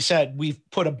as you said, we've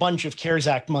put a bunch of CARES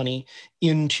Act money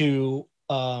into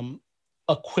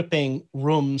equipping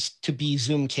rooms to be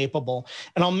Zoom capable.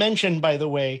 And I'll mention, by the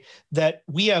way, that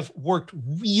we have worked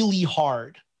really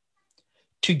hard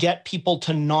to get people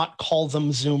to not call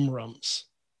them Zoom rooms,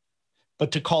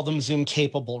 but to call them Zoom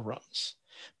capable rooms.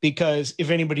 Because if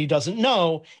anybody doesn't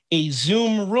know, a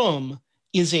Zoom room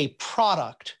is a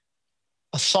product,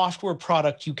 a software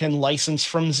product you can license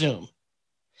from Zoom.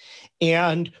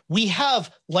 And we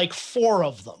have like 4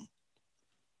 of them.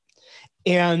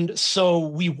 And so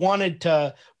we wanted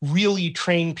to really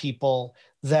train people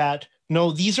that,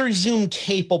 no, these are Zoom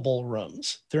capable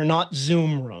rooms. They're not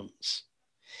Zoom rooms.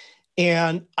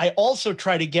 And I also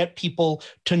try to get people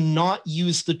to not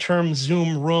use the term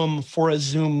Zoom room for a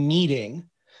Zoom meeting,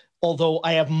 although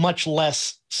I have much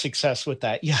less success with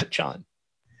that. Yeah, John.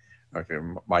 Okay,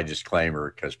 my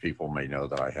disclaimer, because people may know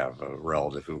that I have a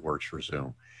relative who works for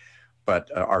Zoom.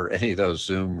 But are any of those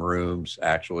Zoom rooms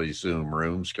actually Zoom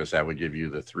rooms? Because that would give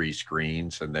you the 3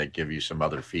 screens and they give you some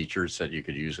other features that you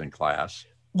could use in class.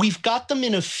 We've got them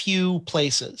in a few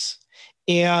places.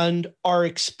 And our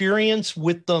experience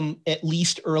with them, at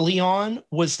least early on,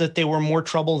 was that they were more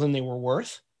trouble than they were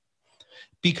worth,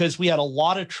 because we had a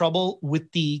lot of trouble with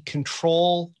the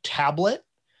control tablet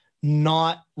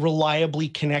not reliably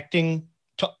connecting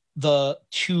to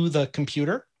the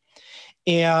computer.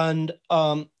 And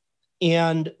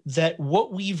that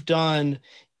what we've done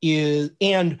is,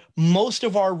 and most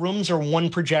of our rooms are one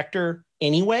projector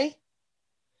anyway.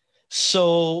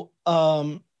 So,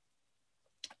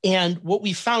 and what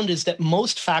we found is that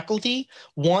most faculty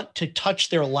want to touch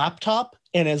their laptop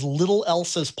and as little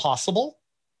else as possible.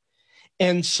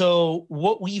 And so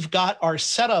what we've got are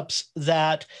setups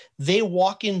that they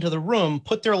walk into the room,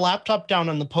 put their laptop down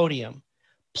on the podium,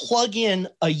 plug in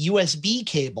a USB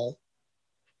cable,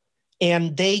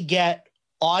 and they get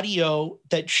audio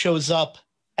that shows up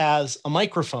as a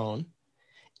microphone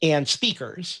and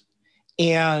speakers,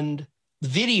 and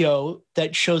video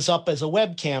that shows up as a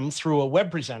webcam through a web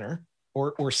presenter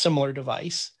or similar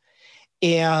device.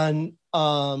 And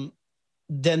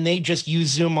then they just use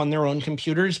Zoom on their own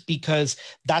computers because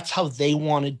that's how they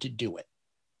wanted to do it.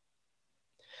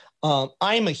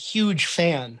 I'm a huge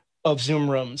fan of Zoom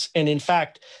rooms. And in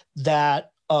fact,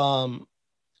 that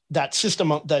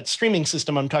system, that streaming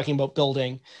system I'm talking about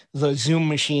building, the Zoom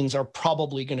machines are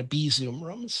probably going to be Zoom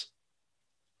rooms.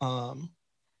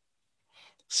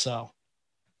 So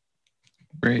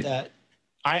great.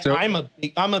 I'm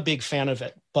a big fan of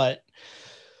it, but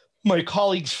my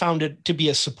colleagues found it to be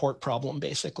a support problem,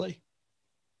 basically.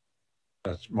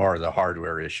 That's more of the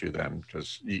hardware issue then,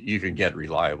 because you can get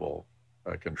reliable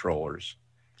controllers.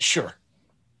 Sure.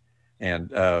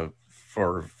 And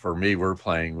for me, we're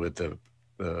playing with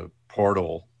the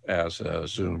Portal as a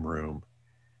Zoom room,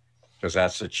 because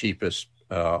that's the cheapest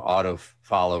auto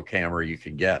follow camera you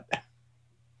can get.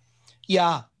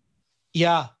 Yeah.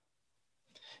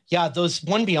 Those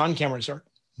One Beyond cameras are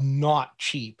not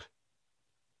cheap.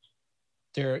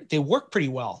 They work pretty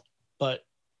well, but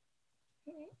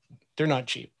they're not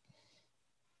cheap.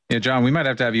 Yeah, John, we might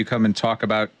have to have you come and talk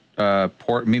about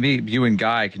maybe you and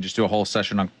Guy can just do a whole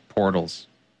session on portals.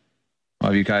 I'll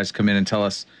have you guys come in and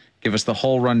give us the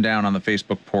whole rundown on the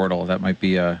Facebook portal. That might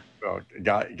be a... Well,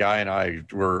 Guy and I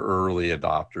were early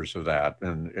adopters of that.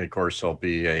 And of course, there'll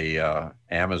be a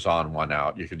Amazon one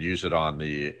out. You could use it on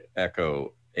the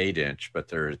Echo 8-inch, but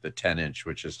there's the 10-inch,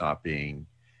 which is not being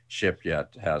shipped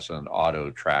yet, has an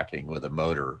auto tracking with a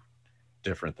motor,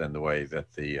 different than the way that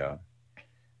the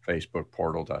Facebook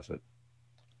portal does it.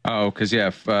 Oh, because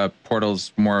yeah,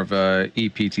 portal's more of a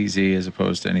EPTZ as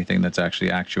opposed to anything that's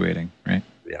actually actuating, right?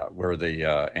 Yeah, where the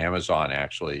Amazon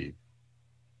actually,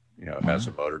 has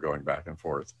a motor going back and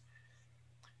forth.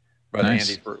 But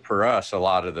nice. Andy, for us, a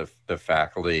lot of the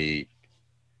faculty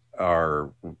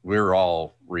we're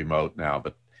all remote now,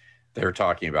 but they're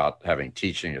talking about having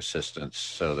teaching assistants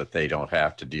so that they don't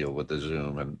have to deal with the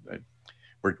Zoom. And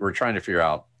we're trying to figure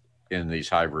out in these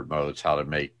hybrid modes how to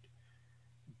make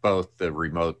both the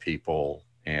remote people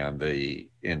and the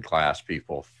in-class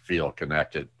people feel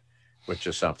connected, which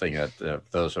is something that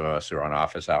those of us who are on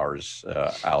office hours,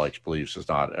 Alex believes is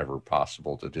not ever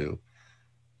possible to do.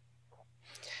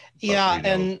 Yeah,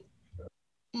 and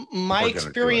my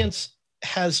experience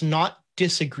has not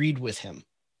disagreed with him.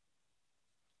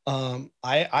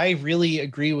 I really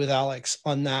agree with Alex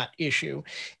on that issue.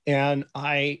 And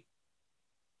I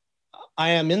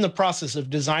am in the process of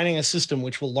designing a system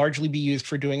which will largely be used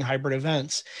for doing hybrid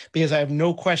events, because I have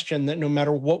no question that no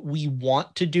matter what we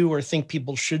want to do or think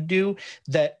people should do,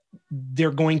 that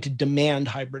they're going to demand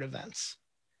hybrid events.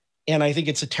 And I think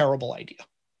it's a terrible idea.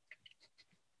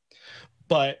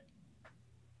 But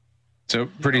so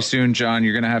pretty soon, John,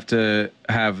 you're going to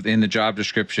have in the job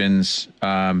descriptions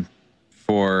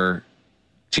for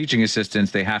teaching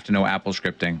assistants, they have to know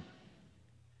AppleScripting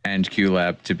and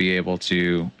QLab to be able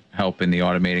to help in the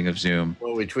automating of Zoom.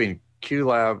 Well, between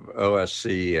QLab,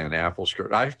 OSC, and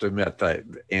AppleScript, I have to admit that,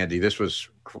 Andy, this was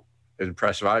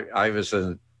impressive.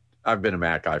 I've been a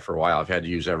Mac guy for a while. I've had to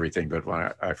use everything, but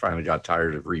when I finally got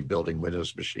tired of rebuilding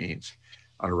Windows machines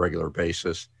on a regular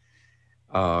basis,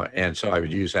 and so I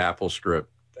would use AppleScript,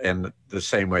 and the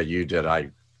same way you did,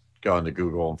 I go into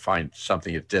Google and find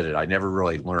something that did it. I never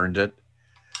really learned it,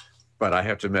 but I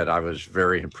have to admit, I was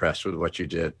very impressed with what you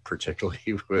did, particularly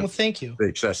with thank you. the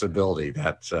accessibility.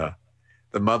 That's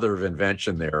the mother of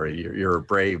invention there. You're a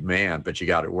brave man, but you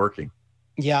got it working.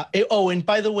 Yeah. Oh, and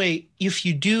by the way, if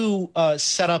you do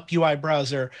set up UI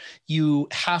browser, you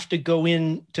have to go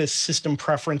into system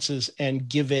preferences and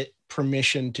give it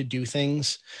permission to do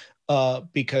things,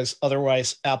 because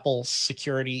otherwise Apple's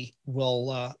security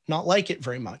will not like it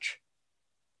very much.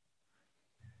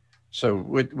 So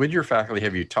with your faculty,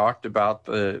 have you talked about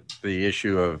the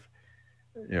issue of,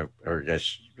 or I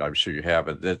guess I'm sure you have,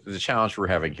 but the challenge we're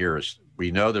having here is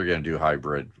we know they're going to do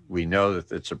hybrid. We know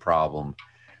that it's a problem.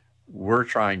 We're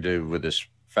trying to, with this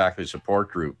faculty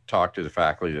support group, talk to the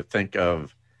faculty to think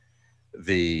of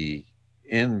the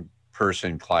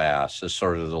in-person class as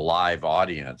sort of the live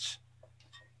audience,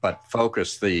 but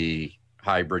focus the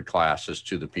hybrid classes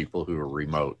to the people who are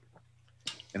remote.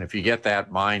 And if you get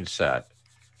that mindset,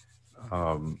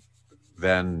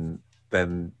 then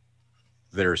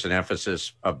there's an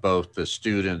emphasis of both the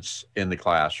students in the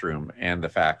classroom and the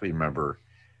faculty member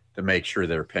to make sure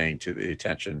they're paying to the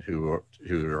attention who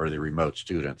are the remote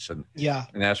students. And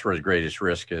that's where the greatest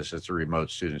risk is. It's the remote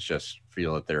students just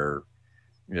feel that they're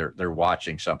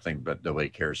watching something, but nobody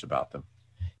cares about them.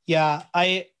 Yeah,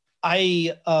 I'm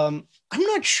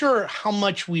not sure how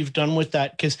much we've done with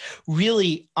that, because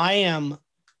really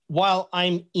while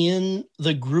I'm in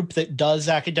the group that does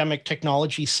academic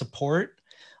technology support,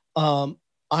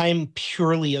 I'm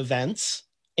purely events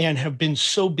and have been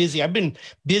so busy. I've been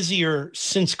busier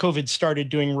since COVID started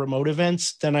doing remote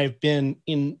events than I've been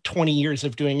in 20 years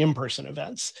of doing in-person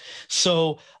events.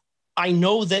 So I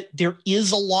know that there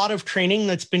is a lot of training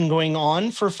that's been going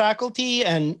on for faculty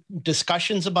and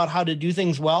discussions about how to do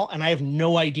things well. And I have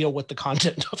no idea what the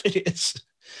content of it is,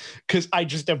 because I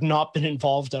just have not been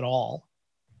involved at all.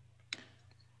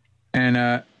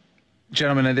 And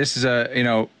gentlemen, this is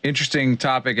a interesting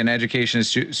topic, and education is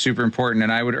super important.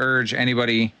 And I would urge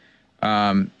anybody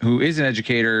who is an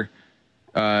educator,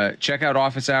 check out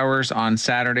office hours on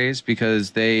Saturdays,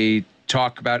 because they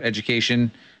talk about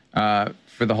education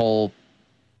for the whole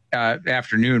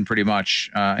afternoon, pretty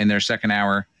much in their second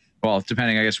hour. Well,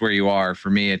 depending, I guess, where you are. For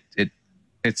me,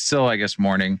 it's still, I guess,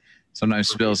 morning. Sometimes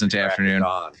spills into afternoon.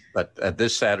 But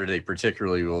this Saturday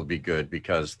particularly will be good,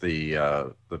 because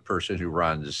the person who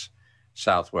runs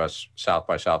South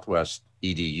by Southwest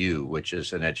EDU, which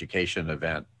is an education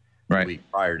event, right, the week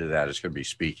prior to that, is going to be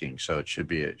speaking. So it should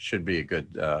be a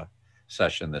good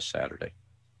session this Saturday.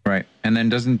 Right. And then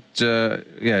does Zoom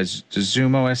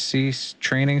OSC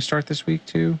training start this week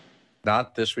too?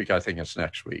 Not this week. I think it's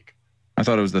next week. I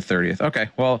thought it was the 30th. Okay.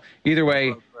 Well, either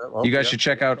way, you guys should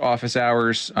check out office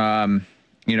hours.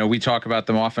 We talk about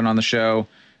them often on the show.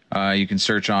 You can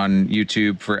search on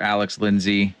YouTube for Alex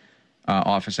Lindsay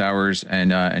office hours,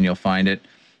 and you'll find it.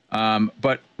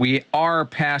 But we are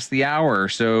past the hour,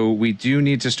 so we do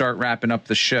need to start wrapping up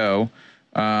the show.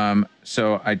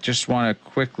 So I just want to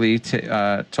quickly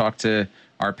talk to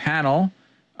our panel.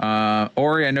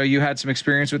 Ori, I know you had some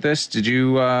experience with this.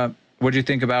 What did you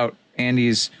think about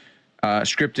Andy's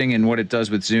scripting and what it does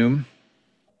with Zoom?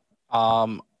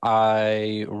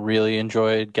 I really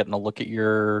enjoyed getting a look at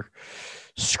your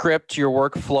script, your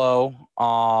workflow.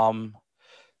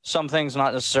 Some things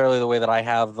not necessarily the way that I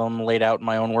have them laid out in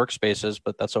my own workspaces,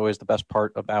 but that's always the best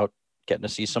part about getting to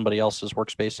see somebody else's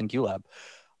workspace in QLab.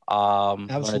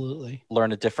 Absolutely.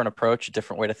 Learn a different approach, a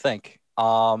different way to think.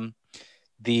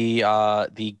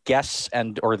 The guests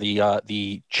or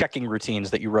the checking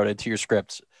routines that you wrote into your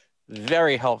scripts,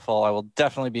 very helpful. I will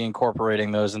definitely be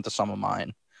incorporating those into some of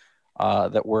mine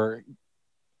that were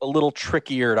a little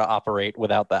trickier to operate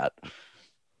without that.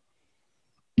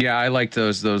 Yeah, I liked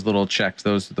those little checks.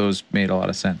 Those made a lot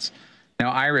of sense.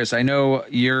 Now, Iris, I know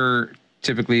you're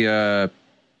typically a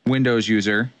Windows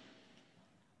user,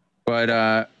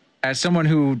 but as someone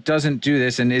who doesn't do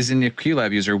this and isn't a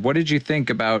QLab user, what did you think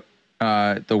about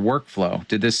the workflow?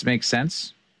 Did this make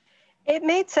sense? It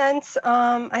made sense.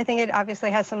 I think it obviously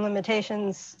has some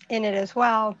limitations in it as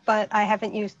well, but I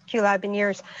haven't used QLab in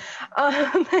years.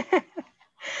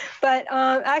 But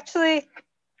actually,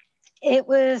 it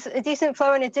was a decent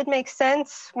flow, and it did make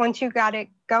sense once you got it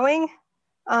going.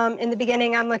 In the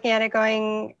beginning, I'm looking at it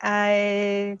going,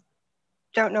 I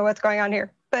don't know what's going on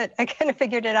here, but I kind of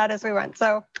figured it out as we went.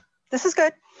 So this is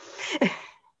good.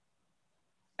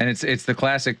 And it's the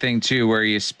classic thing too, where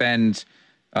you spend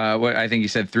what I think you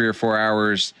said 3 or 4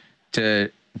 hours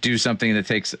to do something that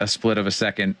takes a split of a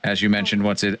second, as you mentioned,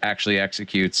 once it actually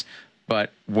executes.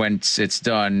 But once it's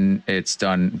done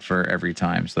for every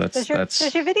time. So does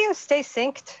your video stay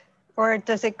synced, or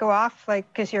does it go off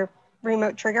because you're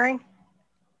remote triggering?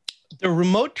 The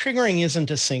remote triggering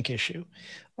isn't a sync issue.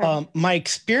 My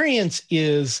experience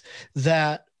is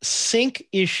that sync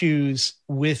issues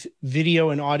with video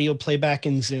and audio playback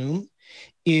in Zoom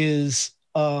is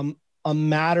a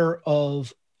matter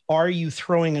of, are you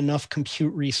throwing enough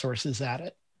compute resources at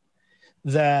it?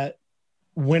 That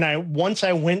once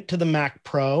I went to the Mac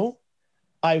Pro,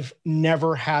 I've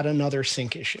never had another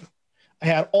sync issue. I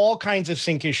had all kinds of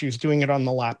sync issues doing it on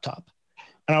the laptop.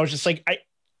 And I was just like,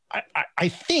 I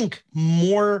think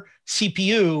more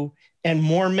CPU and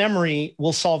more memory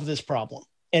will solve this problem.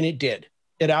 And it did.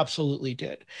 It absolutely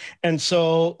did. And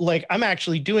so like, I'm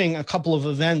actually doing a couple of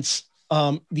events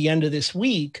the end of this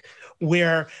week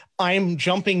where I'm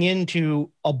jumping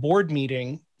into a board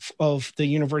meeting of the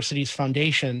university's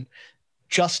foundation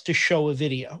just to show a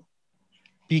video,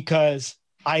 because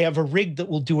I have a rig that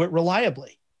will do it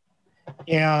reliably.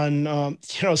 And,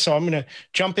 so I'm going to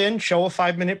jump in, show a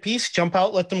 5-minute piece, jump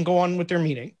out, let them go on with their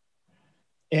meeting.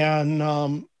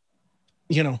 And,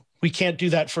 we can't do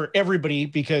that for everybody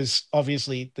because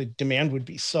obviously the demand would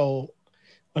be so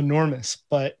enormous.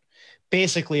 But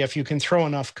basically, if you can throw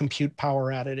enough compute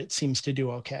power at it, it seems to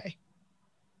do okay.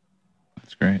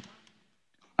 That's great.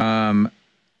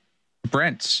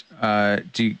 Brent,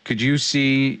 could you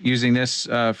see using this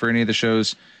for any of the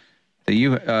shows that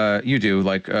you do,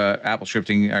 like Apple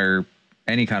scripting or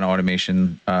any kind of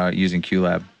automation using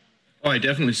QLab? Oh, I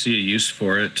definitely see a use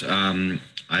for it. I'm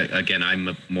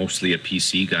mostly a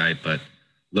PC guy, but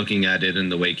looking at it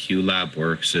and the way QLab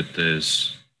works,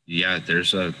 there's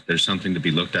something to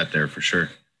be looked at there for sure.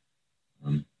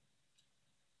 I'm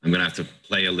going to have to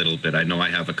play a little bit. I know I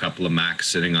have a couple of Macs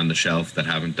sitting on the shelf that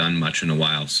haven't done much in a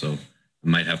while, so I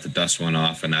might have to dust one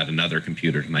off and add another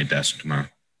computer to my desk tomorrow.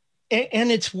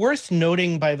 And it's worth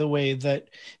noting, by the way, that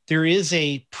there is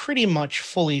a pretty much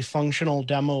fully functional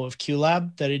demo of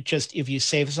QLab that if you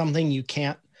save something, you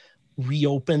can't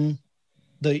reopen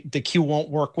the queue won't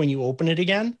work when you open it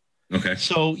again. Okay.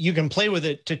 So you can play with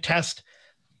it to test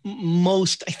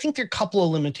most. I think there are a couple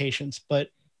of limitations, but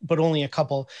only a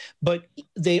couple. But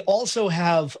they also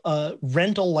have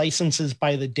rental licenses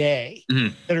by the day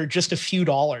that are just a few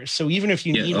dollars. So even if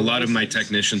you need a lot of my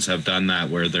technicians have done that,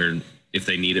 where if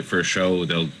they need it for a show,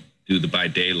 they'll do the by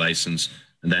day license,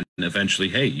 and then eventually,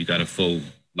 hey, you got a full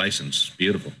license.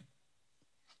 Beautiful.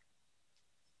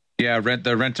 Yeah,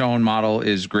 the rent to own model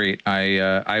is great.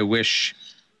 I wish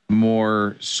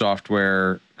more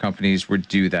software companies would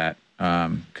do that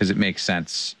because it makes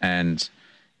sense and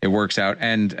it works out.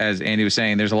 And as Andy was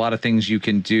saying, there's a lot of things you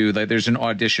can do. Like there's an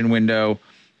audition window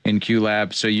in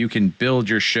QLab, so you can build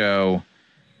your show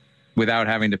without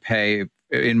having to pay,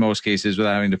 in most cases,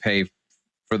 without having to pay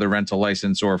for the rental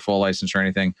license or full license or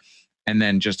anything. And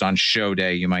then just on show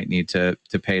day, you might need to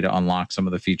pay to unlock some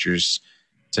of the features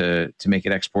to make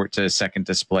it export to second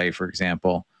display, for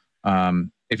example.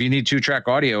 If you need 2-track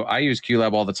audio, I use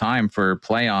QLab all the time for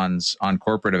play-ons on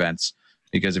corporate events,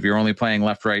 because if you're only playing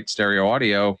left-right stereo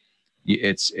audio,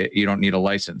 you don't need a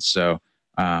license. So,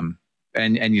 and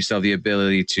you still have the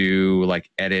ability to like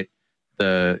edit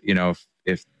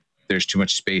if there's too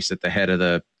much space at the head of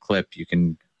the clip, you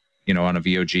can, on a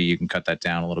VOG, you can cut that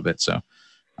down a little bit. So,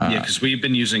 because we've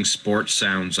been using sports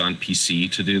sounds on PC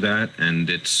to do that, and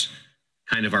it's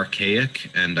kind of archaic,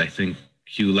 and I think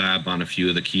QLab on a few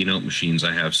of the Keynote machines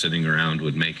I have sitting around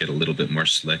would make it a little bit more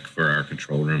slick for our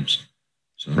control rooms.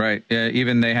 So. Right. Yeah,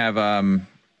 even they have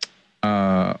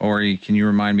Ori, can you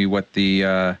remind me what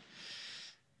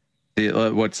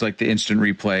what's like the instant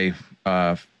replay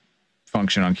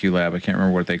function on QLab? I can't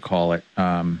remember what they call it.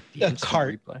 The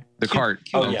cart. The cart.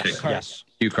 Yes.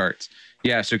 Q carts.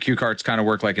 Yeah, so Q carts kind of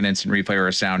work like an instant replay or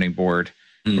a sounding board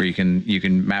where you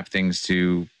can map things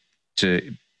to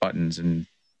buttons and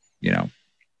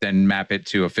then map it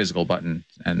to a physical button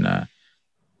and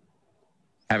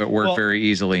have it work very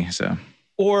easily. So,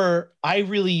 or I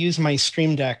really use my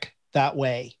StreamDeck that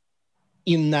way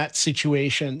in that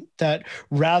situation, that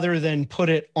rather than put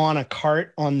it on a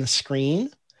cart on the screen,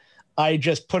 I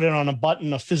just put it on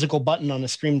a physical button on a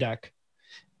StreamDeck.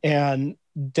 And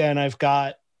then I've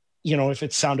got, if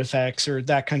it's sound effects or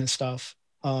that kind of stuff.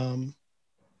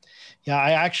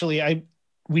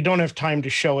 We don't have time to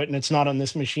show it, and it's not on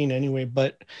this machine anyway,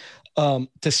 but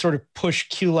to sort of push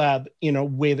QLab in a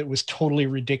way that was totally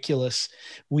ridiculous.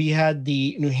 We had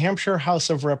the New Hampshire House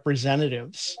of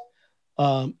Representatives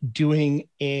doing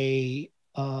a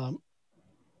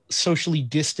socially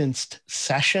distanced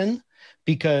session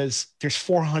because there's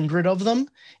 400 of them,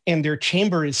 and their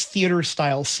chamber is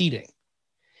theater-style seating.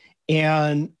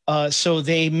 And so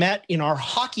they met in our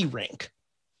hockey rink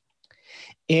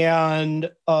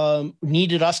and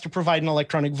needed us to provide an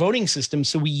electronic voting system.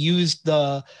 So we used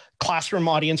the classroom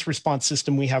audience response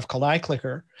system we have called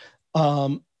iClicker.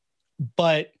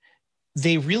 But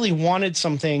they really wanted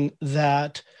something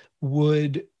that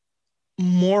would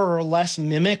more or less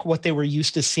mimic what they were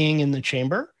used to seeing in the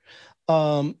chamber,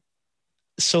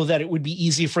 so that it would be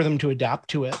easy for them to adapt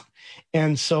to it.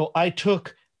 And so I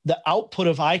took the output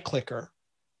of iClicker,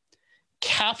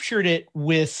 captured it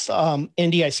with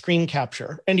NDI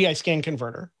scan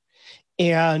converter,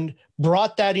 and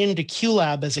brought that into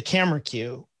QLab as a camera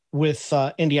cue with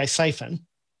NDI siphon,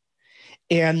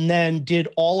 and then did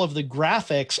all of the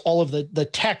graphics, all of the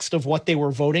text of what they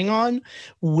were voting on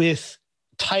with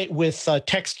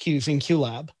text cues in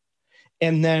QLab.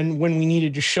 And then when we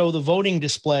needed to show the voting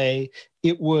display,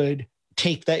 it would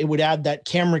add that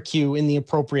camera cue in the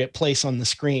appropriate place on the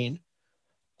screen.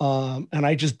 And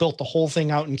I just built the whole thing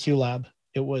out in QLab.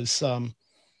 It was a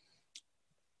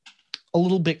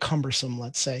little bit cumbersome,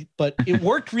 let's say, but it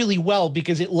worked really well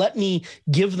because it let me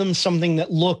give them something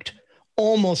that looked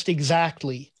almost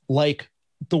exactly like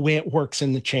the way it works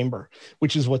in the chamber,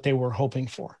 which is what they were hoping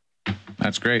for.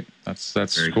 That's great. That's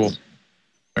Very cool. cool.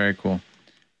 Very cool.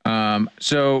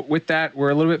 So with that, we're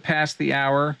a little bit past the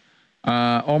hour.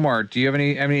 Omar, do you have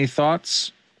any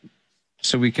thoughts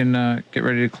so we can get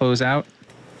ready to close out?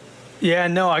 Yeah,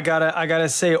 no, I gotta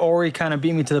say, Ori kind of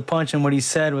beat me to the punch, and what he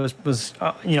said was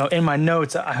in my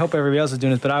notes. I hope everybody else is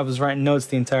doing this, but I was writing notes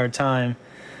the entire time.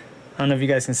 I don't know if you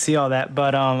guys can see all that,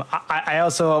 but I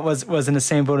also was in the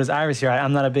same boat as Iris here.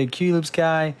 I'm not a big QLoops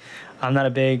guy. I'm not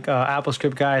a big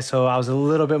AppleScript guy, so I was a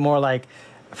little bit more like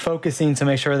focusing to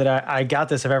make sure that I got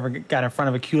this if I ever got in front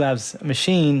of a QLab's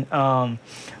machine.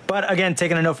 But again,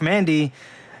 taking a note from Andy,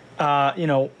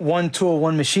 one tool,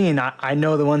 one machine. I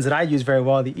know the ones that I use very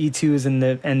well, the E2s and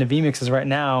the vMixes right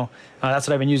now. That's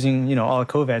what I've been using, all of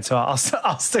COVID. So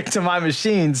I'll stick to my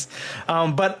machines.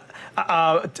 But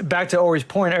back to Ori's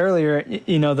point earlier,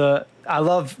 what I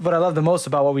love the most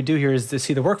about what we do here is to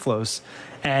see the workflows.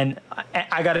 And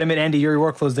I got to admit, Andy, your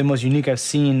workflow is the most unique I've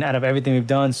seen out of everything we've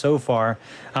done so far.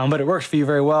 But it works for you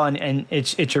very well, and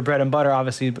it's your bread and butter,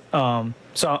 obviously.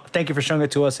 So thank you for showing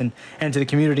it to us and to the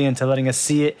community and to letting us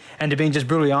see it and to being just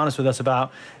brutally honest with us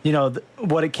about,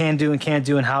 what it can do and can't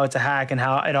do and how it's a hack and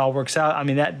how it all works out. I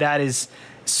mean, that is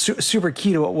super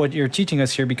key to what you're teaching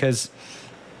us here, because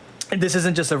this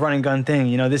isn't just a run and gun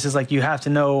thing. This is like you have to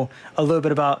know a little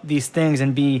bit about these things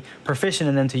and be proficient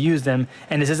in them to use them.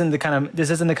 And this isn't the kind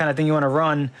of thing you want to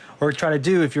run or try to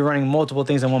do if you're running multiple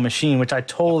things on one machine, which I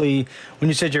totally, when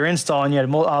you said your install and you had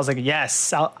I was like,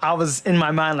 yes, I was in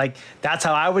my mind, like that's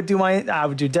how I would do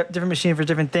different machine for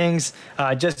different things,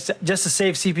 just to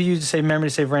save CPU, to save memory,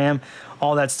 to save RAM,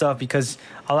 all that stuff, because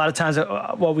a lot of times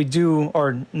what we do,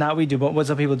 or not we do, but what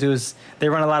some people do is they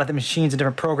run a lot of the machines in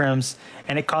different programs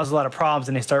and it causes a lot of problems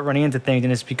and they start running into things.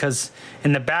 And it's because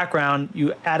in the background,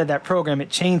 you added that program, it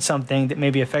changed something that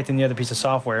may be affecting the other piece of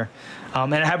software.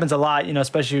 And it happens a lot,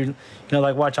 especially,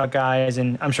 like Watch Out guys,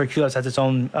 and I'm sure QLabs has its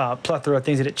own plethora of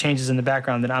things that it changes in the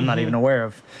background that I'm not even aware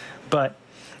of. But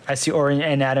I see Ori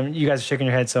and Adam, you guys are shaking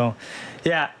your head. So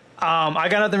yeah. I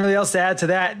got nothing really else to add to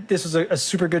that. This was a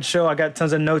super good show. I got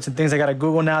tons of notes and things I got to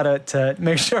Google now to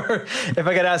make sure if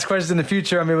I got to ask questions in the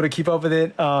future, I'm able to keep up with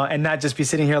it and not just be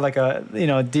sitting here like a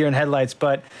deer in headlights.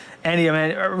 But Andy, I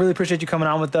really appreciate you coming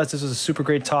on with us. This was a super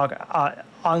great talk.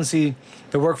 Honestly,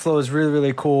 the workflow is really,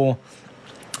 really cool.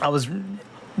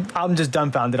 I'm just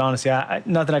dumbfounded, honestly.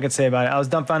 Nothing I could say about it. I was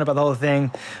dumbfounded by the whole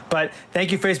thing. But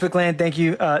thank you, Facebook Land. Thank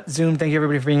you, Zoom. Thank you,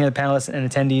 everybody, for being here, the panelists and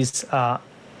attendees.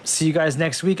 See you guys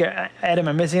next week. Adam, am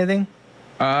I missing anything?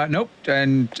 Nope.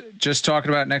 And just talking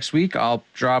about next week, I'll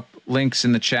drop links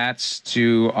in the chats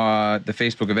to the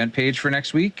Facebook event page for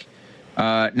next week.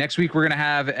 Next week, we're going to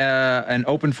have an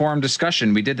open forum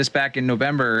discussion. We did this back in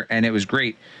November, and it was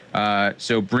great.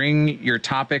 So bring your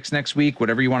topics next week,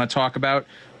 whatever you want to talk about.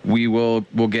 We'll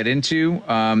get into.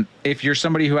 If you're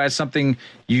somebody who has something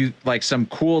you like, some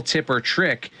cool tip or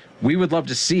trick, we would love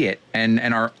to see it,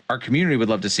 and our community would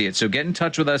love to see it. So get in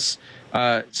touch with us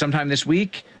sometime this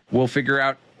week. We'll figure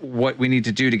out what we need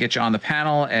to do to get you on the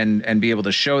panel and be able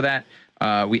to show that.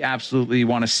 We absolutely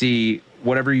want to see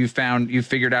whatever you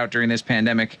figured out during this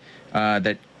pandemic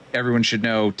that everyone should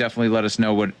know. Definitely let us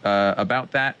know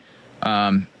about that.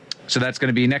 So that's going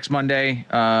to be next Monday,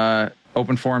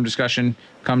 open forum discussion.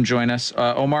 Come join us.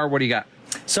 Omar, what do you got?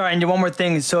 Sorry, and one more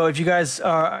thing. So if you guys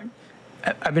are...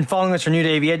 I've been following us for New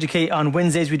to AV Educate. On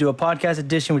Wednesdays, we do a podcast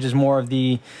edition, which is more of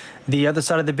the other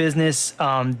side of the business.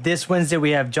 This Wednesday,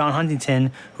 we have John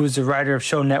Huntington, who's the writer of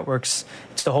Show Networks.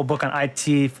 It's the whole book on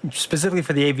IT, specifically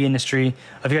for the AV industry.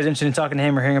 If you guys are interested in talking to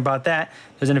him or hearing about that,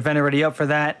 there's an event already up for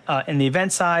that in the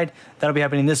event side. That'll be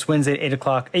happening this Wednesday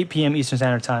at 8 p.m. Eastern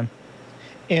Standard Time.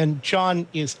 And John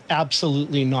is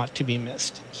absolutely not to be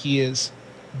missed. He is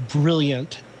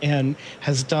brilliant and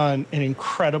has done an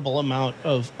incredible amount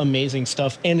of amazing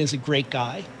stuff and is a great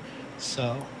guy.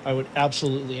 So I would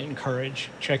absolutely encourage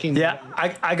checking. Yeah,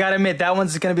 I gotta admit that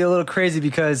one's gonna be a little crazy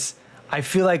because I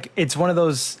feel like it's one of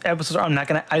those episodes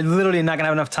where I literally not gonna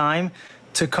have enough time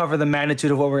to cover the magnitude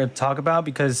of what we're gonna talk about,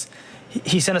 because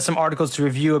he sent us some articles to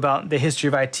review about the history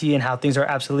of IT and how things are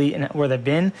obsolete and where they've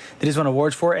been, that he's won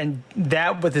awards for. And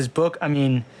that with his book, I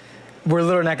mean, we're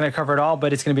literally not going to cover it all,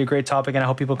 but it's going to be a great topic. And I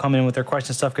hope people come in with their questions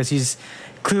and stuff, because he's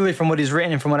clearly, from what he's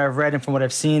written and from what I've read and from what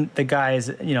I've seen, the guy is,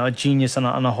 a genius on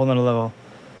a whole nother level.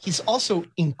 He's also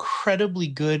incredibly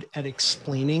good at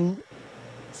explaining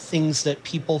things that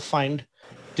people find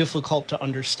difficult to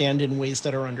understand in ways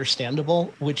that are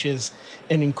understandable, which is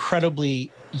an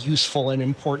incredibly useful and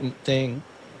important thing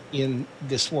in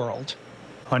this world.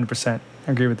 100%.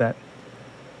 I agree with that.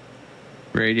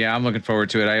 Great. Yeah, I'm looking forward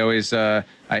to it. I always,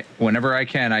 whenever I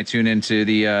can, I tune into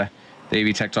the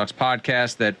AV Tech Talks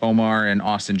podcast that Omar and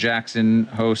Austin Jackson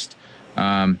host.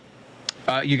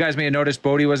 You guys may have noticed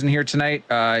Bodie wasn't here tonight.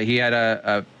 He had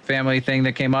a family thing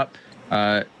that came up,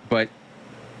 but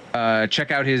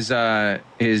check out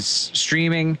his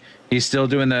streaming. He's still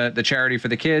doing the charity for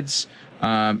the kids.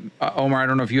 Omar, I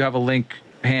don't know if you have a link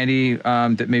handy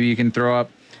that maybe you can throw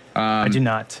up. I do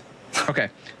not. Okay.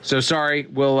 So sorry,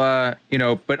 we'll,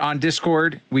 but on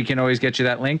Discord, we can always get you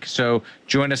that link. So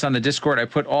join us on the Discord. I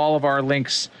put all of our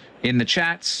links in the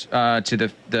chats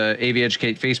to the AV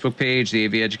Educate Facebook page, the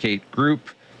AV Educate group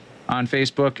on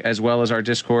Facebook, as well as our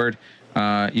Discord.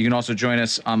 You can also join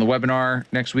us on the webinar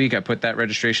next week. I put that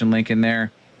registration link in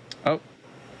there. Oh,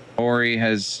 Ori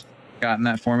has gotten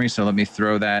that for me, so let me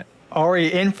throw that.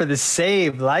 Ori in for the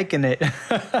save, liking it.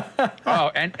 Oh,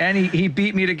 and he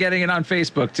beat me to getting it on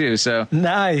Facebook too. So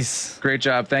nice, great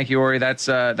job, thank you, Ori.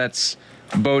 That's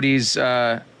Bodie's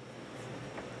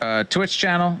Twitch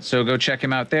channel, so go check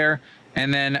him out there.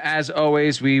 And then, as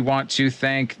always, we want to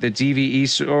thank the DVE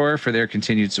store for their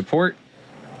continued support.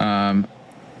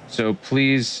 So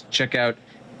please check out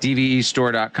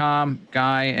dvestore.com.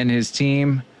 Guy and his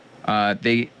team,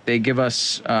 they give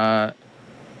us.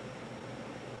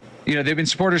 They've been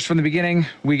supporters from the beginning.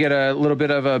 We get a little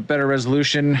bit of a better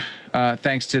resolution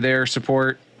thanks to their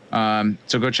support.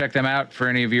 So go check them out for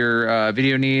any of your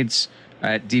video needs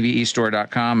at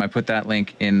dvestore.com. I put that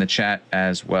link in the chat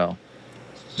as well.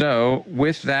 So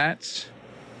with that,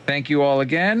 thank you all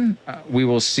again. We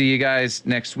will see you guys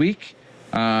next week.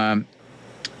 And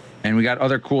we got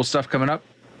other cool stuff coming up.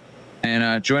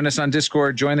 And join us on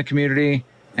Discord, join the community.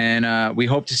 And we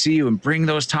hope to see you and bring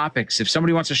those topics. If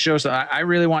somebody wants to show, I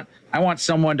want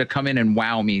someone to come in and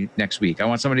wow me next week. I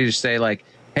want somebody to say like,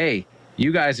 hey,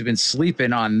 you guys have been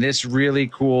sleeping on this really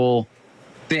cool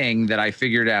thing that I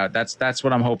figured out. That's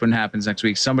what I'm hoping happens next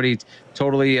week. Somebody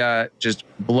totally just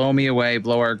blow me away,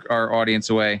 blow our audience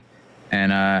away,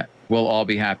 and we'll all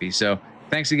be happy. So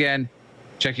thanks again.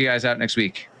 Check you guys out next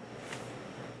week.